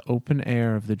crave the open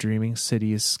air of the dreaming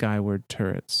city's skyward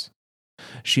turrets.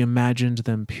 She imagined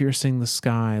them piercing the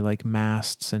sky like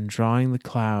masts and drawing the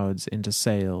clouds into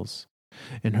sails.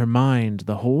 In her mind,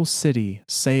 the whole city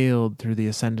sailed through the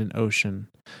ascendant ocean,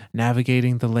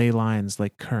 navigating the ley lines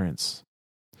like currents.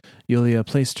 Yulia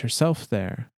placed herself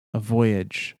there, a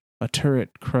voyage, a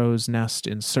turret crow's nest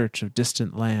in search of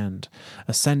distant land,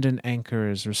 ascendant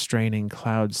anchors restraining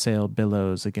cloud sail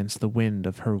billows against the wind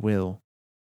of her will.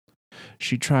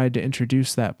 She tried to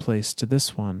introduce that place to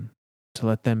this one, to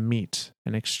let them meet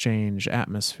and exchange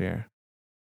atmosphere.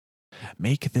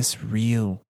 Make this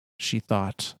real, she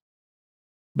thought.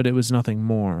 But it was nothing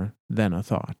more than a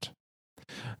thought.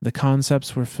 The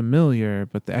concepts were familiar,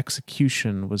 but the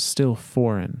execution was still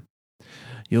foreign.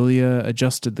 Yulia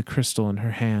adjusted the crystal in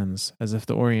her hands as if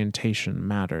the orientation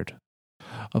mattered.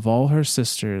 Of all her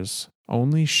sisters,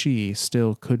 only she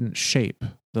still couldn't shape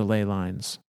the ley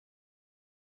lines.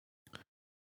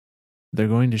 They're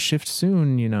going to shift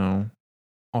soon, you know,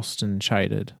 Alston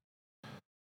chided.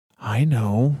 I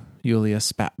know, Yulia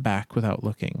spat back without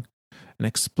looking. An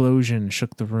explosion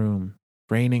shook the room,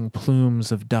 raining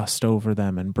plumes of dust over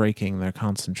them and breaking their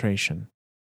concentration.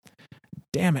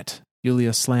 Damn it!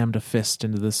 Yulia slammed a fist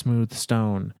into the smooth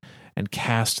stone and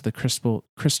cast the crystal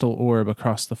orb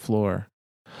across the floor.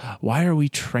 Why are we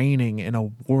training in a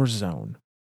war zone?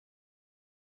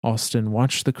 Alston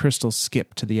watched the crystal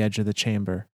skip to the edge of the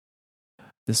chamber.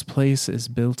 This place is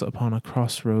built upon a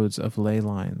crossroads of ley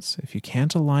lines. If you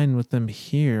can't align with them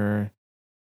here...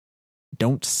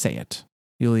 Don't say it,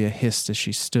 Yulia hissed as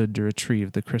she stood to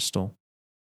retrieve the crystal.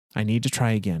 I need to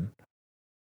try again.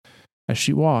 As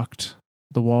she walked,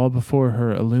 the wall before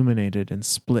her illuminated and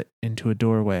split into a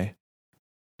doorway.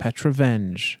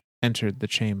 Pt.11 entered the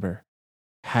chamber,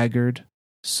 haggard,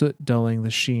 soot dulling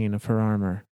the sheen of her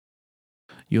armor.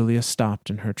 Yulia stopped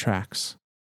in her tracks.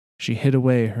 She hid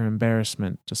away her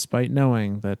embarrassment, despite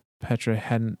knowing that Petra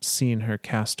hadn't seen her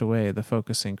cast away the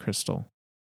focusing crystal.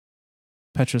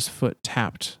 Petra's foot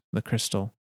tapped the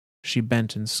crystal. She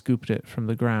bent and scooped it from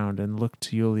the ground and looked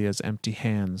to Yulia's empty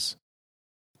hands.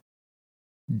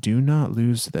 Do not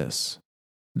lose this.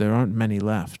 There aren't many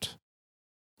left.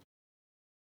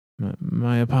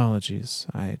 My apologies.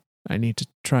 I need to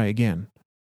try again.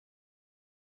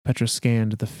 Petra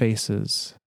scanned the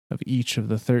faces of each of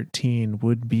the 13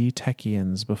 would-be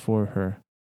Techians before her.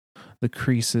 The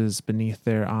creases beneath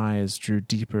their eyes drew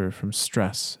deeper from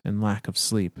stress and lack of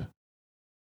sleep.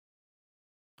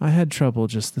 I had trouble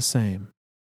just the same.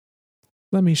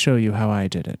 Let me show you how I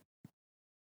did it.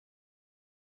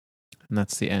 And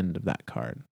that's the end of that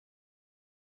card.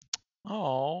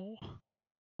 Oh,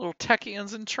 little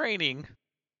Techians in training.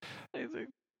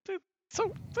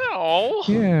 So, no.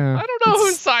 Yeah. I don't know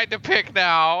whose side to pick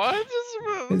now.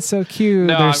 It's so cute.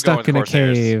 No, They're I'm stuck in a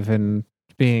Corsairs. cave and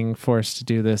being forced to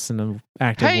do this in an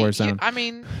active war zone.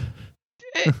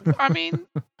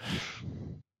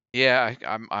 Yeah,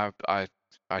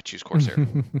 I choose Corsair.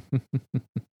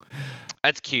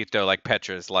 That's cute though. Like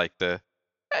Petra's like hey,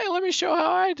 let me show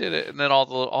how I did it, and then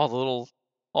all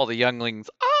the younglings.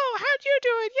 Oh, how'd you do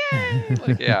it? Yay!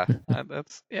 Like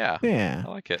yeah. I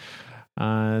like it.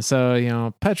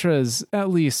 So Petra's at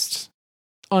least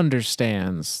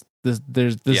understands this.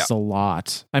 This is a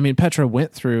lot. I mean, Petra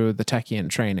went through the Techian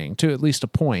training to at least a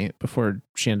point before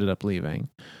she ended up leaving,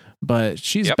 but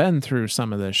she's been through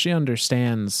some of this. She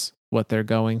understands what they're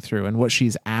going through and what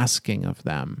she's asking of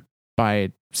them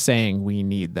by saying we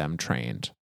need them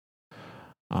trained.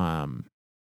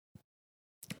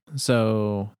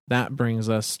 So that brings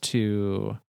us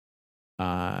to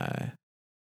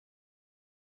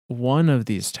one of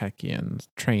these Techian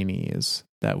trainees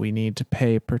that we need to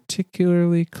pay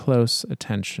particularly close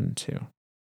attention to.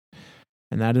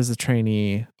 And that is the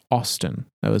trainee Austin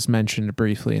that was mentioned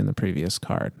briefly in the previous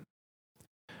card.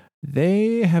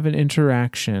 They have an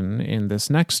interaction in this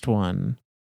next one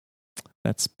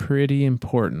that's pretty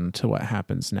important to what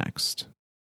happens next.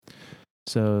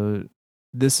 So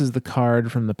this is the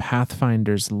card from the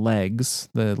Pathfinder's legs,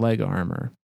 the leg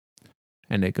armor.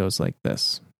 And it goes like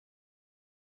this.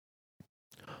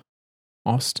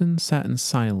 Austin sat in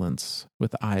silence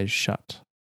with eyes shut.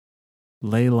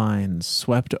 Ley lines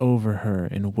swept over her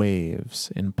in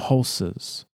waves, in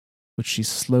pulses, which she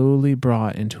slowly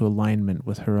brought into alignment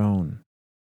with her own.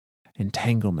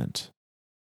 Entanglement.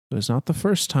 It was not the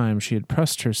first time she had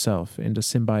pressed herself into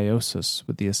symbiosis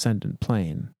with the ascendant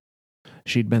plane.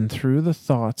 She'd been through the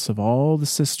thoughts of all the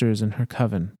sisters in her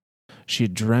coven. She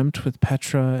had dreamt with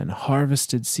Petra and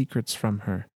harvested secrets from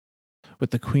her, with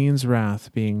the Queen's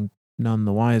wrath being none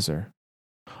the wiser.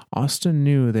 Austin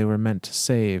knew they were meant to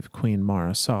save Queen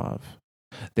Mara Sov.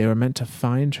 They were meant to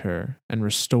find her and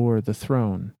restore the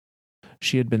throne.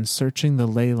 She had been searching the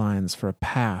ley lines for a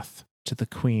path to the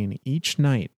queen each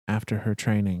night after her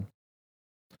training.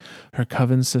 Her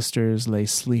coven sisters lay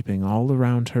sleeping all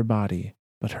around her body,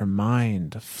 but her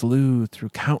mind flew through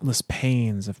countless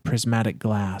panes of prismatic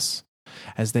glass.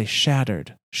 As they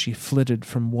shattered, she flitted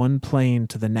from one plane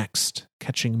to the next,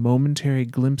 catching momentary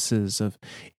glimpses of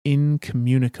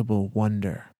incommunicable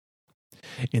wonder.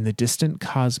 In the distant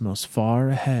cosmos far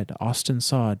ahead, Austin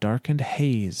saw a darkened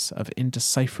haze of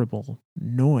indecipherable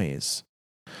noise.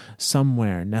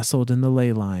 Somewhere nestled in the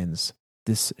ley lines,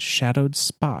 this shadowed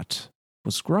spot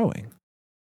was growing.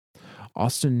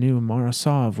 Austin knew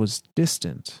Morozov was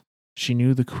distant. She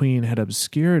knew the queen had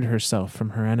obscured herself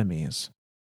from her enemies.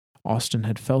 Austin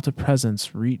had felt a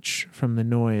presence reach from the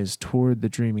noise toward the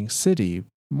dreaming city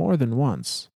more than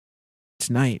once.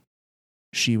 Tonight,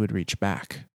 she would reach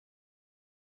back.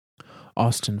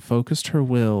 Austin focused her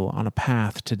will on a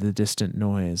path to the distant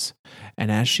noise, and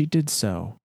as she did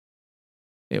so,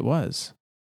 the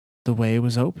way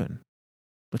was open,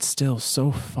 but still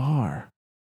so far.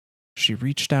 She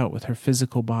reached out with her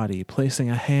physical body, placing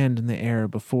a hand in the air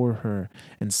before her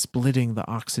and splitting the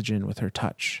oxygen with her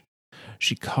touch.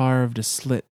 She carved a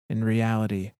slit in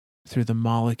reality through the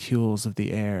molecules of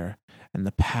the air, and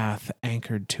the path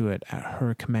anchored to it at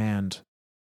her command.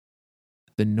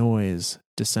 The noise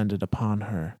descended upon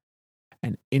her,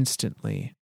 and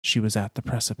instantly she was at the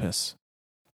precipice.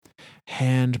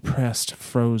 Hand-pressed,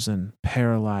 frozen,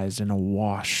 paralyzed, and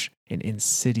awash in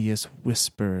insidious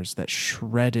whispers that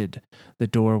shredded the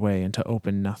doorway into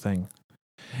open nothing.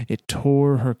 It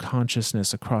tore her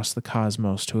consciousness across the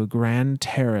cosmos to a grand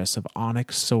terrace of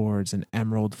onyx swords and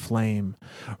emerald flame,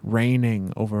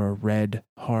 reigning over a red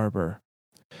harbor.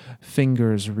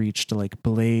 Fingers reached like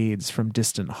blades from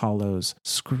distant hollows,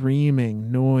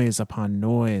 screaming noise upon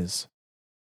noise.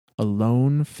 A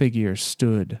lone figure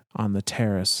stood on the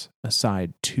terrace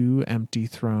aside two empty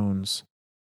thrones,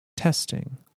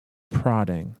 testing,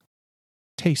 prodding,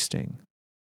 tasting,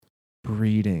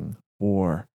 breeding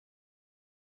war.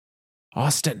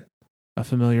 "Austin!" A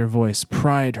familiar voice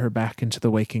pried her back into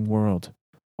the waking world.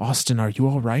 "Austin, are you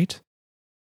all right?"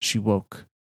 She woke.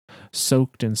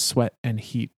 Soaked in sweat and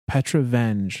heat, Petra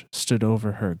Venge stood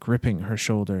over her, gripping her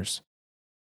shoulders.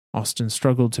 Austin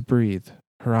struggled to breathe.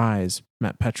 Her eyes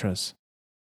met Petra's.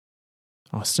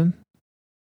 "Austin?"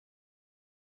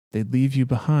 "They'd leave you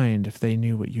behind if they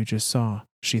knew what you just saw,"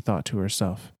 she thought to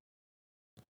herself.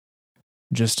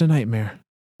 "Just a nightmare,"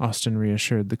 Austin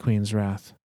reassured the Queen's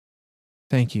wrath.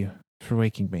 "Thank you for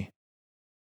waking me."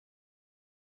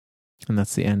 And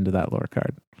that's the end of that lore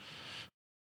card.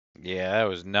 Yeah, that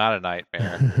was not a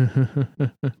nightmare.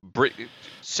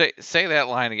 Say that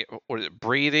line again. What is it?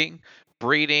 Breeding,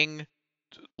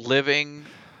 living,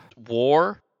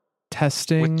 war?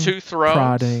 Testing, with two thrones?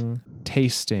 prodding,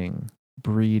 tasting,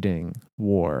 breeding,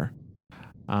 war.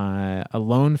 A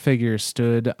lone figure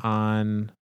stood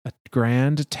on a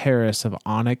grand terrace of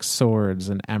onyx swords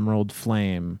and emerald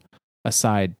flame,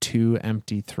 aside two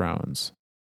empty thrones.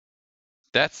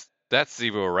 That's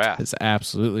Zevo Wrath. It's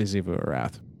absolutely Zevo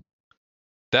Wrath.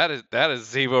 That is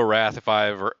Zevo Wrath if I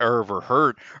ever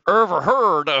heard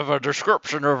of a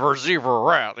description of a Zevo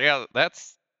Wrath. Yeah,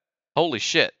 that's holy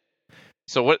shit.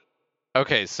 So what?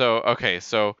 Okay,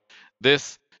 so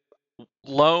this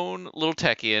lone little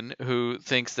Techian who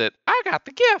thinks that I got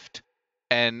the gift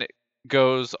and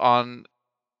goes on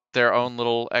their own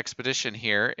little expedition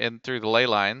here and through the ley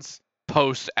lines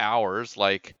post hours,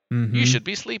 like you should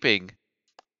be sleeping,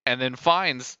 and then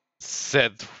finds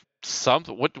said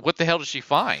something. What the hell does she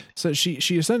find? So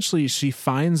she essentially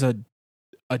finds a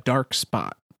dark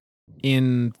spot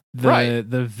in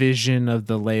the vision of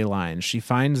the ley line. She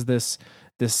finds this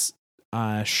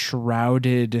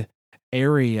shrouded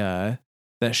area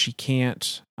that she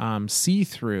can't see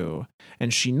through,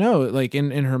 and she knows, like in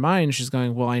her mind, she's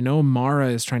going, well, I know Mara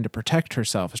is trying to protect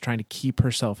herself, is trying to keep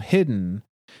herself hidden.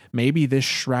 Maybe this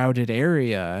shrouded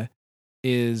area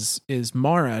is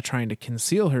Mara trying to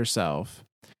conceal herself.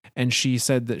 And she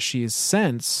said that she's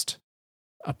sensed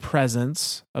a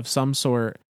presence of some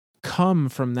sort come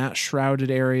from that shrouded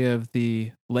area of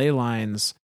the ley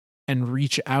lines and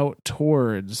reach out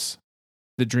towards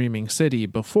the dreaming city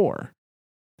before.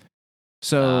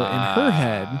 So in her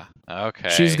head, okay,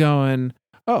 she's going,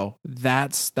 oh,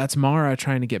 that's Mara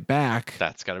trying to get back.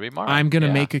 That's got to be Mara. I'm going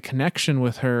to make a connection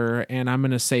with her, and I'm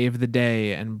going to save the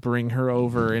day and bring her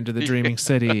over into the dreaming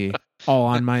city all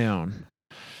on my own.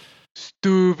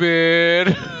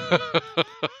 Stupid.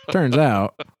 Turns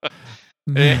out.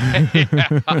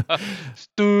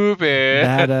 Stupid.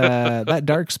 That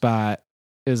dark spot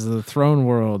is the throne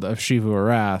world of Shivu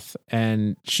Arath.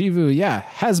 And Shivu,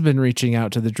 has been reaching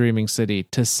out to the Dreaming City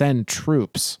to send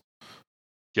troops.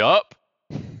 Yup.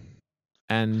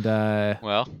 And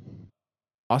Well,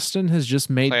 Austin has just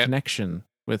made connection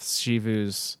with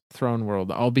Shivu's throne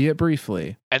world, albeit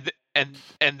briefly. And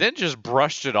then just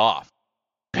brushed it off.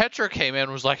 Petra came in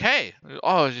and was like, "Hey,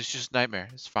 it's just Nightmare.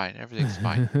 It's fine. Everything's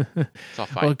fine. It's all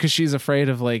fine." Well, because she's afraid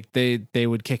of they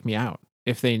would kick me out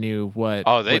if they knew what.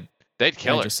 Oh, they'd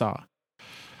kill her. I just saw.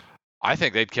 I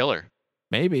think they'd kill her.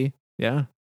 Maybe, yeah.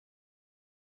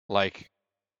 Like,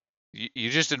 you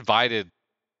just invited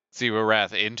Zero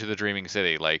Wrath into the Dreaming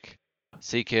City. Like,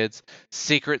 see, kids,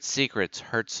 secrets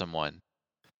hurt someone.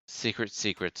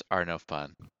 Secrets are no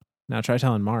fun. Now try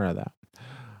telling Mara that.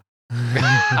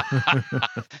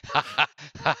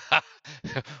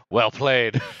 Well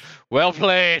played.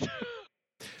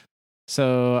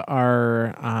 So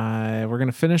we're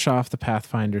gonna finish off the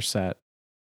Pathfinder set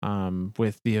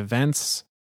with the events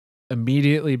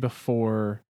immediately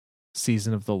before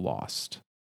Season of the Lost.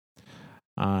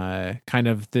 Kind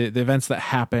of the events that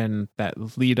happen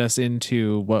that lead us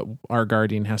into what our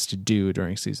Guardian has to do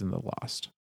during Season of the Lost.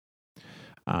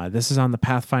 This is on the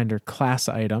Pathfinder class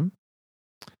item,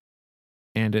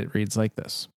 and it reads like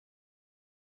this.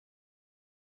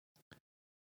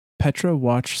 Petra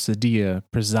watched Sadia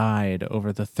preside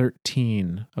over the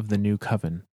 13 of the new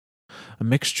coven. A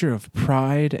mixture of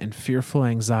pride and fearful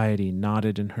anxiety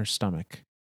knotted in her stomach,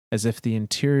 as if the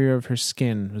interior of her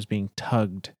skin was being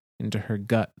tugged into her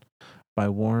gut by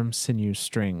warm sinew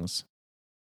strings.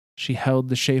 She held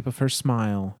the shape of her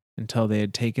smile until they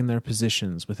had taken their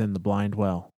positions within the blind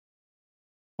well.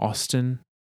 Austin,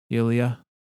 Ilya,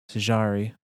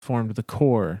 Sijari formed the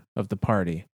core of the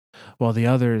party, while the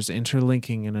others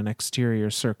interlinking in an exterior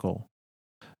circle.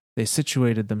 They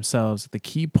situated themselves at the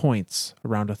key points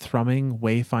around a thrumming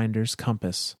wayfinder's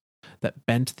compass that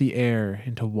bent the air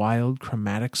into wild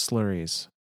chromatic slurries.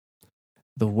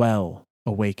 The well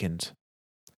awakened.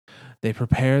 They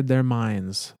prepared their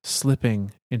minds,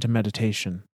 slipping into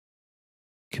meditation.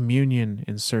 Communion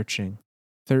in searching.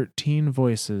 13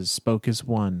 voices spoke as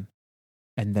one,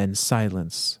 and then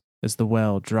silence as the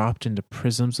well dropped into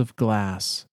prisms of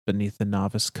glass beneath the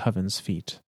novice coven's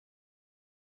feet.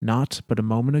 Not but a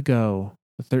moment ago,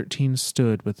 the 13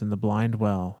 stood within the blind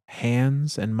well,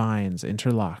 hands and minds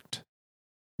interlocked.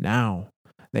 Now,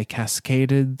 they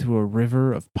cascaded through a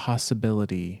river of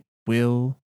possibility,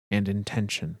 will, and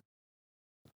intention.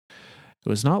 It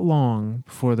was not long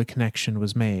before the connection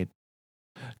was made.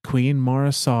 Queen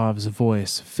Morosov's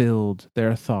voice filled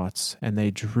their thoughts, and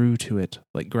they drew to it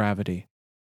like gravity.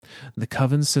 The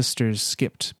Coven sisters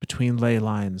skipped between ley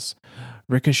lines,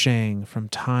 ricocheting from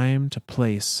time to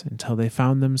place until they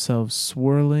found themselves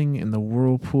swirling in the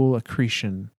whirlpool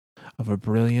accretion of a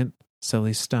brilliant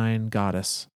Celestine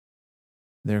goddess,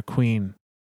 their queen.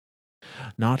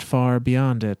 Not far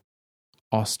beyond it,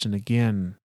 Austin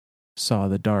again saw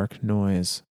the dark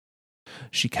noise.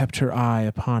 She kept her eye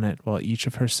upon it while each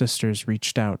of her sisters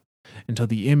reached out until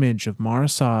the image of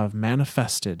Morosov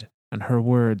manifested and her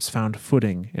words found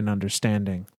footing in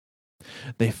understanding.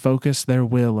 They focused their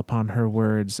will upon her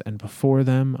words, and before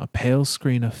them a pale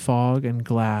screen of fog and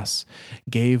glass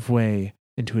gave way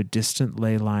into a distant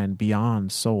ley line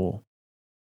beyond Soul.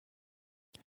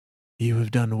 "You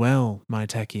have done well, my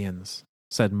Techians,"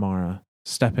 said Mara,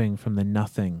 stepping from the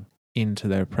nothing into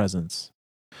their presence.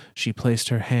 She placed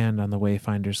her hand on the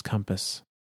Wayfinder's compass.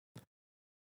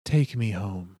 "Take me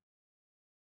home."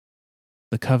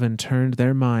 The Coven turned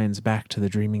their minds back to the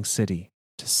Dreaming City,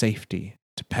 to safety,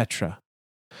 to Petra.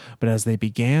 But as they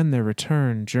began their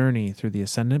return journey through the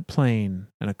Ascendant Plane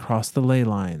and across the ley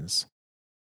lines,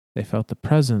 they felt the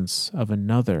presence of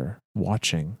another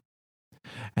watching.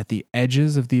 At the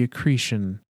edges of the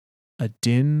accretion, a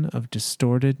din of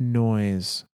distorted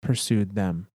noise pursued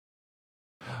them.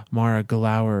 Mara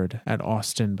glowered at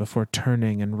Austin before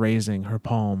turning and raising her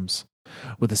palms.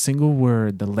 With a single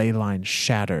word, the ley line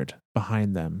shattered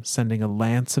behind them, sending a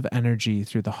lance of energy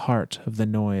through the heart of the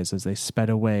noise as they sped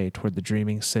away toward the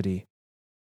Dreaming City.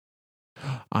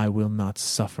 "I will not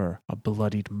suffer a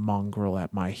bloodied mongrel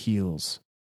at my heels,"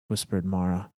 whispered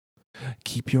Mara.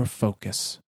 "Keep your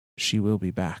focus. She will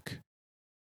be back."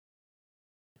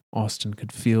 Austin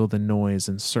could feel the noise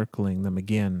encircling them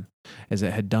again, as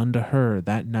it had done to her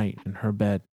that night in her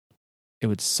bed. It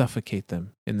would suffocate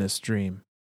them in this dream.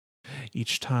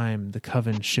 Each time the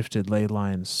Coven shifted ley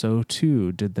lines, so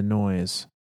too did the noise.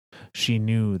 She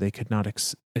knew they could not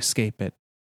escape it,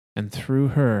 and through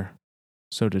her,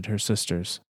 so did her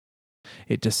sisters.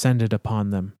 It descended upon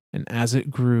them, and as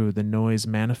it grew, the noise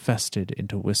manifested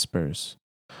into whispers.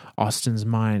 Austin's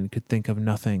mind could think of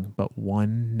nothing but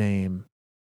one name,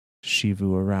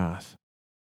 Shivu Arath.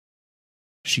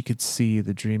 She could see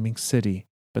the dreaming city,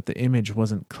 but the image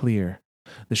wasn't clear.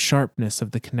 The sharpness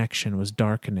of the connection was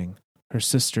darkening. Her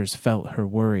sisters felt her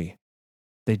worry.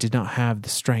 They did not have the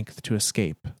strength to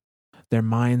escape. Their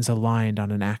minds aligned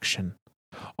on an action.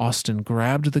 Austin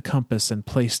grabbed the compass and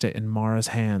placed it in Mara's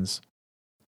hands.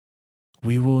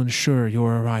 "We will ensure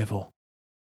your arrival."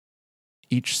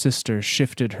 Each sister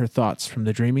shifted her thoughts from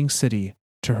the dreaming city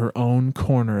to her own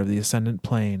corner of the ascendant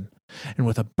plane, and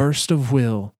with a burst of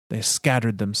will, they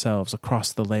scattered themselves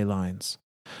across the ley lines.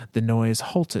 The noise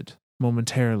halted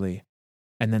momentarily,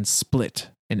 and then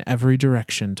split in every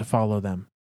direction to follow them.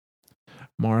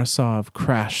 Morosov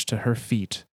crashed to her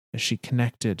feet as she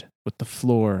connected with the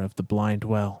floor of the blind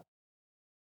well.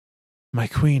 "My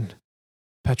queen,"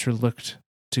 Petra looked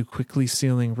to quickly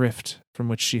sealing rift from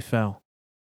which she fell.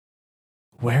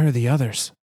 "Where are the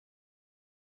others?"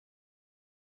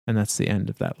 And that's the end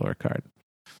of that lore card.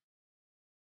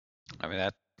 I mean,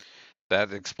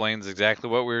 that explains exactly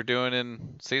what we were doing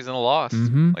in Season of Lost.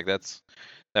 Mm-hmm. Like that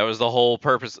was the whole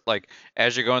purpose. Like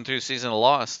as you're going through Season of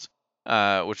Lost,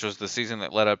 which was the season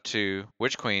that led up to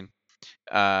Witch Queen,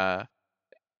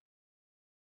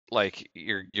 like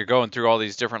you're going through all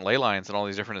these different ley lines and all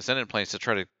these different ascendant planes to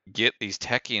try to get these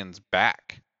Techians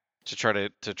back, to try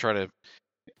to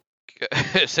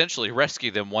essentially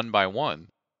rescue them one by one.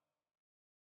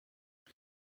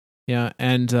 Yeah,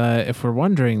 and if we're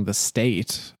wondering the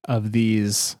state of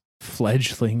these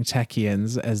fledgling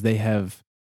Techians as they have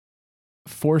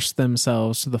forced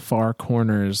themselves to the far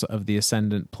corners of the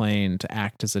ascendant plane to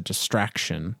act as a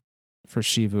distraction for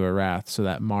Shivu Arath so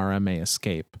that Mara may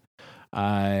escape,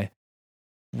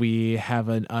 we have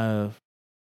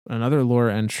another lore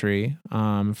entry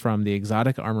from the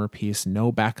exotic armor piece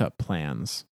No Backup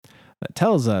Plans that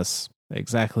tells us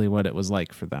exactly what it was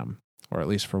like for them, or at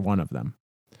least for one of them.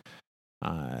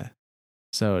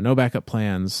 So No Backup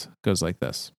Plans goes like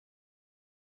this.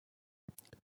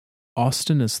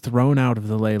 Austin is thrown out of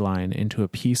the ley line into a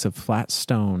piece of flat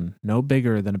stone no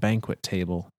bigger than a banquet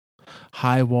table.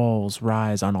 High walls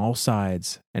rise on all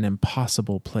sides, an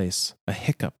impossible place, a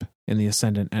hiccup in the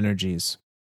ascendant energies.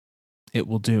 It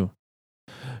will do.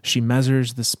 She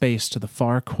measures the space to the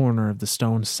far corner of the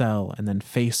stone cell and then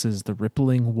faces the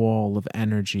rippling wall of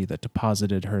energy that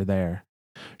deposited her there.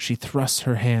 She thrusts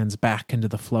her hands back into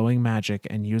the flowing magic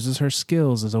and uses her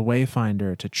skills as a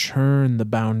wayfinder to churn the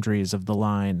boundaries of the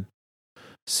line.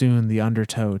 Soon the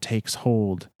undertow takes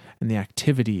hold, and the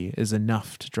activity is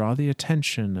enough to draw the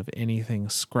attention of anything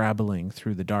scrabbling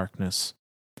through the darkness.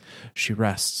 She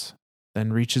rests,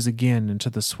 then reaches again into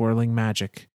the swirling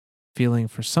magic, feeling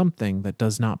for something that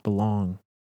does not belong.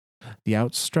 The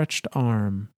outstretched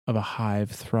arm of a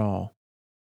hive thrall,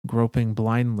 groping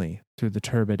blindly through the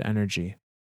turbid energy.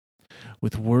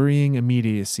 With worrying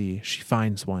immediacy, she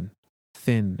finds one,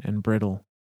 thin and brittle.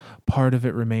 Part of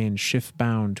it remains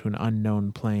shift-bound to an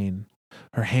unknown plane.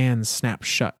 Her hands snap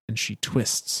shut and she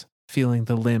twists, feeling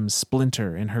the limbs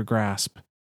splinter in her grasp.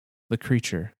 The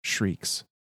creature shrieks.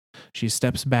 She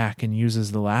steps back and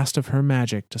uses the last of her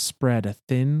magic to spread a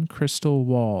thin crystal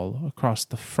wall across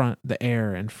the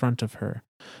air in front of her,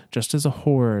 just as a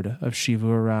horde of Shivu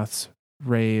Arath's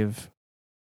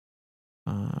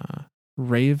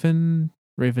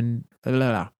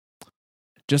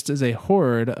just as a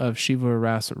horde of Shivu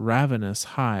Arath's ravenous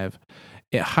hive.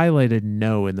 It highlighted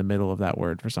no in the middle of that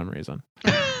word for some reason.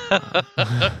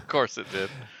 Of course it did.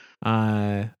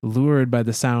 Lured by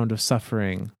the sound of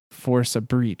suffering, force a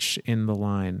breach in the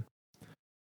line.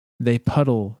 They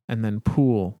puddle and then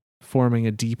pool, forming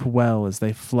a deep well as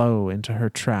they flow into her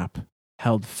trap,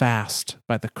 held fast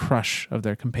by the crush of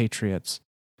their compatriots.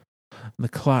 The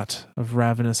clot of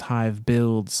ravenous hive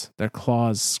builds, their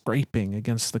claws scraping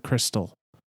against the crystal,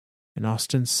 and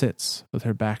Austin sits with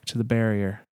her back to the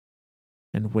barrier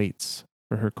and waits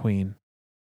for her queen.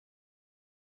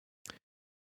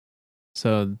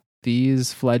 So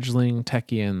these fledgling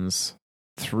Techians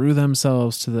threw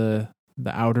themselves to the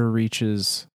outer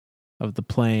reaches of the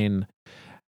plane,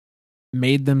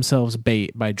 made themselves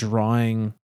bait by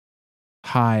drawing the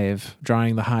hive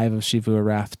of Shivu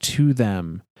Arath to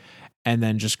them, and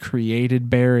then just created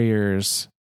barriers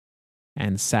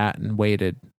and sat and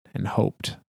waited and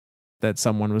hoped that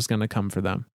someone was going to come for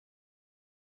them.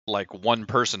 Like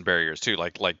one-person barriers too,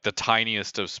 like the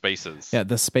tiniest of spaces. Yeah,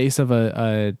 the space of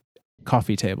a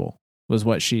coffee table was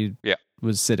what she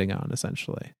was sitting on,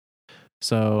 essentially.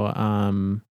 So,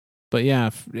 but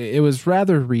yeah, it was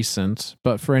rather recent.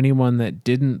 But for anyone that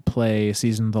didn't play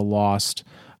Season of the Lost,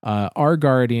 our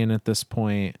guardian at this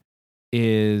point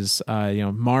is,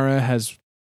 Mara has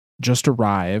just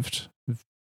arrived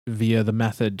via the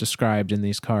method described in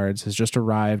these cards, has just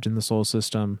arrived in the Soul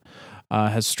System,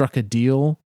 has struck a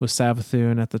deal with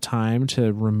Savathun at the time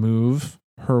to remove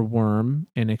her worm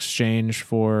in exchange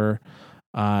for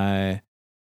I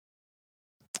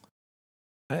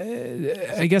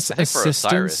guess I think for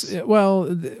assistance. Osiris.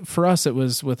 Well, for us, it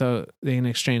was in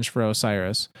exchange for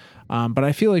Osiris. But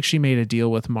I feel like she made a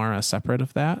deal with Mara separate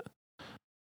of that.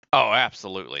 Oh,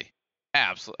 absolutely.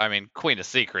 Absolutely. I mean, Queen of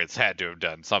Secrets had to have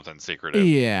done something secretive.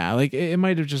 Yeah, like it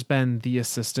might have just been the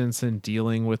assistance in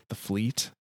dealing with the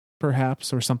fleet,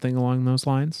 perhaps, or something along those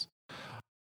lines.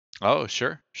 Oh,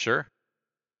 sure, sure.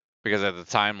 Because at the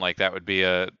time, like that would be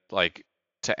to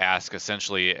ask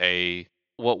essentially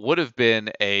what would have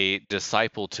been a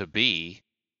disciple to be,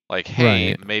 like,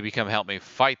 hey, Right. maybe come help me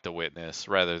fight the witness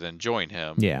rather than join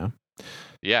him. Yeah.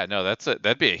 Yeah, no,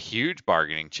 that'd be a huge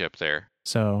bargaining chip there.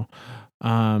 So,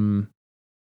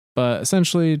 but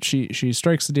essentially, she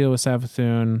strikes the deal with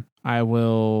Savathun. I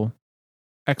will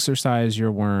exercise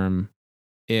your worm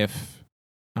if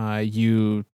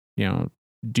you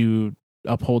do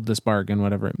uphold this bargain,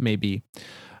 whatever it may be.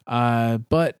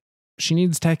 But she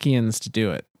needs Techians to do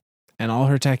it, and all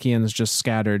her Techians just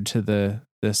scattered to the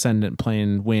ascendant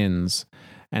plane winds.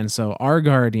 And so our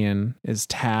guardian is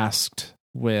tasked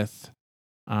with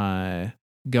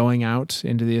going out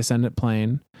into the ascendant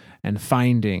plane and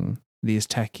finding these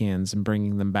Techians and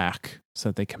bringing them back so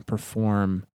that they can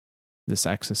perform this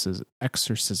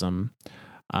exorcism.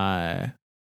 And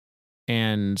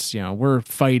we're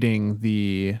fighting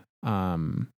the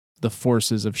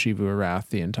forces of Shivu Arath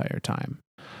the entire time.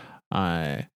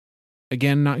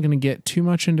 Again, not going to get too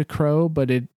much into Crow, but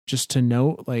it just to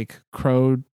note, like,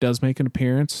 Crow does make an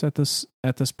appearance at this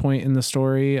point in the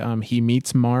story. He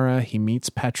meets Mara, he meets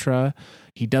Petra.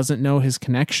 He doesn't know his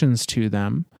connections to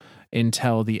them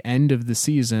until the end of the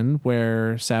season,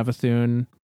 where Savathun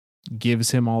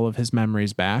gives him all of his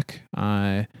memories back,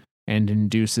 and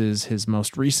induces his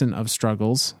most recent of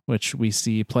struggles, which we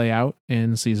see play out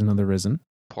in Season of the Risen.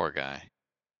 Poor guy.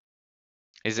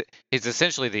 He's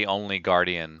essentially the only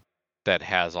guardian that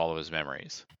has all of his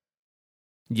memories.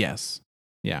 Yes.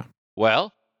 Yeah.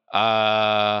 Well,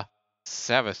 Savathun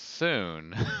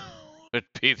would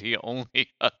be the only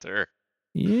other.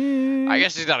 Yeah. I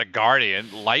guess he's not a guardian.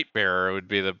 Lightbearer would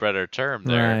be the better term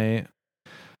there. Right.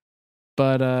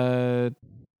 But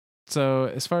so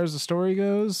as far as the story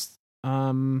goes,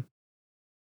 the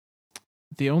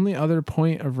only other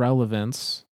point of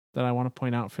relevance that I want to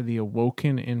point out for the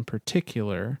Awoken in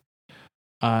particular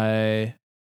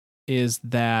is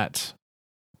that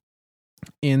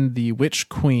in the Witch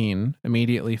Queen,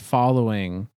 immediately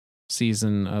following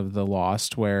Season of the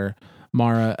Lost, where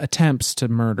Mara attempts to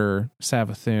murder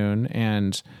Savathun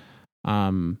and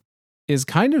is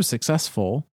kind of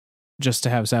successful, just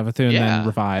to have Savathun then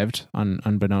revived,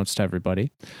 unbeknownst to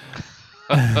everybody.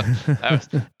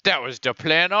 that was the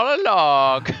plan all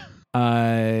along.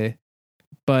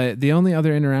 But the only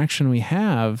other interaction we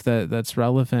have that's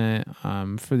relevant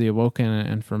for the Awoken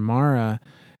and for Mara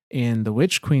in the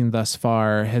Witch Queen thus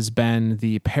far has been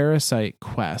the Parasite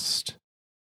quest.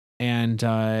 And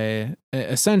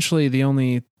essentially the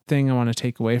only thing I want to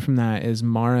take away from that is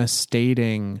Mara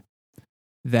stating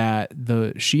that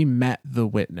she met the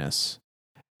witness,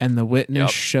 and the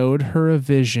witness showed her a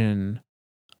vision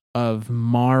of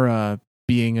Mara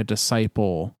being a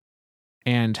disciple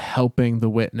and helping the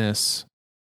witness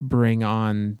bring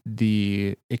on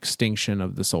the extinction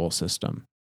of the soul system.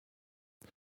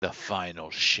 The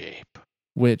final shape.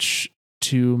 Which,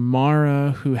 to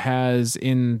Mara, who has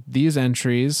in these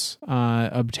entries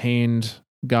obtained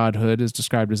godhood, is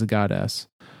described as a goddess,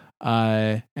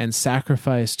 and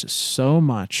sacrificed so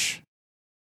much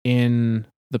in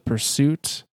the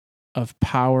pursuit of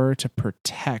power to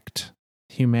protect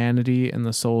humanity and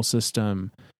the soul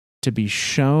system, to be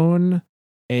shown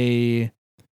a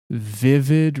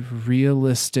vivid,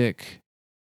 realistic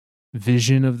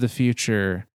vision of the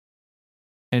future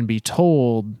and be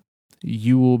told,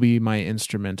 you will be my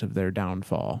instrument of their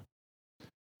downfall,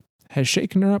 has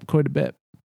shaken her up quite a bit.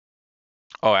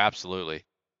 Oh, absolutely.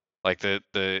 Like if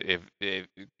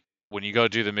when you go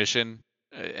do the mission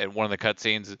at one of the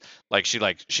cutscenes,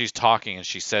 she's talking and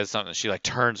she says something, she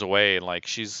turns away and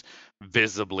she's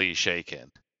visibly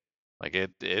shaken.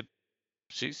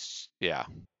 She's yeah.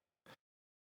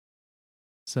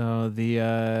 So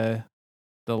the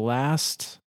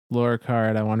last lore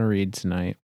card I want to read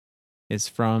tonight is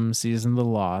from Season of the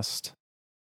Lost,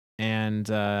 and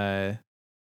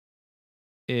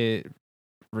it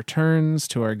returns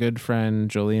to our good friend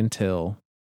Julian Till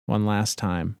one last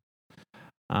time,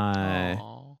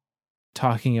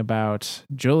 talking about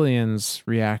Julian's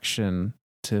reaction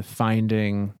to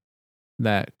finding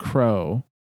that Crow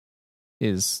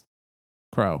is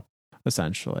Crow,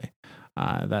 essentially.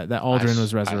 That Aldrin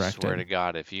was resurrected. I swear to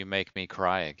God, if you make me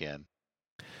cry again.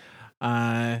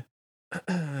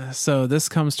 So this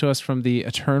comes to us from the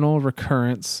Eternal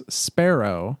Recurrence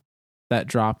Sparrow that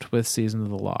dropped with Season of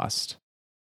the Lost.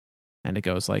 And it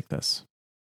goes like this.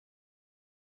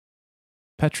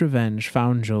 Petrovenge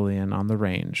found Julian on the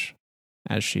range,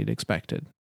 as she'd expected.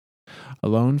 A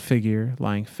lone figure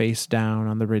lying face down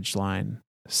on the ridgeline,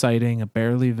 sighting a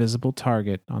barely visible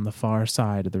target on the far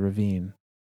side of the ravine.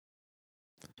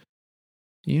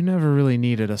 You never really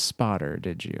needed a spotter,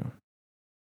 did you?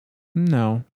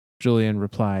 No, Julian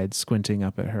replied, squinting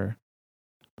up at her.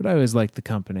 But I always liked the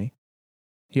company.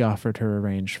 He offered her a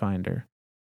rangefinder.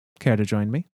 Care to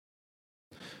join me?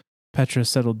 Petra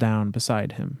settled down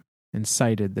beside him and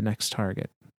sighted the next target.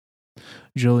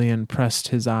 Julian pressed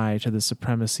his eye to the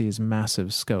Supremacy's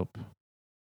massive scope.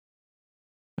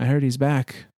 I heard he's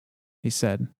back, he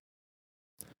said.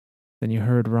 Then you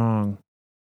heard wrong.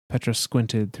 Petra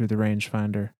squinted through the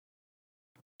rangefinder.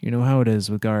 You know how it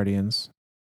is with Guardians.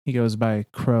 He goes by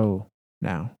Crow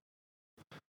now.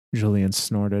 Julian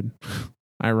snorted.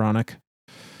 Ironic.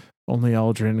 Only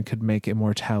Aldrin could make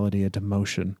immortality a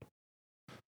demotion.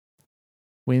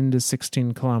 Wind is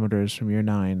 16 kilometers from your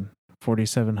 9,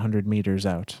 4,700 meters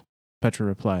out, Petra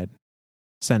replied.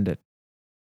 Send it.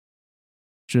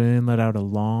 Julian let out a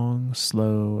long,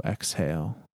 slow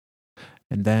exhale,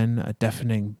 and then a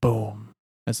deafening boom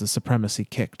as the Supremacy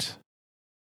kicked.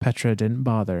 Petra didn't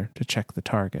bother to check the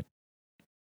target.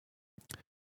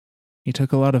 He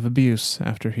took a lot of abuse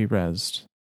after he rezzed,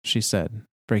 she said,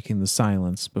 breaking the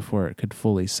silence before it could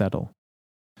fully settle.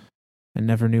 And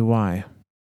never knew why.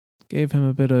 Gave him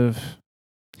a bit of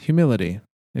humility,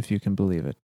 if you can believe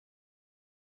it.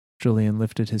 Julian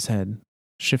lifted his head,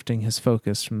 shifting his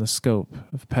focus from the scope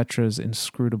of Petra's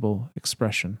inscrutable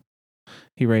expression.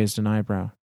 He raised an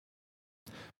eyebrow.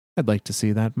 I'd like to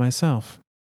see that myself.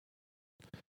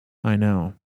 I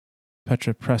know.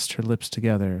 Petra pressed her lips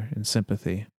together in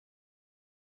sympathy.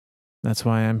 That's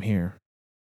why I'm here.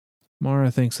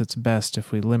 Mara thinks it's best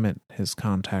if we limit his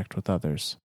contact with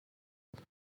others.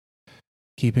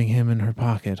 Keeping him in her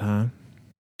pocket, huh?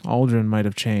 Aldrin might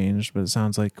have changed, but it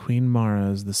sounds like Queen Mara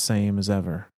is the same as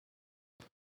ever.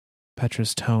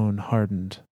 Petra's tone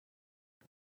hardened.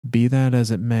 Be that as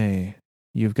it may,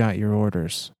 you've got your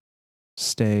orders.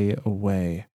 Stay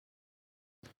away.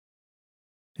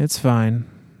 It's fine,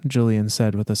 Julian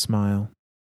said with a smile,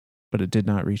 but it did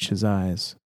not reach his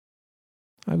eyes.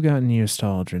 I've gotten used to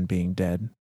Aldrin being dead.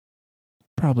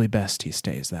 Probably best he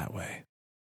stays that way.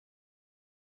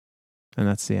 And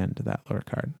that's the end of that lore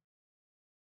card.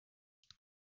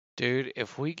 Dude,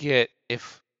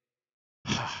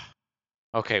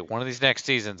 okay, one of these next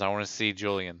seasons I want to see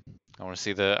Julian. I want to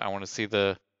see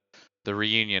the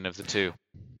reunion of the two.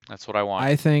 That's what I want.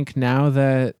 I think now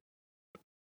that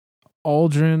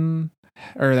Aldrin,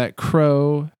 or that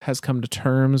Crow has come to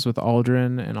terms with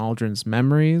Aldrin and Aldrin's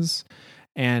memories,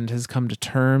 and has come to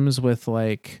terms with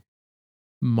like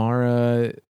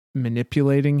Mara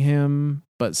manipulating him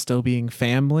but still being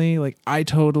family, like I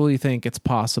totally think it's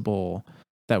possible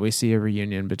that we see a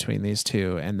reunion between these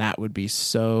two, and that would be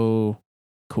so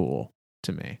cool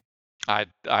to me.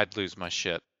 I'd lose my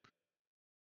shit.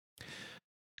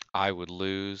 I would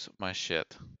lose my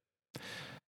shit.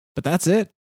 But that's it.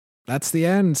 That's the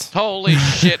end. Holy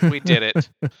shit, we did it.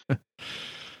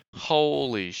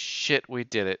 Holy shit, we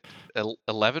did it.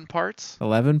 11 parts?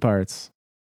 11 parts.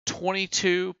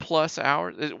 22 plus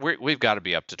hours. We've got to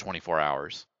be up to 24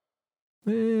 hours.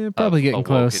 Probably getting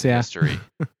close, yeah. History.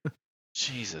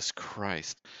 Jesus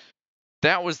Christ.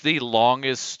 That was the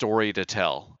longest story to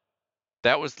tell.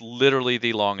 That was literally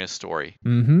the longest story.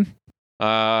 Mm-hmm.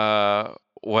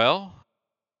 Well,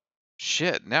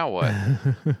 shit, now what?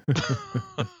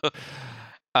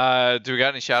 Do we got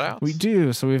any shout outs? We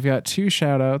do. So we've got 2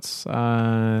 shout outs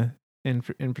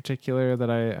in particular that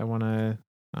I want to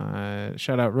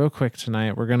shout out real quick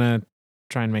tonight. We're gonna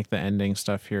try and make the ending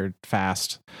stuff here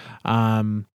fast.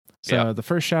 The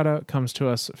first shout out comes to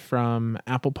us from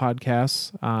Apple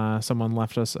Podcasts. Someone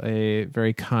left us a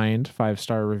very kind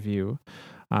 5-star review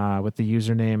with the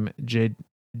username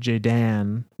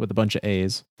Jadan with a bunch of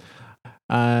A's.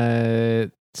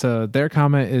 So their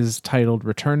comment is titled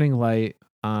Returning Light.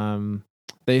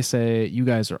 They say, you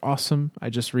guys are awesome.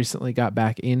 I just recently got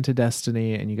back into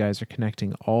Destiny, and you guys are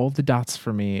connecting all the dots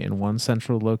for me in one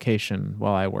central location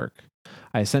while I work.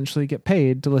 I essentially get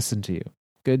paid to listen to you.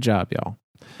 Good job, y'all.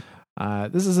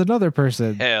 This is another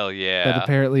person Hell that yeah.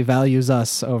 apparently values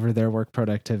us over their work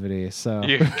productivity. So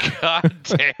You're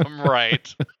goddamn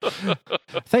right.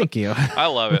 thank you. I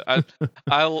love it.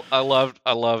 I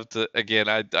love to, again,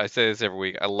 I say this every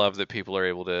week. I love that people are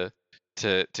able to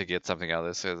get something out of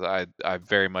this. 'Cause I'm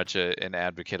very much an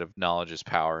advocate of knowledge is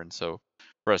power, and so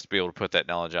for us to be able to put that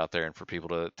knowledge out there and for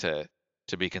people to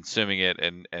be consuming it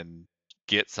and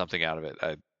get something out of it.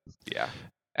 Yeah,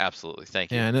 absolutely.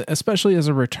 Thank you. And especially as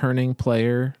a returning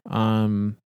player,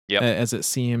 Yep. as it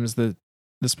seems that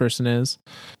this person is.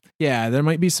 Yeah, there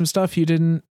might be some stuff you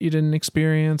didn't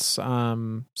experience.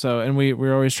 So, and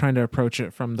we're always trying to approach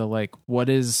it from the like, what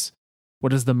is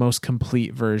the most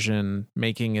complete version,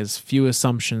 making as few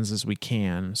assumptions as we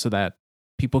can, so that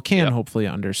people can hopefully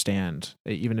understand,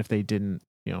 even if they didn't,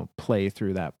 play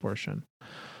through that portion.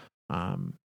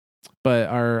 But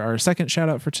our second shout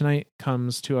out for tonight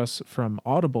comes to us from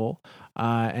Audible,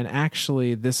 and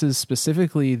actually, this is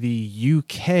specifically the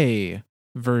UK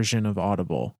version of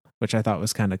Audible, which I thought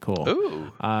was kind of cool.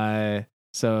 Ooh.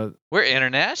 So we're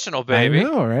international, baby. I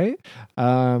know, right?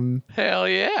 Hell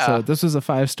yeah. So this was a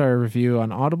 5-star review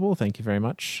on Audible. Thank you very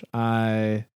much.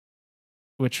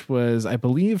 Which was, I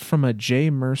believe, from a J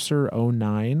Mercer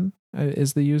 09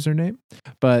 is the username.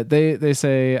 But they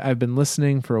say, I've been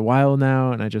listening for a while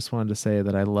now, and I just wanted to say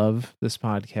that I love this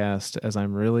podcast as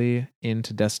I'm really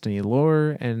into Destiny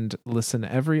lore and listen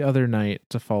every other night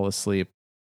to fall asleep.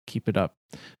 Keep it up,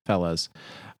 fellas.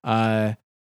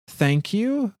 Thank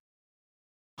you.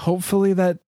 Hopefully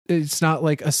that it's not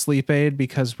like a sleep aid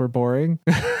because we're boring.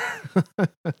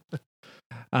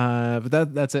 But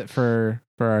that's it for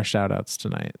our shout outs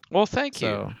tonight. Well, thank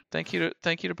you. Thank you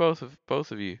to both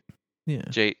of you. Yeah.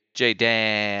 J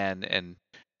Dan and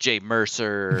J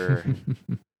Mercer.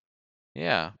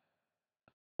 Yeah.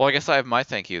 Well, I guess I have my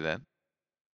thank you then.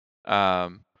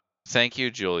 Thank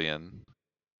you, Julian.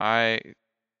 I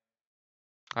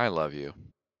love you.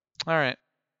 All right.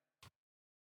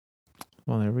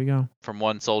 Well, there we go. From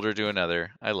one soldier to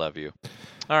another, I love you.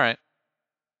 All right.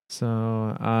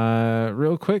 So,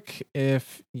 real quick,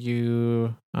 if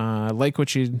you like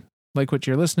what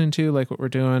you're listening to, like what we're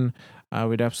doing,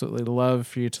 we'd absolutely love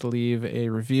for you to leave a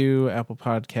review, Apple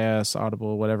Podcasts,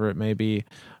 Audible, whatever it may be.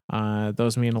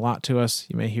 Those mean a lot to us.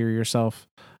 You may hear yourself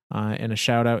in a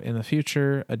shout out in the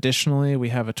future. Additionally, we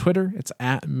have a Twitter. It's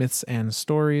at Myths and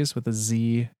Stories with a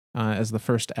Z as the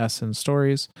first S in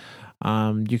Stories.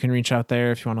 You can reach out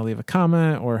there if you want to leave a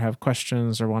comment or have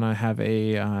questions or want to have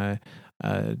a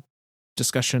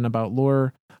discussion about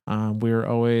lore. We're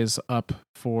always up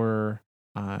for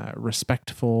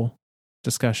respectful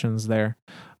discussions there.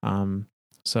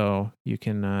 So you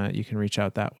can reach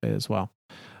out that way as well.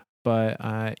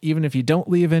 But even if you don't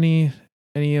leave any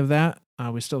of that,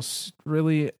 we still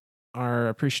really are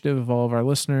appreciative of all of our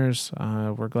listeners.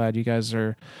 We're glad you guys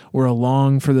were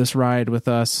along for this ride with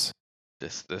us.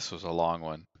 This was a long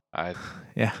one.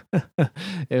 Yeah,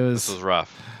 this was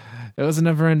rough. It was a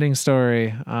never-ending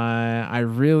story. I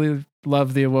really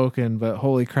love the Awoken, but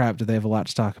holy crap, do they have a lot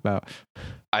to talk about?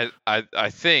 I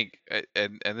think,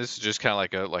 and this is just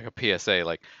kind of like a PSA.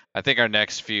 Like, I think our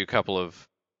next few couple of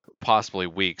possibly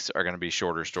weeks are going to be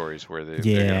shorter stories where they're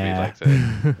going to be like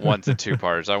the 1 to 2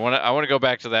 parts. I want to go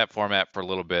back to that format for a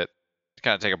little bit to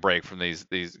kind of take a break from these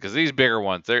because these bigger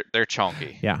ones they're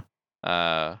chunky. Yeah.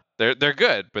 They're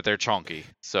good, but they're chunky.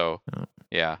 So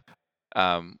yeah.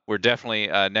 We're definitely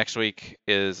next week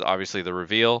is obviously the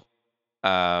reveal.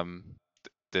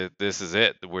 This is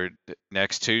it. We're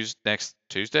next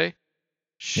Tuesday.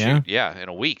 Shoot, yeah, in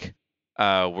a week.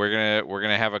 We're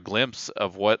gonna have a glimpse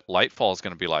of what Lightfall is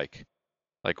gonna be like.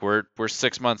 Like we're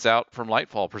 6 months out from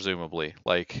Lightfall, presumably.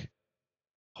 Like,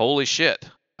 holy shit.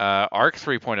 Arc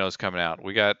 3.0 is coming out.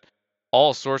 We got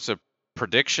all sorts of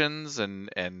predictions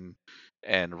and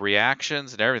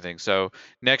reactions and everything. So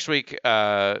next week,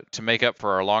 to make up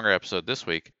for our longer episode this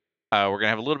week, we're gonna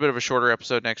have a little bit of a shorter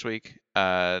episode next week.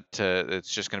 It's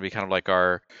just gonna be kind of like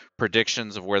our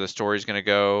predictions of where the story's gonna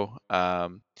go,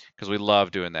 because we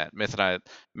love doing that.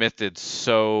 Myth did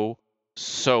so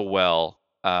well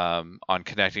on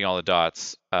connecting all the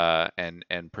dots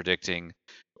and predicting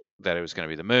that it was going to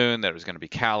be the moon, that it was going to be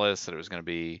Callus, that it was going to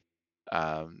be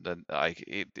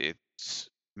it's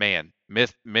man,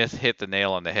 myth hit the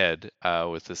nail on the head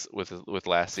with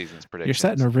last season's predictions. You're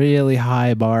setting a really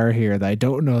high bar here that I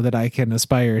don't know that I can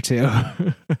aspire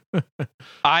to.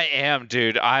 I am,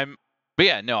 dude. But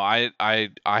yeah, no, I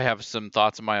have some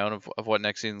thoughts of my own of what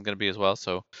next season is going to be as well.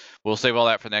 So we'll save all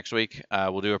that for next week.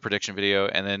 We'll do a prediction video,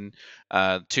 and then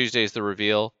Tuesday is the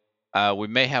reveal. We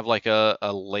may have like a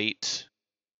late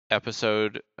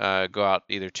episode go out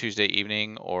either Tuesday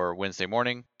evening or Wednesday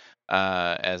morning.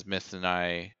 as Myth and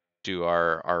I do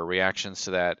our reactions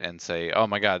to that and say, oh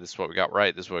my God, this is what we got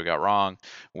right, this is what we got wrong,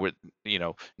 with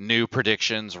new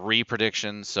predictions,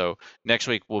 re-predictions. So next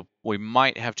week we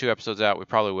might have 2 episodes out. We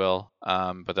probably will,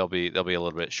 but they'll be a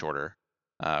little bit shorter,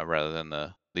 rather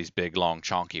than these big long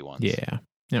chonky ones. Yeah.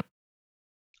 Yep.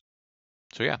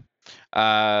 So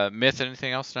yeah, Myth,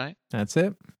 anything else tonight? That's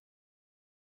it.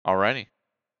 Alrighty.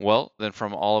 Well, then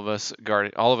from all of us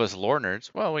lore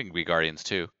nerds, well, we can be guardians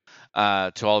too.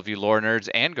 To all of you lore nerds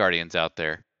and guardians out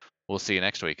there, we'll see you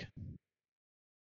next week.